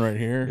 his phone right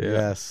here.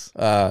 Yes.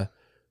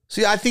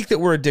 See, I think that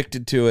we're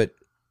addicted to it.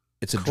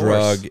 It's a Of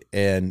course. drug,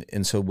 and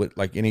so with,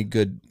 like any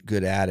good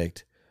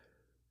addict,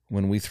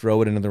 when we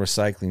throw it into the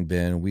recycling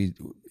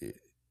bin,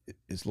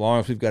 as long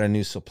as we've got a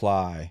new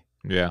supply,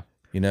 Yeah.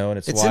 and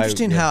it's It's why,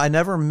 interesting how I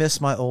never miss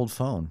my old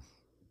phone.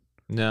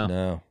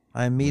 No.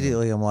 I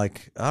immediately am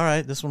like, all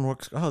right, this one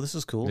works. Oh, this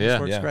is cool. Yeah. This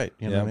works great.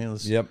 You know what I mean?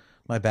 Yep.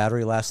 My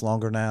battery lasts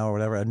longer now or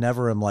whatever. I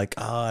never am like,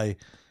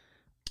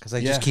 because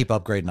I just keep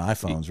upgrading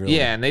iPhones, really.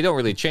 Yeah, and they don't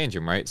really change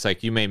them, right? It's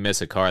like you may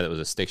miss a car that was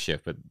a stick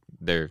shift, but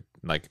they're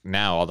like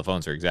now all the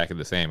phones are exactly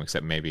the same,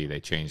 except maybe they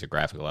change the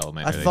graphical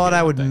element. I thought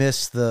I would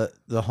miss the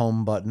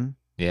home button.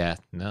 Yeah,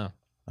 no.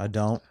 I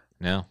don't.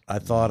 No. I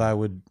thought I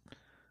would.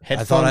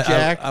 Headphone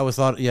jack. I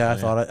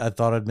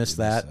thought I'd miss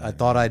that. I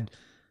thought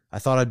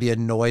I'd be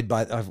annoyed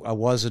by. I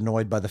was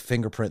annoyed by the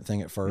fingerprint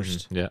thing at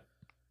first. Yeah.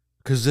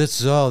 Because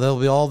they'll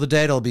be all the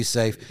data will be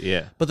safe.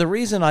 Yeah. But the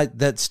reason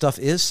that stuff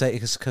is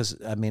safe is because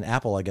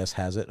Apple, I guess,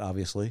 has it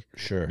obviously.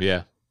 Sure.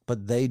 Yeah.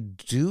 But they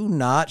do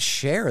not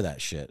share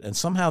that shit, and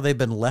somehow they've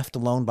been left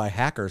alone by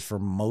hackers for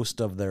most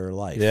of their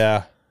life.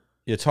 Yeah.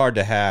 It's hard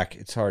to hack.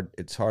 It's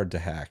hard to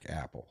hack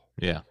Apple.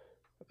 Yeah.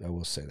 I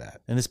will say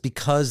that. And it's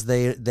because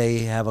they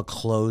have a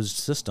closed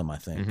system, I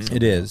think. Mm-hmm.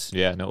 It is.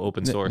 Yeah, no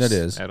open source That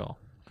is. at all.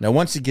 Now,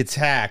 once it gets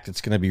hacked,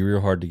 it's going to be real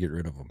hard to get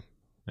rid of them.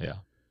 Yeah.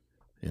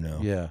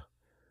 Yeah.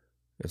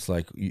 It's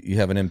like you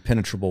have an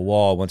impenetrable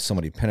wall. Once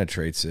somebody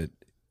penetrates it,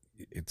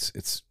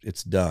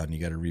 it's done. You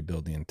got to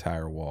rebuild the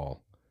entire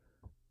wall.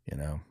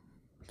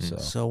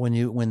 So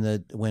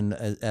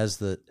as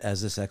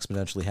this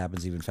exponentially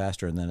happens even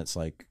faster, and then it's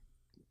like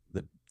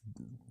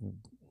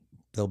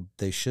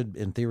they should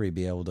in theory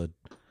be able to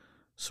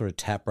sort of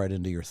tap right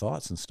into your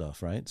thoughts and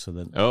stuff, right? So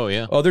then Oh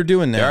yeah. Oh, they're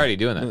doing that. They're already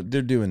doing that.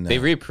 They're doing that. They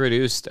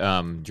reproduced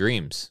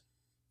dreams.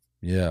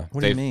 Yeah.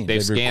 What do you mean? They've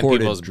They've scanned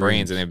recorded people's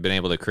brains dreams. and they've been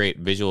able to create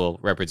visual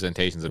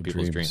representations of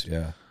people's dreams.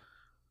 Yeah.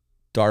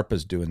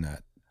 DARPA's doing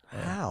that.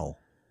 How?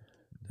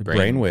 The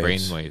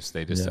brainwaves. Brainwaves.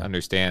 They just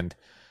understand.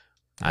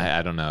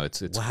 I don't know.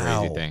 It's a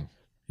crazy thing.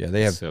 Yeah,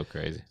 they have so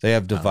crazy. They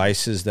have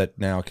devices that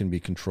now can be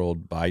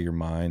controlled by your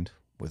mind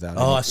without.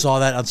 Oh, I saw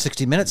that on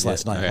 60 Minutes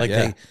last night. Okay. Like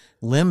they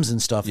limbs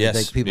and stuff. Yes.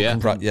 That people Yeah.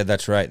 can. Yeah,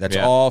 that's right. That's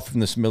Yeah. all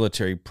from this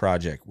military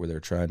project where they're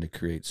trying to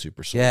create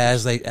super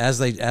soldiers. Yeah,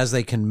 as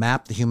they can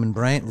map the human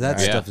brain, that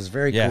Yeah. stuff is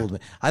very Yeah. cool to me.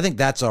 I think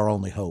that's our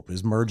only hope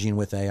is merging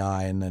with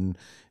AI, and then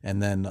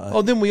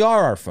Then we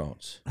are our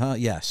phones.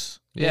 yes,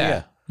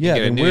 Yeah. Yeah, You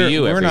get a then new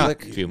you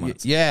every few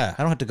months. Yeah.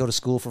 I don't have to go to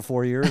school for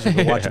 4 years or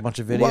go watch a bunch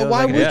of videos.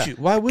 Why I can- would you?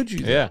 Why would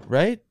you? Yeah.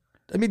 Right.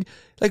 I mean,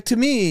 like to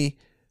me.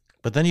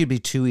 But then you'd be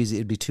too easy.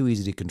 It'd be too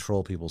easy to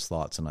control people's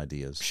thoughts and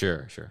ideas.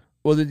 Sure.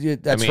 Well,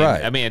 that's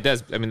right. I mean, it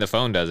does. I mean, the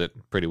phone does it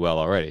pretty well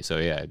already. So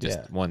yeah,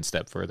 just one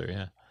step further.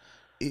 Yeah.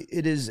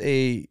 It is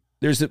it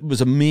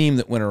was a meme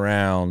that went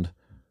around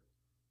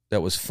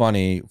that was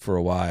funny for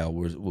a while.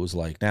 Was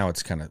like, now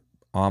it's kind of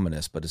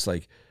ominous, but it's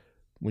like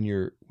when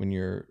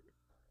you're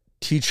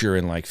teacher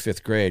in like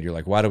 5th grade, you're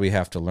like, why do we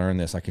have to learn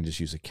this? I can just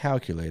use a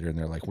calculator. And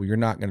they're like, well, you're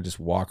not going to just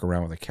walk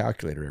around with a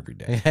calculator every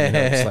day.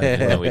 It's like,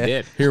 Well, we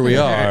did. here we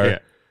are. Yeah.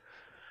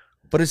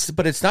 But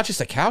it's not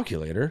just a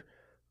calculator.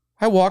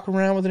 I walk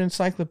around with an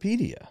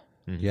encyclopedia,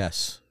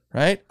 Yes.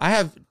 right? I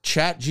have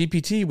Chat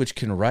GPT, which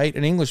can write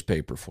an English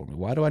paper for me.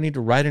 Why do I need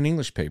to write an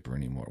English paper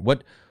anymore?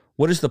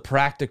 What is the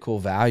practical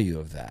value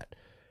of that?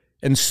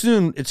 And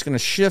soon it's going to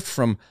shift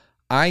from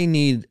I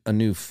need a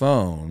new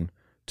phone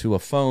to a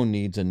phone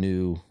needs a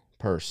new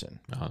person.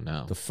 Oh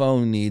no. The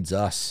phone needs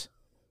us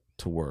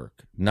to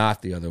work,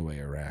 not the other way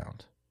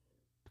around,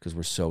 because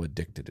we're so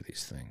addicted to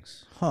these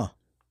things. Huh.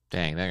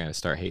 Dang, they're gonna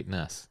start hating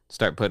us.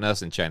 Start putting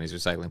us in Chinese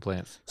recycling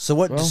plants. So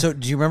what? So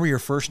do you remember your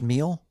first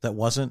meal that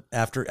wasn't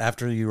after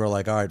you were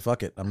like, all right,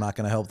 fuck it, I'm not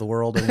going to help the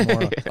world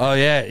anymore? Oh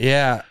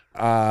yeah.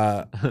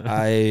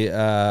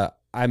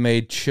 I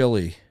made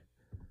chili.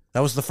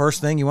 That was the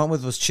first thing you went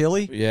with was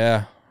chili?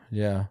 Yeah.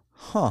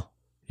 Huh.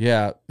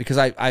 Yeah, because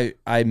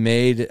I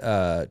made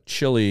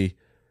chili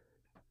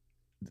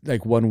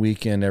like one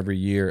weekend every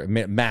year, a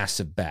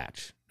massive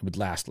batch. It would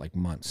last like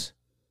months.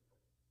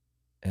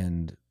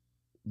 And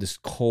this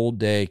cold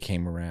day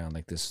came around,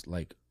 like this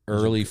like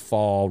early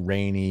fall,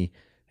 rainy,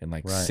 and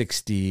like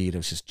 60. It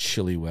was just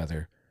chilly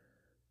weather.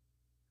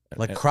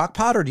 Like crock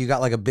pot, or do you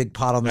got like a big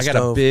pot on the stove? I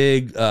got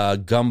a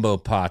big gumbo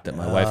pot that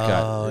my wife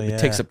got. It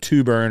takes up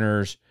 2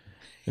 burners.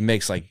 It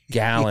makes like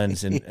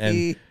gallons,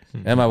 and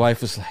my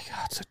wife was like,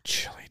 "Oh, it's a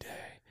chilly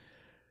day,"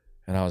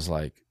 and I was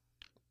like,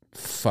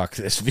 "Fuck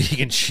this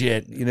vegan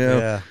shit,"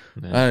 Yeah.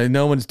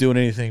 No one's doing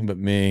anything but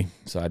me,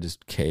 so I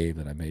just caved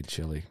and I made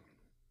chili.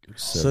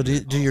 So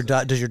does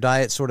your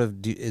diet sort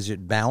of is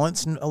it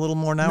balanced a little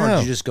more now, or No.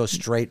 do you just go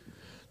straight?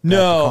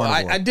 No, back to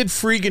carnivore? I did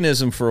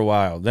freeganism for a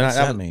while. Then What's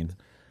that mean?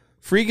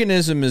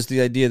 Freeganism is the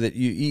idea that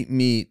you eat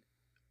meat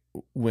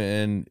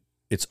when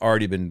it's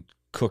already been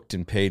cooked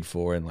and paid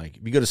for, and like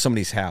if you go to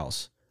somebody's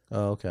house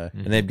Oh, okay.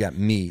 and they've got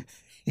meat,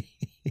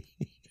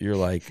 you're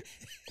like,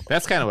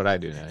 That's kind of what I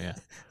do now. Yeah.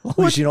 As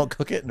long as you don't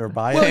cook it or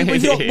buy Well,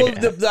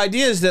 it. but the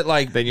idea is that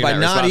like Then you're by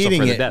not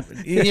eating for the it,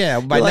 death. yeah,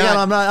 by Like,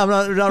 not.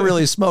 I'm not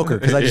really a smoker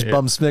because I just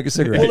bum cigarettes.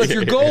 Well, if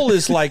your goal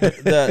is like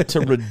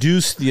to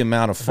reduce the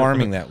amount of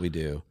farming that we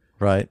do,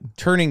 Right.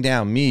 turning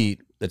down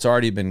meat that's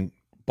already been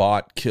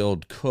bought,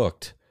 killed,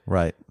 cooked.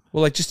 Right.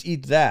 Well, like just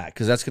eat that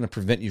because that's going to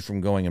prevent you from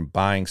going and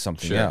buying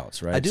something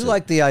else, right? I do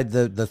like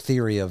the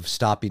theory of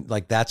stopping.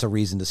 Like that's a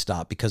reason to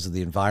stop because of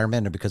the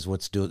environment or because of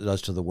what it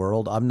does to the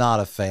world. I'm not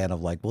a fan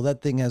of like, well,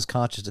 that thing has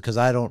consciousness because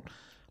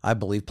I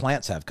believe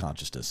plants have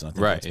consciousness. And I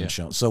think that's been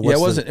shown. So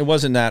it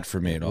wasn't that for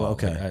me at all. Well,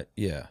 okay.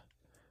 Like,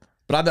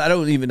 but I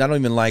don't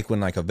even like when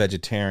like a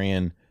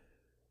vegetarian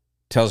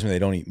tells me they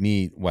don't eat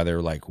meat while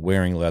they're like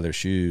wearing leather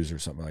shoes or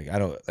something. Like I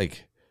don't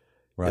like.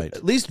 Right.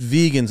 At least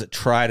vegans that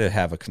try to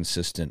have a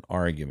consistent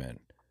argument.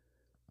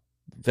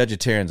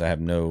 Vegetarians, I have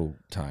no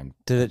time.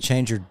 Did it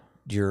change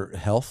your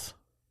health?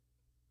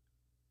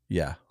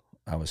 Yeah,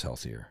 I was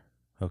healthier.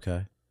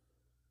 Okay.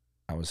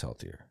 I was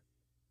healthier.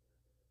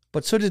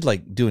 But so did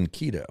like doing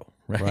keto,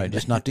 right? Right.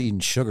 Just not eating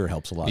sugar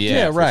helps a lot.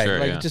 Yeah, for right. sure,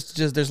 like yeah. just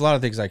there's a lot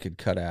of things I could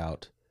cut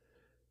out.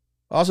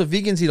 Also,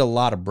 vegans eat a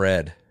lot of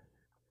bread.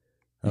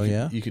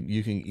 You can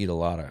eat a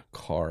lot of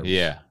carbs.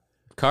 Yeah.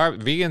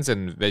 Vegans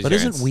and vegetarians. But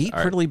isn't wheat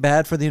pretty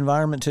bad for the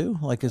environment too?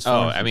 Like as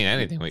far as, I mean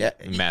anything we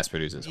mass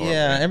produce is horrible.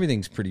 Yeah,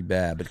 everything's pretty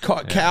bad, but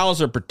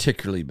cows are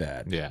particularly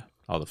bad. Yeah,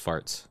 all the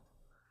farts.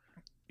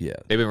 Yeah,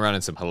 they've been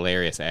running some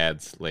hilarious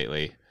ads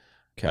lately.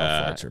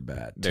 Cow farts are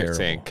bad. They're Terrible.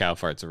 saying cow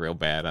farts are real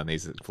bad on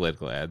these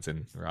political ads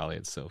in Raleigh.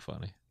 It's so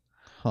funny.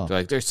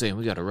 Huh. They're saying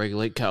we got to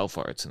regulate cow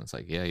farts, and it's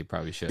like, yeah, you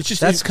probably should. It's just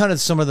that's kind of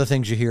some of the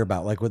things you hear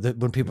about, like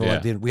when people are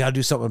like, we got to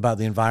do something about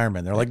the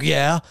environment. They're like,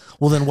 yeah,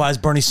 well then why is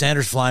Bernie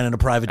Sanders flying in a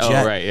private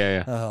jet? Oh, right,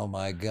 yeah. Oh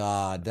my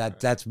God,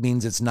 that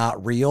means it's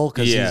not real.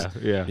 Cause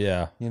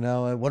yeah. You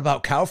know, what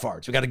about cow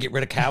farts? We got to get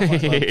rid of cow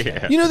farts.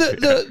 Yeah. You know,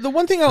 the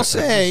one thing I'll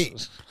say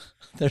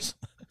is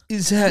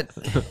that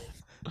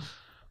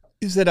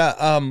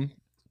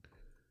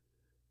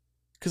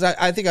because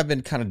I think I've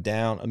been kind of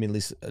down. I mean, at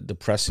least a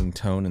depressing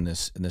tone in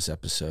this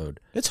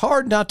episode. It's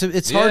hard not to.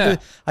 It's hard to.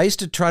 I used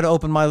to try to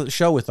open my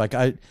show with like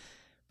I'm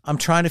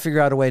trying to figure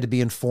out a way to be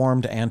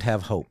informed and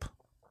have hope,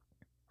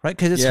 right?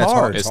 Because it's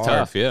hard. It's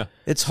tough. Yeah,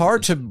 it's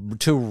hard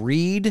to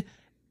read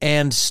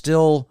and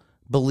still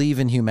believe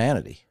in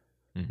humanity.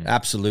 Mm-hmm.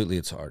 Absolutely,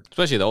 it's hard,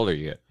 especially the older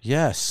you get.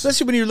 Yes,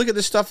 especially when you look at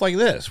this stuff like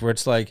this, where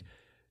it's like,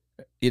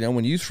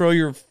 when you throw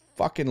your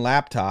fucking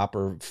laptop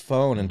or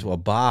phone into a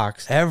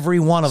box. Every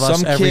one of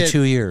us every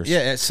 2 years.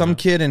 Yeah, some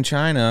kid in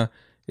China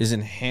is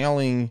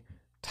inhaling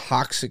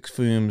toxic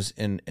fumes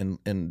and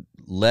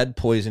lead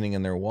poisoning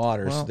in their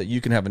water so that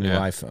you can have a new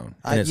iPhone.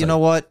 You know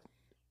what?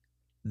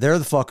 They're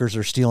the fuckers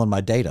are stealing my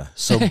data.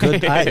 So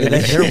good.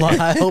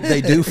 I hope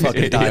they do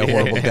fucking die a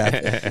horrible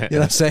death. You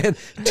know what I'm saying?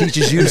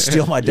 Teaches you to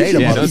steal my data,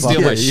 motherfucker. Don't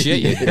steal my shit,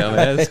 you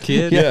dumbass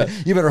kid. Yeah.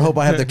 You better hope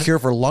I have the cure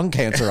for lung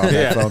cancer on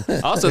that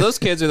phone. Also, those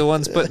kids are the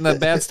ones putting the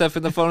bad stuff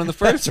in the phone in the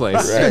first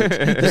place. Right.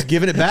 Just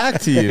giving it back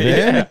to you,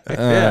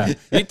 man.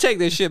 You take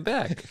this shit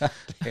back.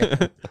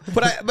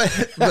 But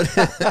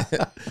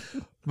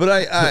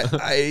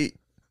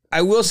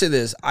I will say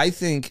this. I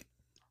think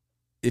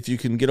if you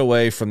can get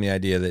away from the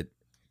idea that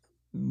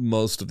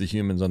most of the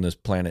humans on this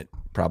planet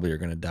probably are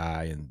going to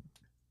die in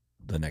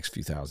the next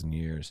few thousand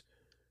years.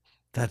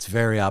 That's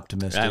very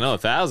optimistic. I know,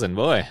 1,000,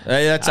 boy.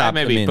 I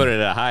maybe put it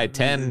at a high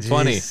 10,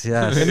 20.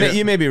 Yes.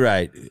 You may be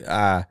right.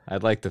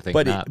 I'd like to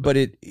think not. But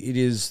it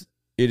is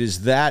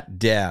that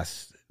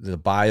death, the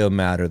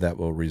biomatter that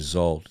will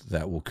result,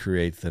 that will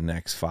create the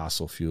next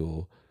fossil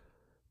fuel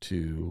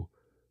to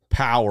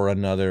power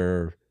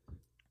another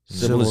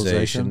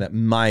civilization that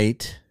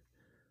might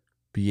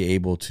be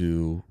able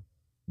to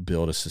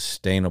build a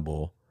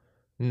sustainable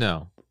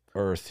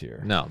Earth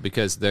here. No,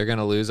 because they're going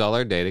to lose all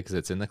our data because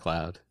it's in the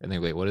cloud. And they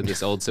wait, what did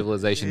this old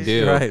civilization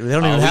do? Right. They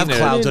don't even have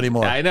clouds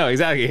anymore. I know,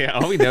 exactly. Yeah,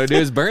 all we know to do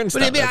is burn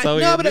stuff.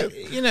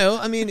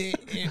 I mean,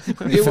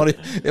 it'd be funny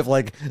if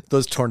like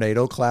those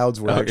tornado clouds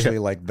were actually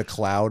like the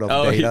cloud of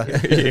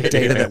data,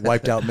 data that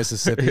wiped out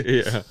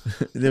Mississippi. Yeah.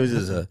 There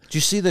was did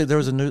you see that there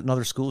was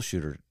another school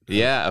shooter?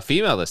 Yeah, a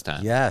female this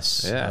time.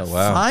 Yes. Yeah. Oh,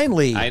 wow.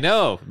 Finally. I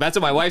know. That's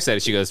what my wife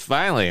said. She goes,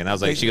 finally. And I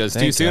was like, she goes,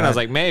 too soon? God. I was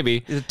like,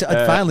 maybe.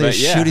 Finally,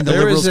 shooting the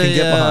liberals can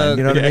get behind.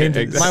 You know what I mean?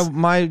 Exactly.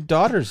 My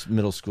daughter's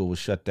middle school was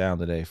shut down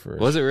today for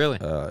was it really?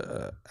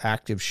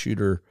 Active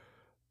shooter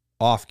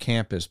off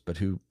campus, but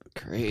who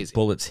crazy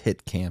bullets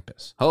hit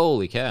campus.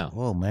 Holy cow!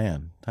 Oh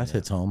man, that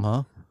hits home,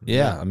 huh?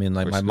 Yeah, I mean,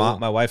 like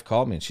my wife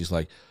called me and she's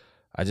like,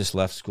 "I just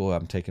left school.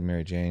 I'm taking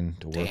Mary Jane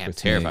to work with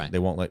terrifying. me. They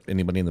won't let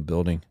anybody in the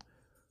building."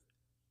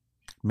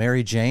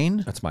 Mary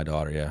Jane? That's my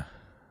daughter. Yeah.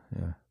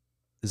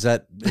 Is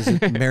it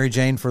Mary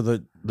Jane for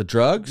the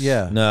drugs?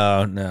 Yeah.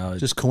 No.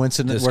 Just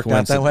coincidence worked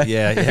out that way?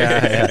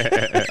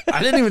 Yeah.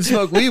 I didn't even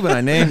smoke weed when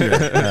I named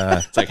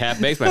her. It's like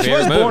half-baked, my she favorite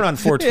was move. born on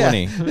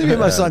 420. Yeah. Maybe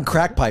my son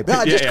crack pipe.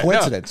 No, just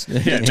coincidence.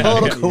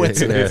 Total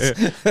coincidence.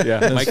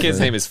 Yeah. My kid's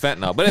name is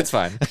Fentanyl, but it's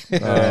fine.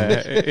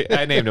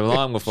 I named him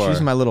long before.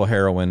 She's my little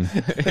heroine.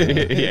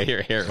 Yeah,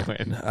 you're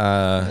heroin.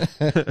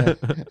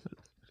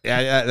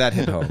 Yeah, that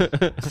hit home.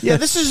 Yeah,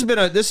 this has been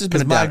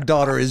a My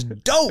daughter is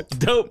dope.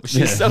 Dope.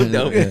 She's so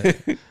dope.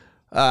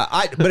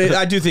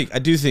 I do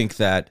think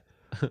that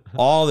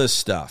all this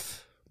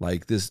stuff,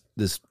 like this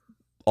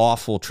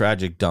awful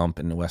tragic dump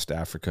in West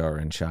Africa or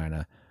in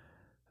China,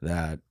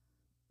 that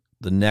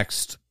the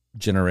next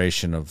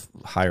generation of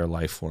higher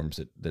life forms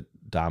that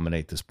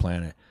dominate this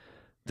planet,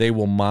 they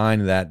will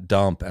mine that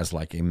dump as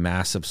like a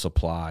massive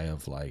supply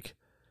of like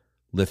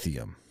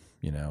lithium,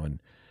 and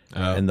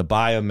the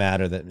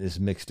biomatter that is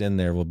mixed in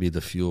there will be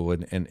the fuel.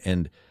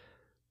 And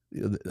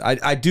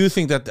I do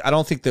think that, I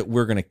don't think that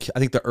I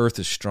think the Earth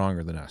is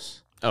stronger than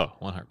us. Oh,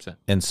 100%.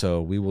 And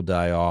so we will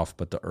die off,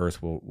 but the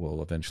Earth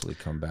will eventually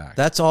come back.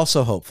 That's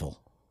also hopeful.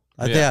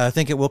 I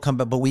think it will come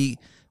back, but we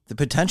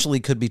potentially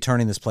could be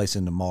turning this place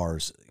into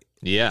Mars.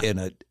 Yeah.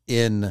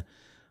 In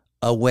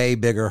a way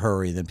bigger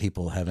hurry than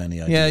people have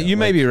any idea. Yeah, you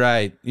may be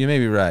right.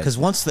 Because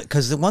once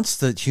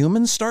the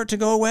humans start to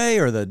go away,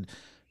 or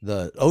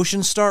the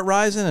oceans start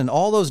rising, and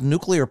all those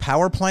nuclear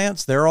power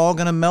plants, they're all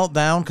going to melt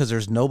down because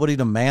there's nobody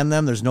to man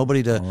them. There's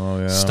nobody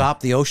to stop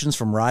the oceans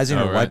from rising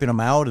or wiping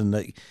them out. And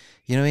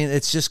you know what I mean?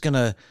 It's just going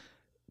to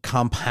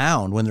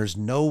compound when there's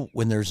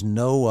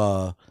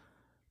no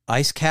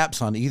ice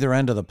caps on either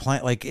end of the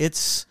planet. Like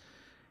the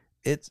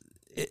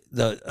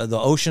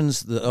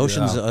oceans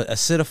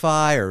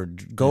acidify or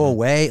go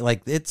away.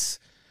 Like the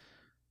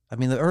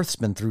Earth's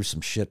been through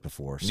some shit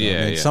before.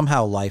 So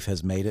somehow life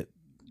has made it.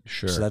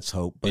 Sure. So that's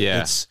hope.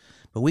 But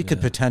but we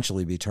could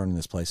potentially be turning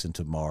this place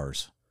into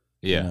Mars.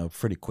 Yeah.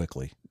 Pretty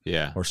quickly.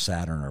 Yeah. Or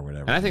Saturn or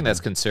whatever. And I think that's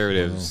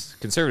conservatives.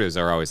 Conservatives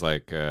are always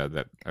like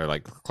that are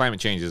like climate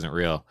change isn't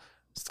real.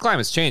 The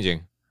climate's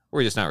changing.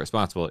 We're just not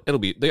responsible.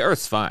 The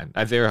Earth's fine.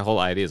 Their whole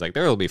idea is like,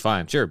 the Earth will be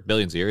fine. Sure,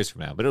 billions of years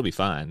from now, but it'll be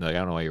fine. Like, I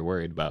don't know why you're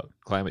worried about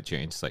climate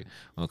change. It's like,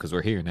 well, because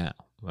we're here now.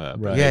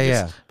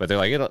 Right. But they're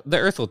like, the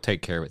Earth will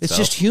take care of itself.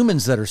 It's just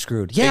humans that are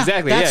screwed. Yeah,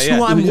 exactly. That's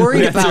who I'm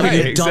worried about,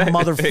 right. You dumb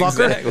motherfucker.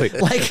 Exactly.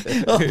 Like,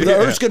 the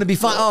Earth's going to be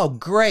fine. Oh,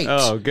 great.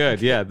 Oh,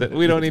 good. Yeah,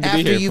 we don't need to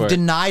be here After you've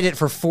denied it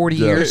for 40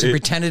 years and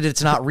pretended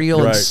it's not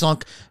real and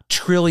sunk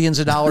trillions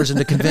of dollars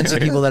into convincing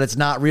people that it's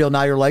not real,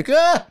 now you're like,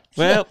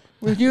 well,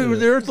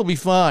 the Earth will be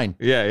fine.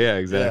 Yeah,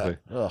 exactly.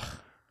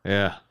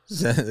 Yeah.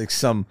 Like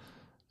some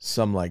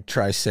like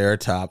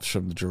triceratops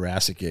from the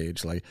Jurassic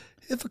age, like,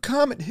 if a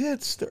comet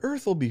hits, the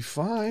Earth will be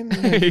fine.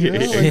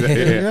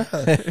 The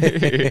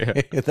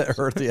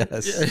Earth,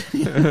 yes.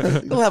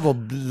 It'll have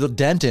a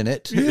dent in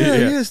it.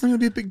 Yeah, it's not going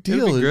to be a big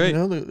deal. It'll be great.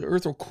 The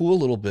Earth will cool a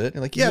little bit.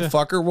 And like,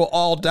 fucker, we'll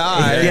all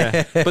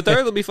die. But the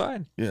Earth will be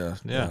fine. Yeah.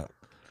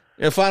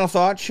 Final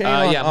thought, Shane,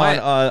 on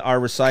our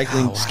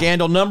recycling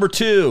scandal number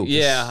 2.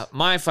 Yeah,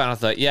 my final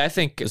thought. Yeah, I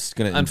think, this is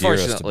going to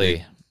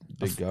unfortunately,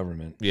 big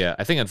government. Yeah,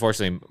 I think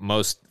unfortunately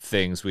most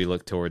things we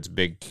look towards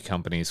big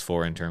companies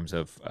for in terms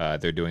of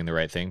they're doing the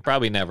right thing.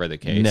 Probably never the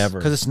case. Never.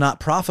 Because it's not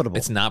profitable.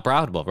 It's not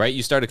profitable, right?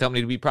 You start a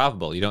company to be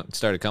profitable. You don't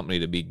start a company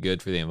to be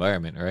good for the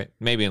environment, right?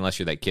 Maybe unless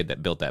you're that kid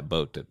that built that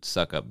boat to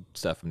suck up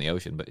stuff from the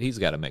ocean, but he's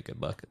got to make a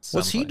buck at some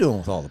What's he point. doing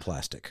with all the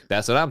plastic?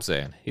 That's what I'm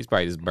saying. He's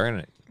probably just burning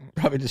it.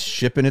 Probably just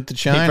shipping it to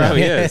China. He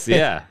probably is,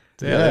 yeah.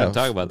 They don't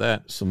talk about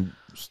that.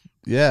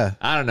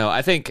 I don't know.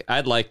 I think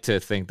I'd like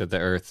to think that the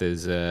Earth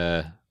is...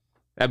 the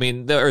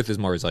Earth is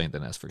more resilient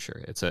than us for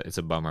sure. It's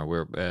a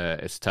bummer.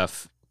 It's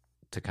tough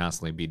to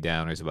constantly be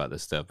downers about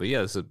this stuff. But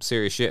yeah, it's some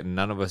serious shit, and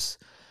none of us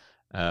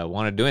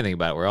want to do anything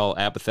about it. We're all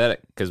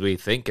apathetic because we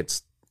think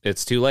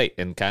it's too late,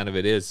 and kind of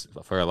it is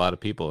for a lot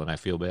of people, and I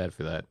feel bad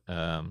for that.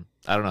 I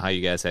don't know how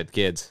you guys had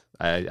kids.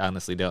 I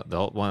honestly don't.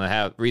 One of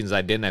the reasons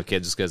I didn't have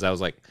kids is because I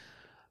was like,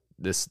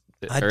 Earth is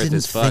fucked. I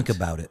didn't think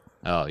about it.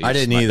 Oh, I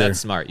didn't either. That's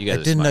smart. You guys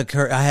it didn't smart.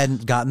 occur. I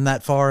hadn't gotten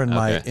that far in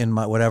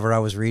my whatever I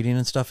was reading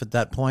and stuff at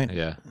that point.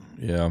 Yeah.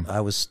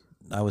 I was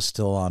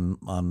still on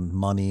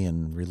money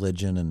and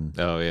religion and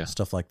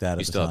stuff like that.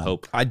 You still have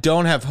hope. I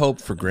don't have hope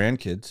for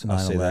grandkids. I'll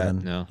say that.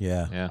 No.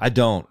 Yeah. I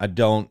don't.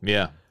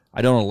 Yeah.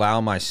 I don't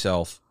allow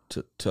myself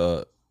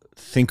to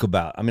think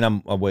about. I mean,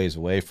 I'm a ways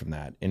away from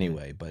that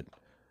anyway. But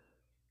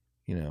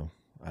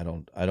I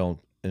don't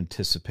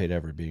anticipate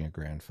ever being a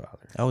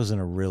grandfather. I was in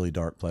a really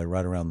dark place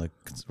right around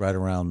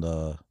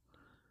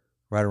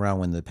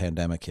when the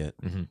pandemic hit.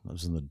 Mm-hmm. I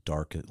was in the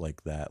dark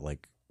like that.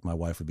 Like, my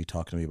wife would be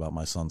talking to me about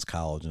my son's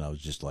college, and I was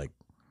just like,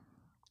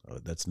 oh,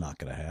 that's not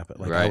going to happen.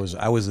 Like, right.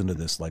 I was into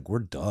this, like, we're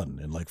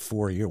done in like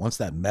 4 years. Once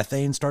that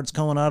methane starts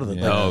coming out of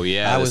the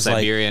I was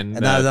Siberian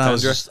like, and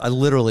I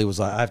literally was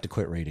like, I have to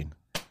quit reading.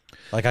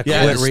 Like, I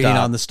quit reading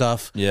on the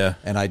stuff. Yeah.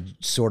 And I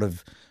sort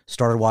of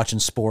started watching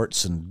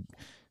sports and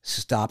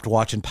stopped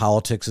watching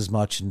politics as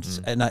much.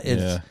 And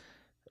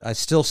I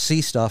still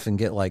see stuff and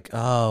get like,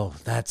 oh,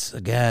 that's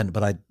again.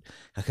 But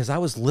because I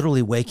was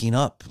literally waking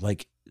up,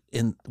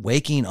 and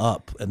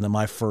then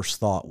my first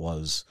thought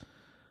was,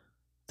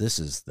 this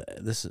is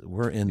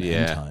we're in the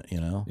end time,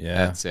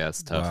 Yeah.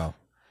 That's tough. Wow.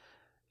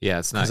 Yeah,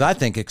 it's not. Because I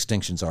think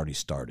extinction's already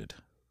started.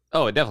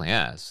 Oh, it definitely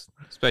has,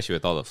 especially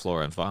with all the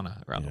flora and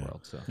fauna around the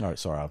world. So. All right,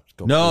 sorry. I'll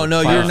go No,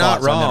 you're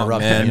not wrong,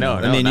 man. No,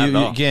 I mean, not you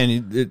wrong.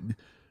 again,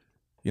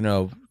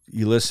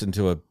 you listen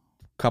to a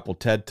couple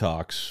TED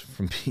Talks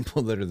from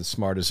people that are the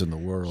smartest in the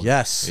world.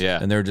 Yes. Yeah.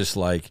 And they're just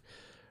like,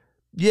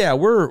 yeah,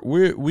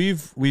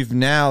 we've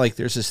now, like,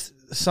 there's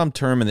some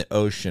term in the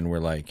ocean where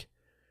like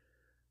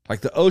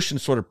the ocean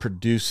sort of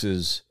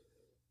produces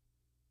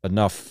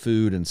enough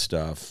food and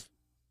stuff,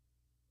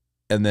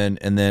 and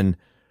then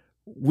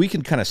we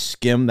can kind of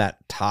skim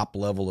that top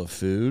level of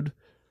food,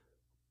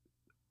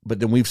 but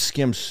then we've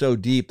skimmed so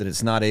deep that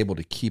it's not able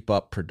to keep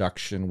up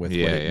production with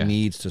what it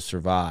needs to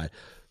survive.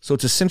 So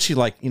it's essentially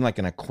like, you know, like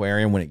an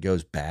aquarium when it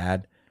goes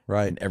bad,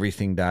 right, and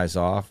everything dies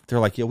off. They're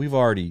like, yeah, we've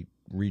already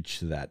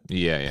reached that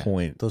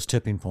point. Those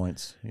tipping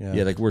points.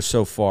 Yeah, like we're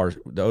so far.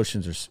 The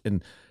oceans are,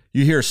 and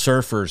you hear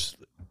surfers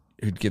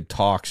who'd give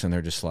talks, and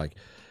they're just like,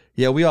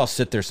 yeah, we all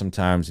sit there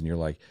sometimes, and you're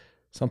like,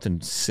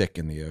 something's sick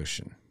in the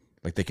ocean.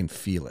 Like they can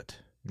feel it.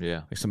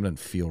 Yeah. Like something doesn't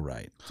feel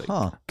right. It's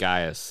like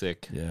Gaia's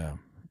sick. Yeah.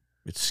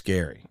 It's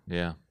scary.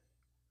 Yeah.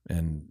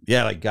 And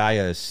yeah, like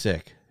Gaia is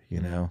sick, you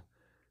know?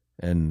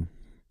 And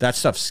that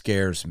stuff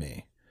scares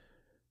me.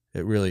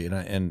 It really,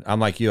 and I'm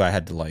like you, I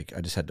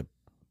just had to.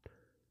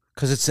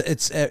 Because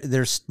it's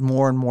there's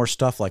more and more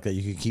stuff like that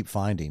you can keep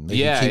finding.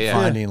 You can keep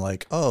finding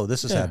like, oh,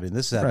 this is happening,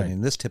 this is happening,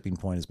 this tipping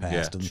point is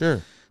passed. And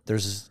sure.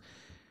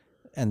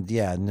 And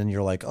then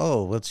you're like,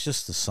 oh, well, it's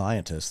just the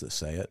scientists that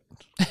say it.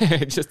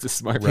 Just the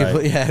smart people.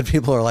 Right. Yeah,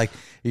 people are like,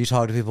 you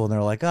talk to people and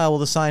they're like, oh, well,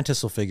 the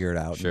scientists will figure it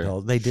out. Sure. You know,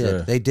 they did.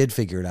 Sure. They did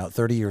figure it out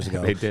 30 years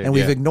ago. They did, and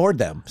we've ignored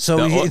them.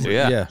 So you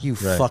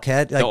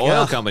fuckhead. The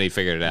oil company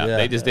figured it out.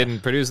 They just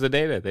didn't produce the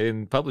data. They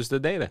didn't publish the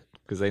data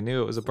because they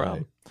knew it was a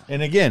problem. Right.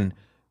 And again,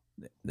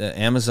 the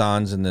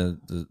Amazons and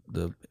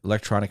the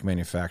electronic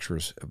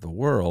manufacturers of the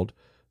world,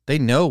 they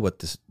know what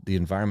the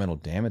environmental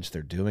damage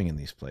they're doing in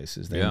these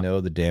places. They know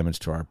the damage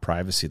to our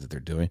privacy that they're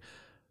doing.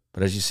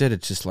 But as you said,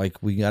 it's just like,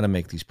 we got to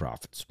make these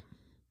profits.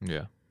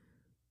 Yeah.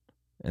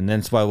 And then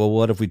it's why, well,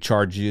 what if we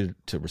charge you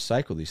to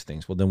recycle these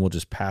things? Well, then we'll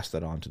just pass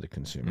that on to the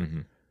consumer. Mm-hmm.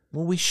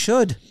 Well, we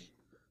should.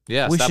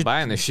 Yeah, stop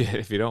buying this shit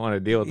if you don't want to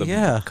deal with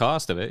the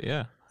cost of it.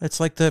 Yeah. It's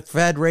like the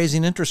Fed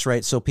raising interest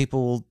rates so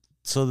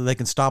that they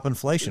can stop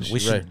inflation. We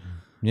should. Right.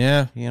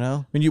 Yeah. You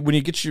know? When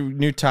you get your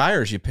new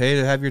tires, you pay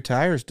to have your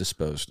tires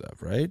disposed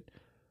of, right?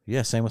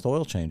 Yeah, same with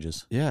oil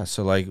changes. Yeah,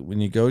 so like when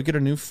you go get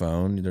a new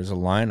phone, there's a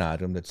line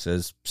item that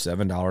says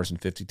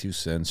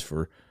 $7.52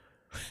 for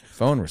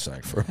phone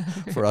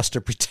recycling. For us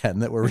to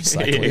pretend that we're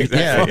recycling.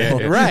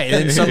 Yeah, right.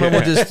 And someone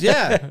will just,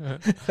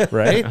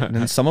 right? And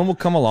then someone will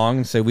come along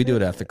and say, we do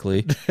it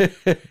ethically.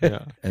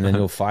 And then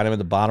you'll find them at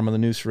the bottom of the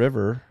Neuse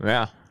River.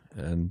 Yeah.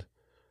 And,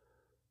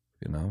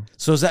 you know.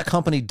 So is that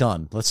company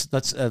done? Let's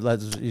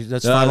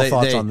final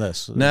thoughts on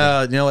this.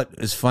 No, you know what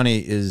is funny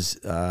is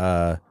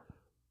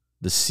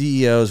the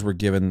CEOs were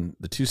given,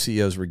 the two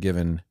CEOs were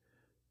given,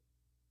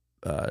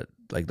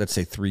 like, let's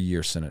say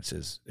 3-year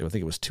sentences. I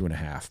think it was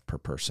 2.5 per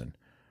person.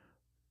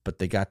 But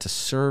they got to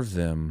serve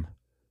them,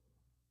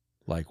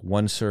 like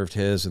one served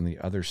his and the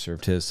other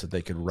served his, so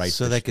they could write.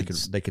 So they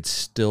could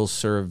still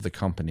serve the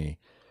company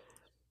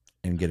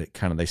and get it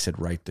kind of. They said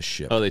write the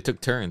ship. Oh, they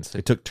took turns.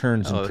 They took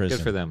turns in prison.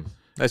 Good for them.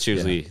 That's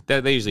usually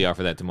they usually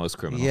offer that to most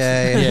criminals.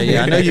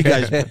 Yeah. I know you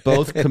guys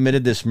both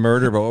committed this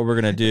murder, but what we're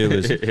gonna do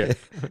is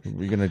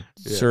we're gonna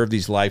serve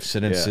these life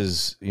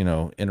sentences, you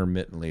know,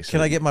 intermittently. So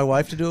can I get my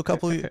wife to do a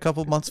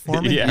couple months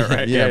for me? Yeah,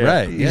 right.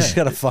 Right. You just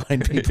gotta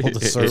find people to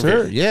serve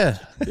her. her.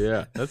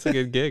 Yeah, that's a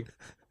good gig.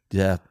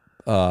 Yeah,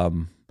 I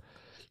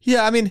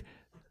mean,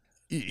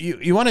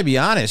 you want to be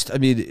honest. I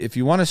mean, if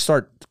you want to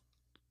start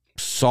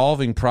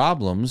solving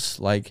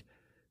problems, like,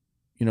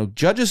 you know,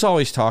 judges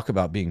always talk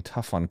about being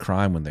tough on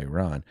crime when they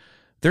run.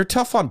 They're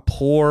tough on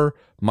poor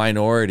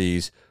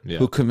minorities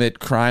who commit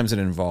crimes that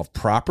involve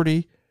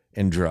property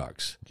and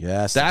drugs.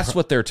 Yes. That's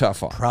what they're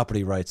tough on.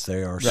 Property rights,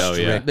 they are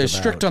strict. They're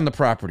strict on the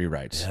property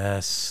rights.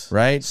 Yes.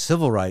 Right?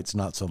 Civil rights,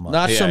 not so much.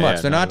 Not so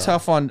much. They're not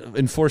tough on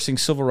enforcing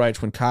civil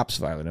rights when cops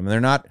violate them. They're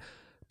not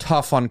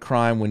tough on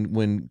crime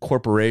when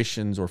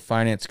corporations or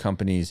finance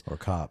companies or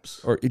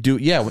cops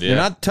they're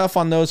not tough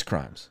on those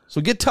crimes. So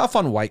get tough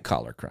on white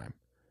collar crime.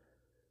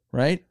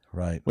 Right?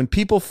 When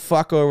people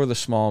fuck over the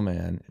small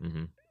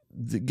man,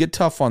 get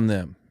tough on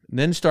them. And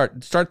then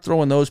start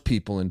throwing those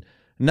people in,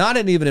 not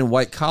even in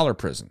white collar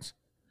prisons.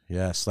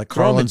 Yes, like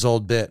Carlin's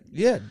old bit.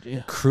 Yeah.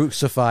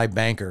 Crucify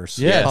bankers.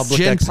 Yeah, public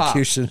gin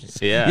executions.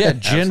 Pop. Yeah,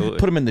 gin.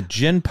 Put them in the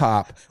gin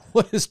pop.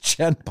 What is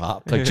gin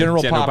pop? Like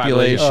general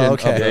population of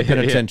the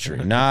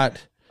penitentiary.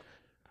 Not.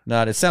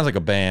 It sounds like a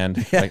band.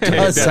 Like, it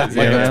does sound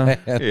like a band.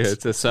 Yeah,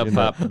 it's a sub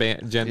pop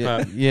band, gin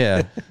pop.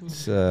 Yeah,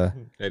 it's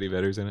Eddie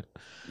Vedder's in it.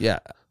 Yeah.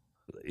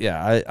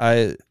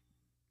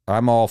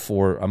 I'm all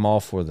for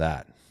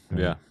that.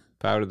 Yeah,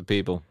 power to the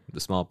people, the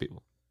small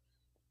people.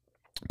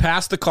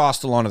 Pass the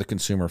cost along to the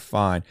consumer,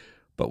 fine.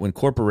 But when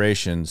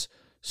corporations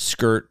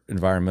skirt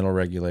environmental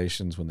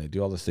regulations, when they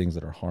do all the things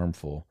that are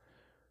harmful,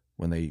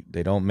 when they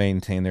don't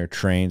maintain their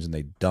trains and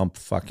they dump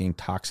fucking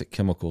toxic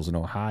chemicals in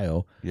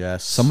Ohio,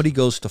 somebody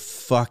goes to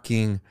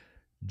fucking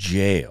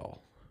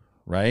jail,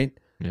 right?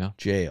 Yeah,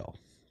 jail.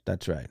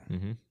 That's right.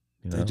 You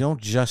know? They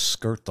don't just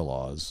skirt the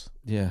laws.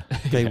 Yeah.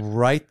 They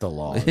write the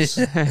laws.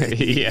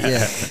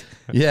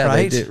 Yeah,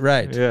 Right? they do.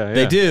 Right. Yeah,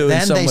 They yeah. do. in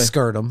Then some they way.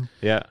 skirt them.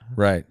 Yeah.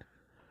 Right.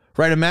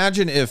 Right.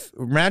 Imagine if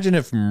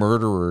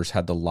murderers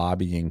had the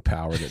lobbying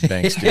power that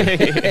banks do.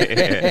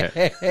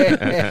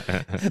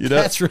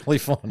 That's really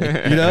funny.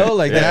 You know,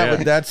 like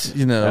that's,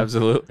 you know,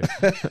 Absolutely.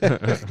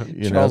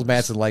 you Charles know.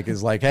 Manson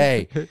is like,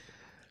 hey,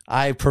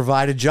 I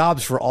provided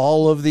jobs for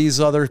all of these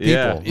other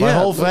people, Yeah. my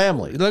whole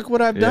family. Look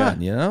what I've Yeah.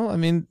 done, you know? I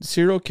mean,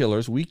 serial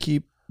killers, we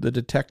keep the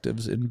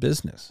detectives in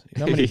business. You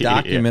know how many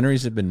Yeah.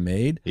 documentaries have been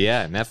made?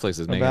 Yeah, Netflix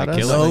is making About a us?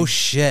 killing. No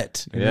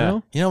shit. You Yeah.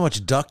 know? You know how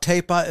much duct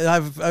tape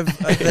I've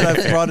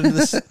brought into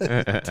this?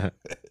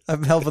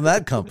 I'm helping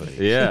that company.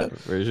 Yeah,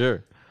 for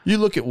sure. You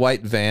look at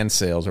white van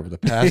sales over the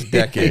past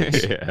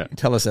decades. Yeah.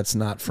 Tell us that's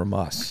not from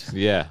us,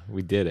 Yeah,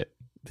 we did it.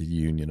 the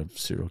union of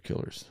serial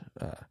killers.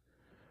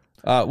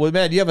 Well,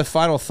 man, do you have a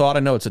final thought?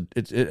 I know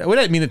we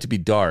didn't mean it to be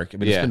dark. I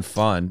mean, Yeah. it's been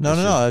fun.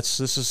 No, It's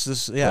This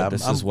just- yeah.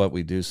 this is what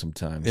we do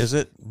sometimes. Is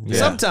it? Yeah.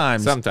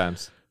 Sometimes.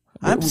 Sometimes.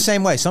 I'm the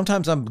same way.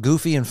 Sometimes I'm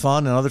goofy and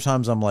fun, and other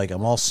times I'm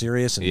all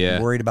serious and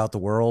Yeah. worried about the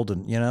world,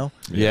 and Yeah.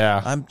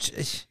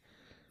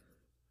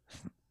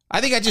 I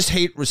think I just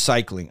hate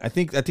recycling. I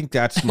think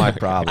that's my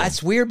problem.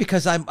 It's weird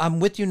because I'm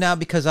with you now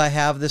because I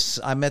have this.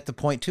 I'm at the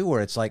point too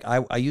where it's like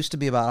I used to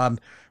be about I'm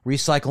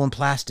recycling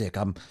plastic.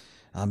 I'm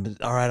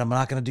all right. I'm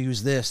not going to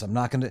use this. I'm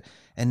not going to.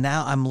 And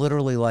now I'm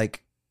literally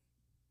like,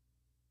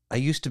 I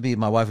used to be.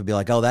 My wife would be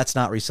like, "Oh, that's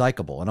not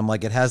recyclable," and I'm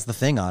like, "It has the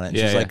thing on it." And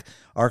Yeah, she's yeah. like,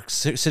 "Our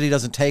city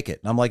doesn't take it."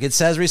 And I'm like, "It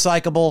says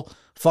recyclable.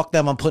 Fuck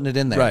them. I'm putting it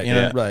in there." Right. You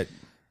know? Yeah. Right.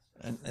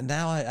 And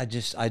now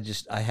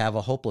I have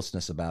a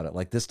hopelessness about it.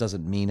 Like this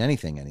doesn't mean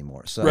anything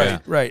anymore. So Right.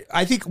 Right.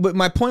 I think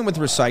my point with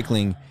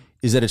recycling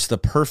is that it's the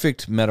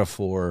perfect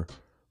metaphor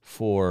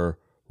for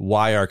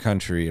why our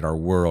country and our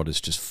world is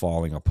just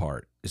falling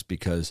apart. Is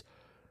because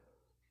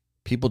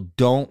people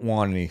don't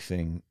want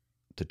anything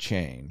to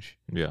change.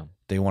 Yeah.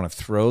 They want to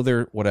throw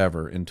their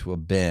whatever into a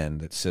bin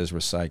that says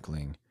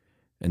recycling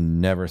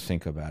and never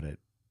think about it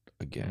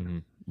again. Mm-hmm.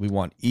 We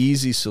want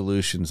easy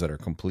solutions that are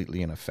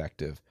completely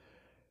ineffective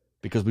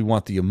because we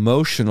want the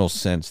emotional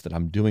sense that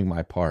I'm doing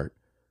my part,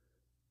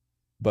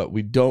 but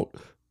we don't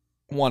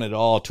want it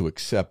all to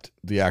accept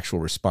the actual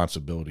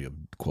responsibility of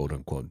quote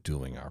unquote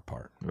doing our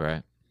part.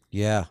 Right.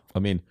 yeah. I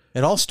mean,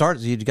 It all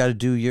starts. You got to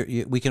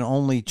do we can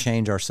only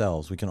change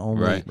ourselves. We can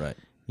only. Right.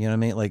 You know what I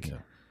mean? Like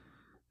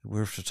we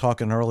were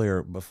talking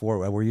earlier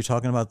before. Were you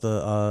talking about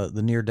the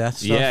near death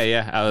stuff? Yeah,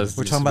 yeah.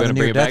 We're talking about the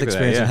near death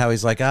experience and how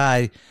he's like,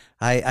 I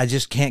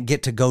just can't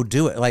get to go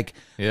do it. Like,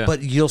 Yeah.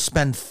 but you'll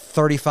spend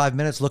 35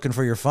 minutes looking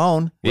for your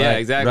phone. Yeah, Right,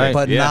 exactly. right.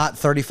 But yeah. not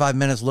 35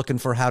 minutes looking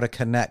for how to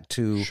connect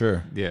to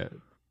sure. Yeah.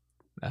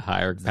 A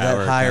higher power.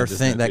 that higher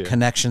thing, that yeah.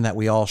 connection that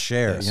we all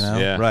share. Yes. You know,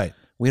 Yeah. Right.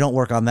 we don't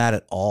work on that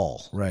at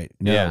all. Right.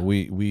 No, Yeah.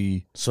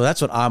 we So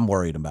that's what I'm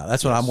worried about.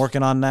 That's what I'm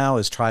working on now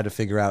is try to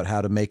figure out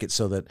how to make it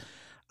so that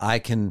I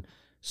can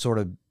sort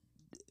of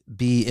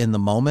be in the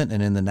moment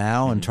and in the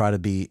now and try to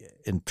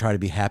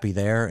be happy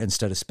there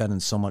instead of spending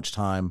so much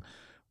time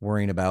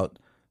worrying about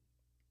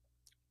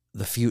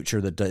the future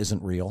that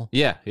isn't real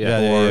Yeah, yeah.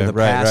 Yeah, or yeah. the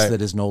Right, past right.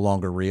 that is no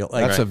longer real.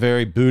 Like, that's a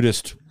very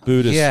Buddhist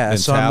yeah,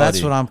 so mentality.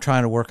 that's what I'm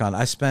trying to work on.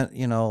 I spent,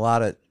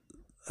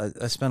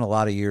 I spent a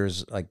lot of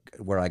years like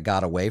where I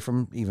got away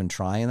from even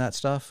trying that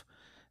stuff,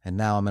 and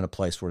now I'm in a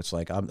place where it's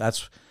like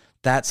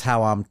that's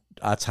how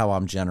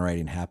I'm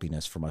generating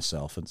happiness for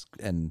myself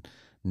and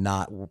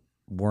not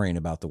worrying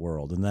about the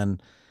world, and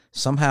then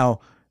somehow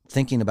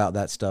thinking about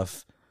that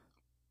stuff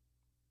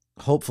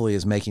hopefully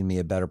is making me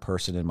a better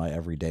person in my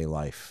everyday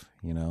life,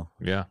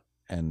 Yeah.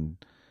 and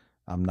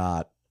I'm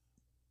not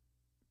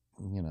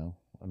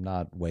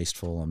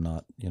wasteful. I'm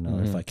not,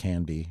 if I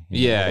can be.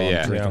 Yeah, although I'm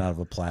yeah. drinking Yeah. out of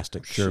a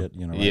plastic Sure. shit,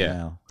 right Yeah.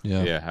 now.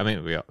 Yeah. I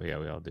mean, we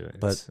all do it.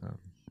 But- It's,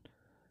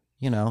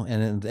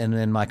 And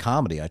in my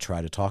comedy, I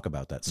try to talk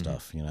about that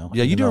stuff, Yeah,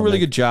 you Even do a though it really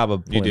make- good job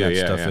of putting do, that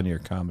yeah, stuff yeah. into your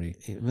comedy.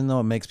 Even though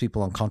it makes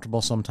people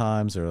uncomfortable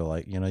sometimes, or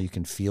like, you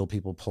can feel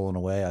people pulling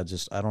away.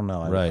 I don't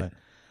know. Right.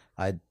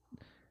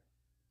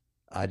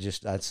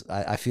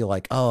 I feel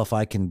like, oh, if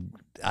I can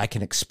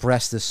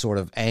express this sort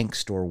of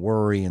angst or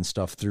worry and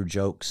stuff through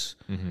jokes,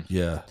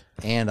 Yeah.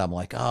 and I'm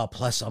like, oh,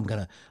 plus I'm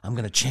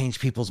gonna change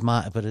people's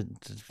mind. But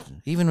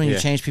even when you Yeah.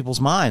 change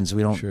people's minds,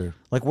 we don't Sure.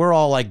 like we're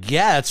all like,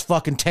 yeah, it's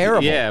fucking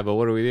terrible. yeah, but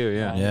what do we do?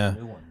 Yeah. Yeah.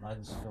 New one. I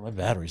just feel my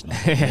battery's not.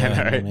 Yeah, You know what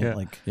I right, mean? yeah.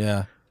 Like,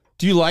 Yeah.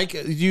 Do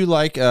you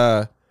like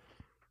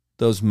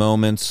those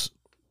moments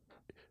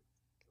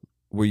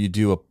where you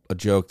do a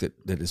joke that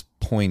is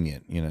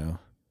poignant, and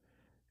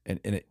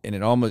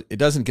it almost it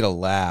doesn't get a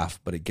laugh,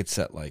 but it gets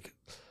that like,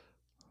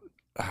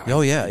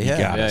 oh yeah, you yeah.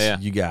 got us, Yeah.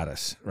 you got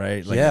us,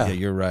 right? Like, Yeah.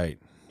 you're right.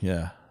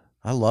 Yeah.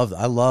 I love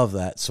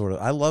that sort of.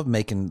 I love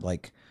making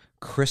like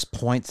crisp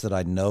points that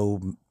I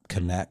know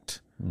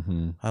connect.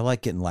 Mm-hmm. I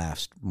like getting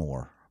laughs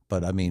more,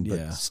 but I mean, but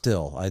Yeah.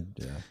 still, I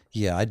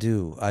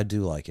do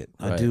like it.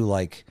 I Right. do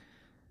like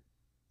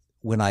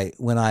when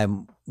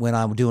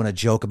I'm doing a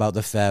joke about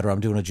the Fed, or I'm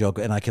doing a joke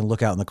and I can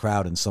look out in the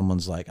crowd and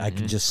someone's like, I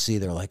can just see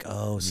they're like,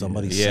 oh,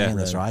 somebody's Yeah, saying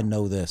this, or right. I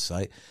know this.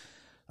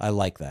 I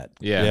like that.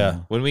 Yeah.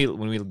 When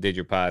we did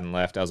your pod and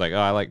left, I was like, oh,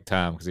 I like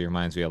Tom because he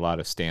reminds me a lot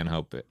of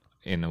Stanhope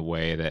in a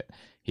way that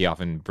he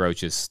often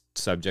broaches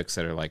subjects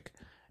that are like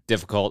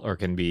difficult or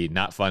can be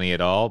not funny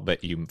at all,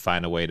 but you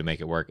find a way to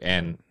make it work.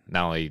 And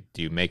not only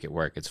do you make it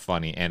work, it's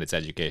funny and it's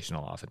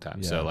educational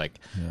oftentimes. So like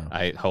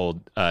I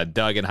hold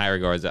Doug in high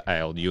regards. I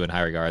hold you in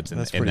high regards.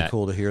 And that's pretty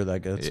cool to hear.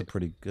 That's a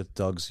pretty good.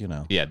 Doug's,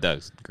 Yeah,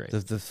 Doug's great.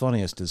 The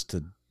funniest is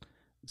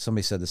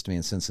somebody said this to me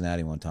in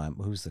Cincinnati one time.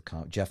 Who's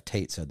Jeff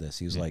Tate said this.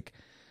 He was like,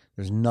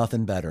 there's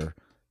nothing better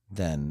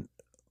than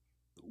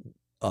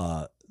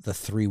the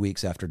 3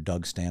 weeks after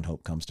Doug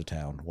Stanhope comes to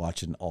town,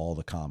 watching all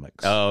the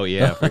comics. Oh,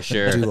 yeah, for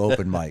sure. Do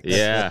open mics.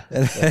 Yeah.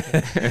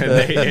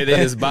 they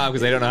just bomb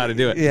because they don't know how to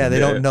do it. Yeah, they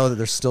don't know that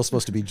there's still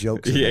supposed to be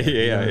jokes.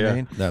 Yeah. I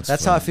mean?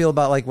 That's how I feel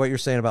about like what you're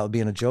saying about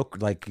being a joke.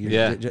 Like,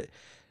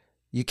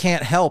 you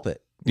can't help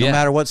it. No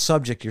matter what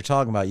subject you're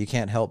talking about, you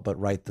can't help but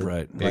write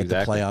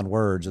the play on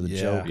words or the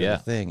joke or the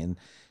thing. And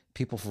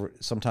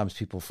sometimes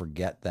people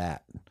forget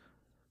that.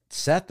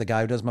 Seth, the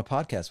guy who does my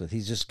podcast with,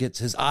 he just gets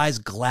his eyes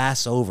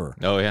glass over.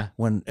 Oh yeah.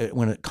 When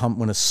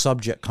a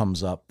subject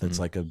comes up that's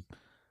like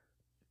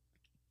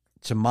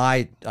to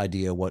my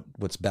idea,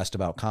 what's best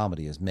about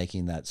comedy is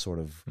making that sort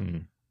of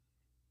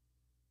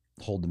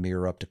hold the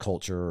mirror up to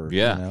culture.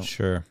 Or,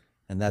 sure.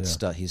 And that's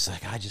stuff. He's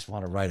like, I just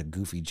want to write a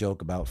goofy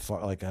joke about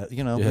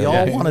we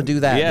all want to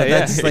do that. But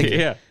that's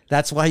like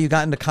that's why you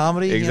got into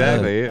comedy.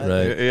 Exactly.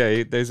 Right.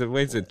 Yeah. There's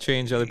ways to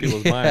change other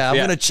people's minds. I'm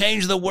going to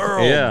change the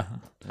world. Yeah.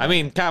 I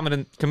mean,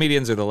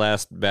 comedians are the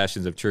last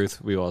bastions of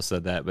truth. We've all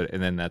said that,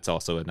 and then that's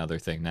also another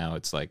thing. Now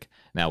it's like,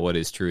 now what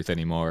is truth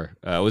anymore?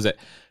 Was it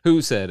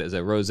who said? Is it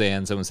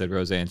Roseanne? Someone said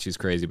Roseanne. She's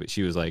crazy, but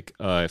she was like,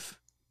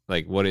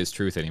 what is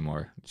truth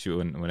anymore?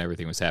 When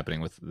everything was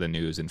happening with the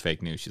news and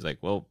fake news, she's like,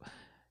 well,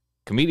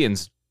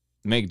 comedians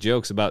make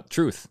jokes about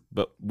truth,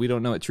 but we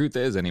don't know what truth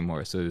is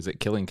anymore. So is it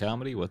killing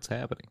comedy? What's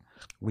happening?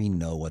 We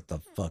know what the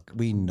fuck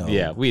we know.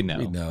 Yeah, we know.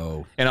 We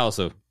know, and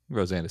also.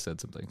 Roseanne has said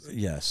some things.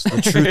 Yes.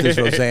 The truth is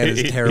Roseanne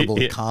is terrible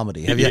at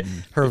comedy. Have you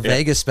her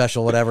Vegas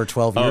special, whatever,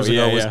 12 years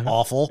ago was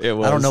awful. It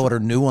was. I don't know what her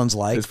new one's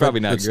like. It's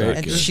probably not great.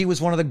 And she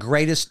was one of the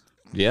greatest.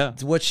 Yeah.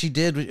 What she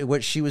did,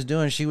 what she was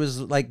doing, she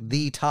was like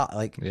the top.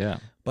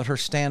 But her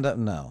stand-up,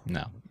 no.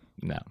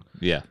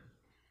 Yeah.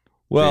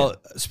 Well,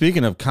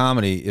 speaking of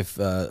comedy, if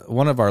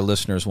one of our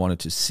listeners wanted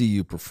to see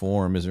you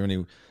perform, is there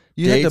any...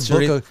 You had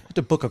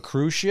to book a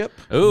cruise ship.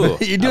 Ooh,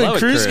 you're doing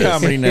cruise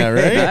comedy now,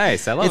 right?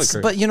 Nice, I love it.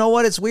 But you know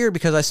what? It's weird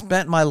because I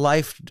spent my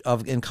life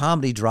in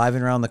comedy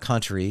driving around the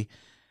country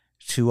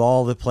to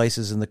all the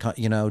places in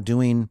the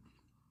doing.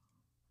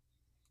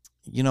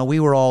 We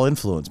were all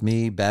influenced.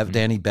 Me,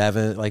 Danny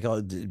Bevan,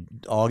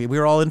 we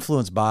were all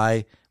influenced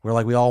by.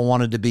 We all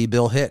wanted to be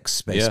Bill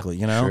Hicks, basically.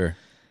 Sure.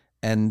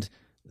 And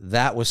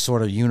that was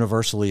sort of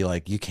universally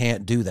like you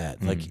can't do that.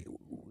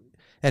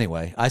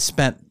 Anyway, I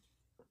spent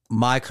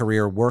my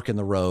career working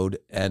the road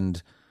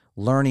and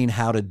learning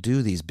how to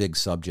do these big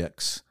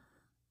subjects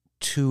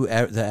to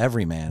the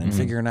everyman and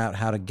figuring out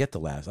how to get the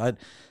laughs.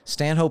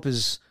 Stanhope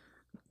is,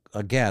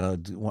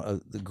 again,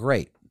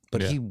 great,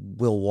 but he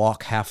will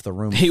walk half the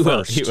room first. He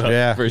will, for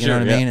sure. You know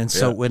what I mean? And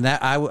so when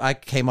I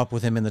came up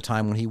with him in the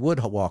time when he would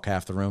walk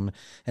half the room,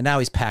 and now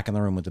he's packing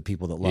the room with the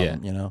people that love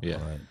him, Yeah.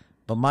 Right.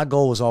 But my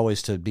goal was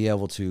always to be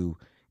able to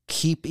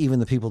keep even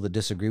the people that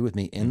disagree with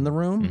me in the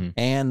room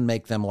and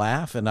make them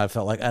laugh. And I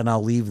felt like, and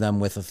I'll leave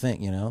them with a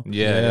thing,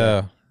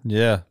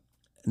 Yeah.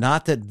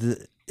 Not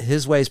that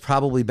his way is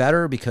probably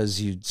better because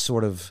you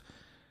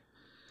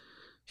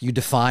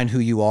define who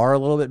you are a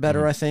little bit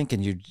better, I think,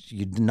 and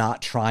you're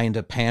not trying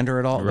to pander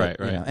at all. Right.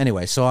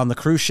 Anyway, so on the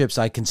cruise ships,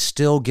 I can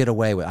still get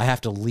away with. I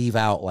have to leave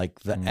out like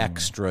the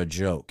extra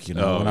joke,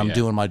 when I'm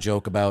doing my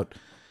joke about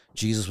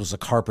Jesus was a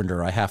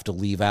carpenter. I have to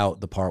leave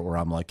out the part where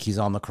I'm like, he's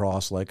on the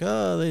cross, like,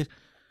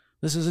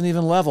 this isn't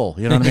even level.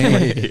 You know what I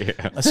mean?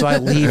 So I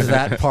leave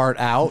that part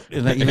out,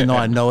 and even though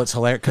I know it's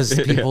hilarious, because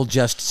people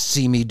just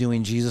see me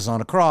doing Jesus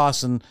on a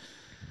cross, and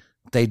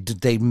they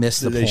miss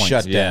the point. They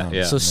shut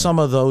down. So some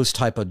of those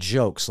type of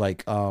jokes,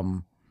 like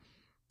I'm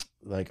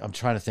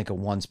trying to think of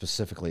one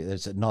specifically.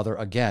 There's another.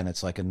 Again,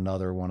 it's like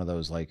another one of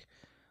those.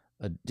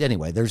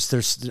 Anyway,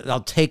 there's.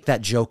 I'll take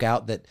that joke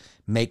out that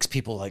makes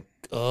people like,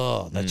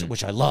 oh, that's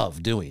which I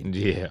love doing.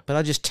 Yeah. But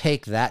I just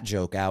take that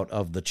joke out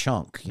of the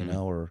chunk,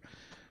 or.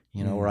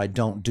 Or I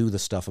don't do the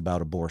stuff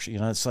about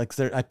abortion. It's like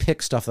I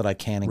pick stuff that I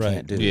can and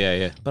can't do.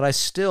 Yeah. But I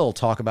still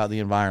talk about the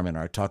environment,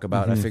 or I talk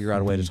about, I figure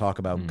out a way to talk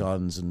about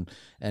guns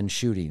and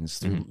shootings.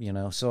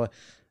 Through, So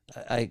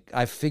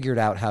I figured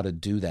out how to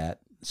do that,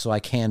 so I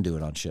can do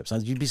it on ships.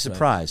 You'd be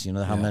surprised,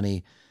 how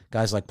many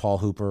guys like Paul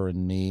Hooper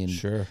and me,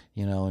 and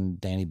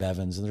and Danny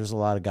Bevins, and there's a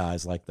lot of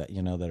guys like that,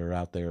 that are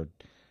out there.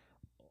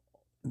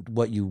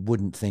 What you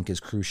wouldn't think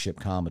is cruise ship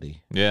comedy.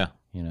 Yeah.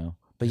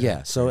 But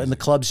and the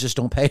clubs just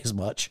don't pay as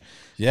much.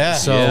 Yeah,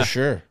 so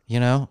sure.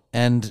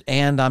 And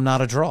I'm not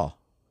a draw.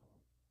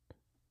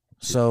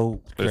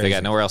 So, but if they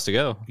got nowhere else to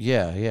go,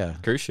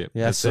 cruise ship.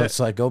 Yeah, so it's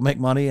like go make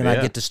money, and I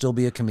get to still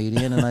be a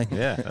comedian, and I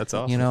that's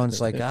awesome. and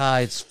it's like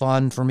it's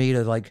fun for me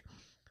to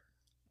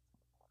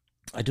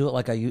I do it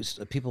like I used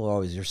to. People are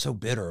always, you're so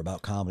bitter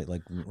about comedy.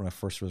 Like when I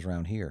first was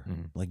around here,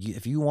 like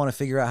if you want to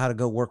figure out how to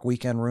go work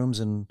weekend rooms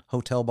in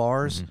hotel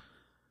bars,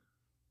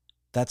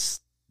 that's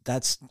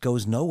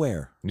goes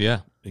nowhere. Yeah.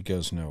 It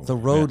goes nowhere. The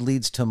road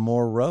leads to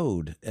more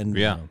road. And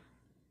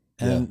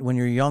when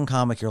you're a young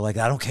comic, you're like,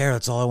 I don't care.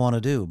 That's all I want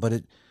to do. But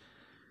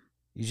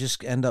you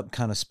just end up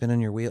kind of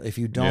spinning your wheel. If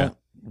you don't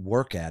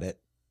work at it,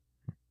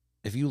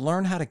 if you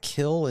learn how to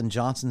kill in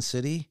Johnson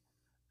City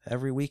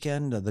every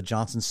weekend, the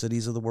Johnson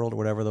Cities of the world or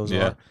whatever those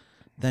are,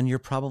 then you're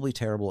probably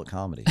terrible at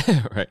comedy.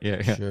 Right.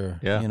 Yeah. Sure.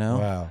 Yeah. You know?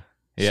 Wow.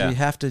 So you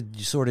have to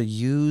sort of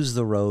use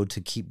the road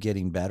to keep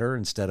getting better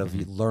instead of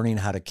learning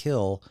how to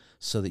kill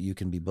so that you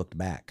can be booked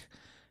back.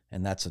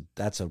 And that's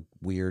a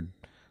weird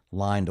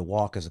line to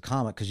walk as a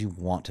comic because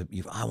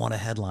I want a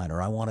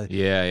headliner. I want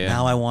to,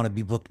 now I want to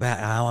be booked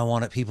back. Now I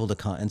want people to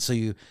come. And so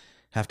you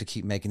have to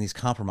keep making these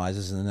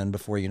compromises. And then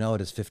before you know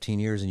it, it's 15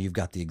 years and you've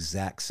got the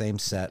exact same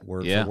set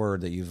word for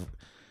word that you've,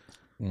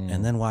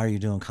 and then why are you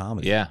doing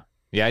comedy? Yeah.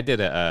 Yeah. I did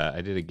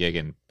a gig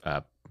in,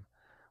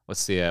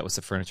 what's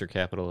the furniture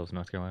capital of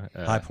North Carolina?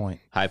 High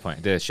Point. High Point.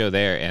 I did a show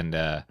there,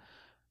 and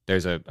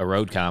there's a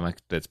road comic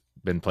that's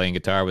been playing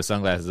guitar with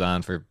sunglasses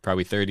on for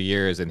probably 30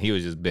 years, and he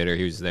was just bitter.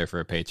 He was just there for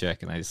a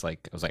paycheck, and I was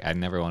like, I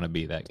never want to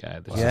be that guy.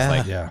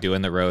 That's just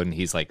doing the road, and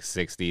he's like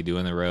 60,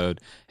 doing the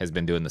road, has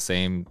been doing the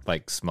same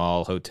like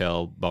small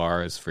hotel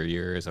bars for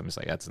years. I'm just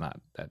like, it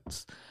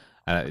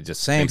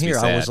just same makes me here.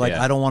 sad. I was like,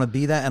 I don't want to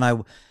be that,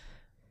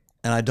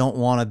 and I don't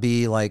want to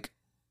be like,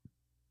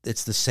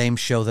 it's the same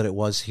show that it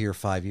was here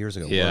 5 years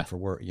ago, word for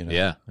word, you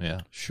know? Yeah.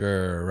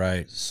 Sure,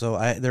 right. So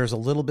there's a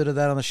little bit of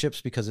that on the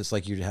ships because it's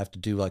like you have to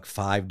do like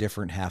 5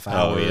 different half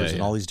hours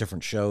and all these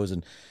different shows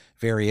and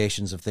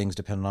variations of things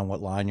depending on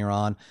what line you're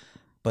on.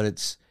 But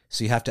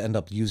so you have to end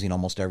up using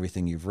almost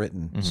everything you've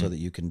written so that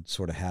you can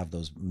sort of have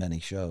those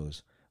many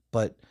shows.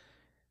 But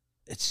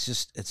it's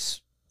just, it's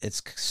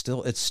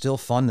still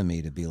fun to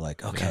me to be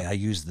like, okay, I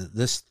used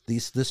this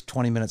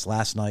 20 minutes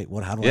last night.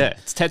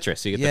 It's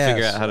Tetris. You get to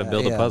figure out how to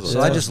build a puzzle. So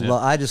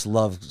I just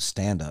love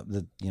stand up.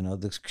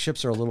 The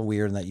ships are a little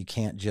weird in that you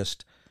can't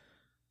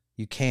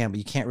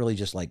really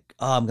just like,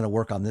 I'm going to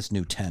work on this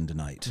new 10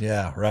 tonight.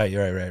 Yeah, right.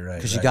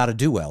 Because you got to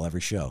do well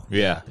every show.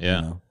 Yeah. You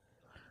know?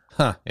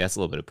 Huh. Yeah, it's a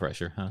little bit of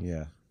pressure, huh?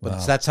 Yeah.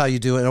 But that's how you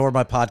do it. Or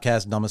my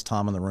podcast, Dumbest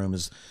Tom in the Room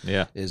is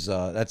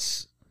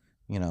that's,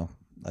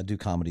 I do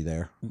comedy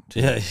there.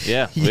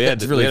 Yeah. We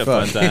had a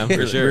fun time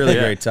for sure. Really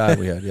great time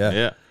we had. Yeah.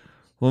 Yeah.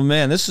 Well,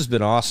 man, this has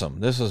been awesome.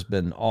 This has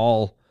been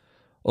all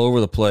over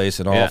the place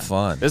and all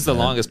fun. This is the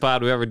longest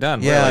pod we've ever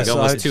done. Yeah, we're like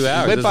almost 2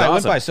 hours. Went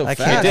by so fast.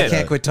 I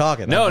can't quit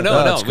talking. No.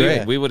 it's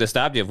great. We would have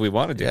stopped you if we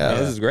wanted to. Yeah,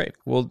 this is great.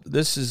 Well,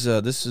 this is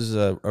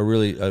a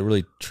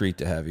really treat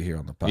to have you here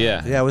on the pod.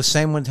 Yeah. Yeah, it was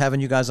same with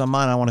having you guys on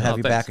mine. I want to have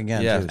you back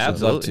again. Yeah, too,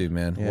 I'd love to,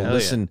 man. Yeah. Well,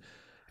 listen.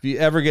 If you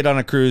ever get on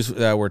a cruise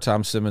where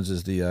Tom Simmons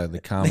is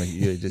the comic,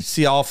 you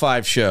see all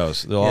 5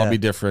 shows. They'll all be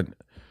different.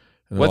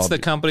 What's the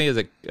company? Is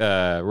it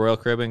Royal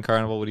Caribbean,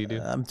 Carnival? What do you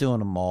do? I'm doing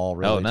them all,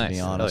 really, nice. to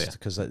be honest.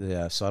 Because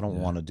so I don't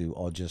want to do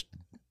all just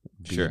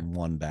be in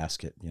one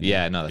basket. You know?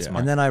 Yeah, no, that's smart.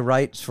 And then I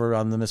write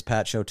on the Miss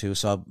Pat show too.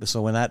 So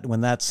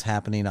when that's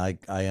happening, I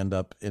end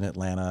up in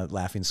Atlanta,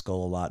 Laughing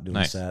Skull a lot,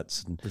 doing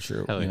sets. And, for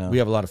sure. you We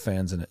have a lot of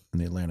fans in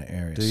the Atlanta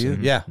area. Do you?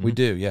 So, yeah, we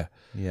do. Yeah.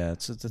 Yeah,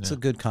 it's a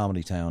good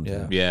comedy town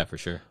too. Yeah, for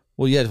sure.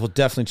 Well, we'll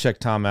definitely check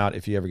Tom out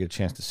if you ever get a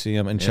chance to see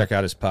him, and check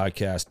out his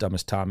podcast,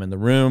 Dumbest Tom in the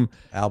Room.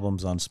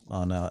 Albums on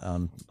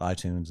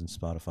iTunes and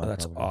Spotify.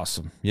 That's probably.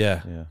 awesome.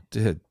 Yeah,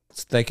 dude.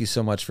 Thank you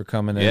so much for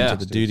coming into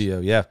the studio.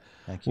 Yeah.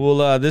 Thank you.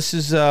 Well, this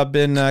has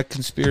been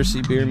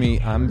Conspiracy Beer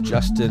Me. I'm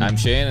Justin. I'm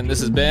Shane, and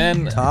this has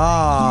been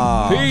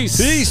Tom.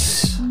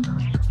 Peace.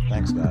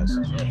 Thanks, guys.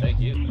 Yeah, thank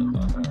you.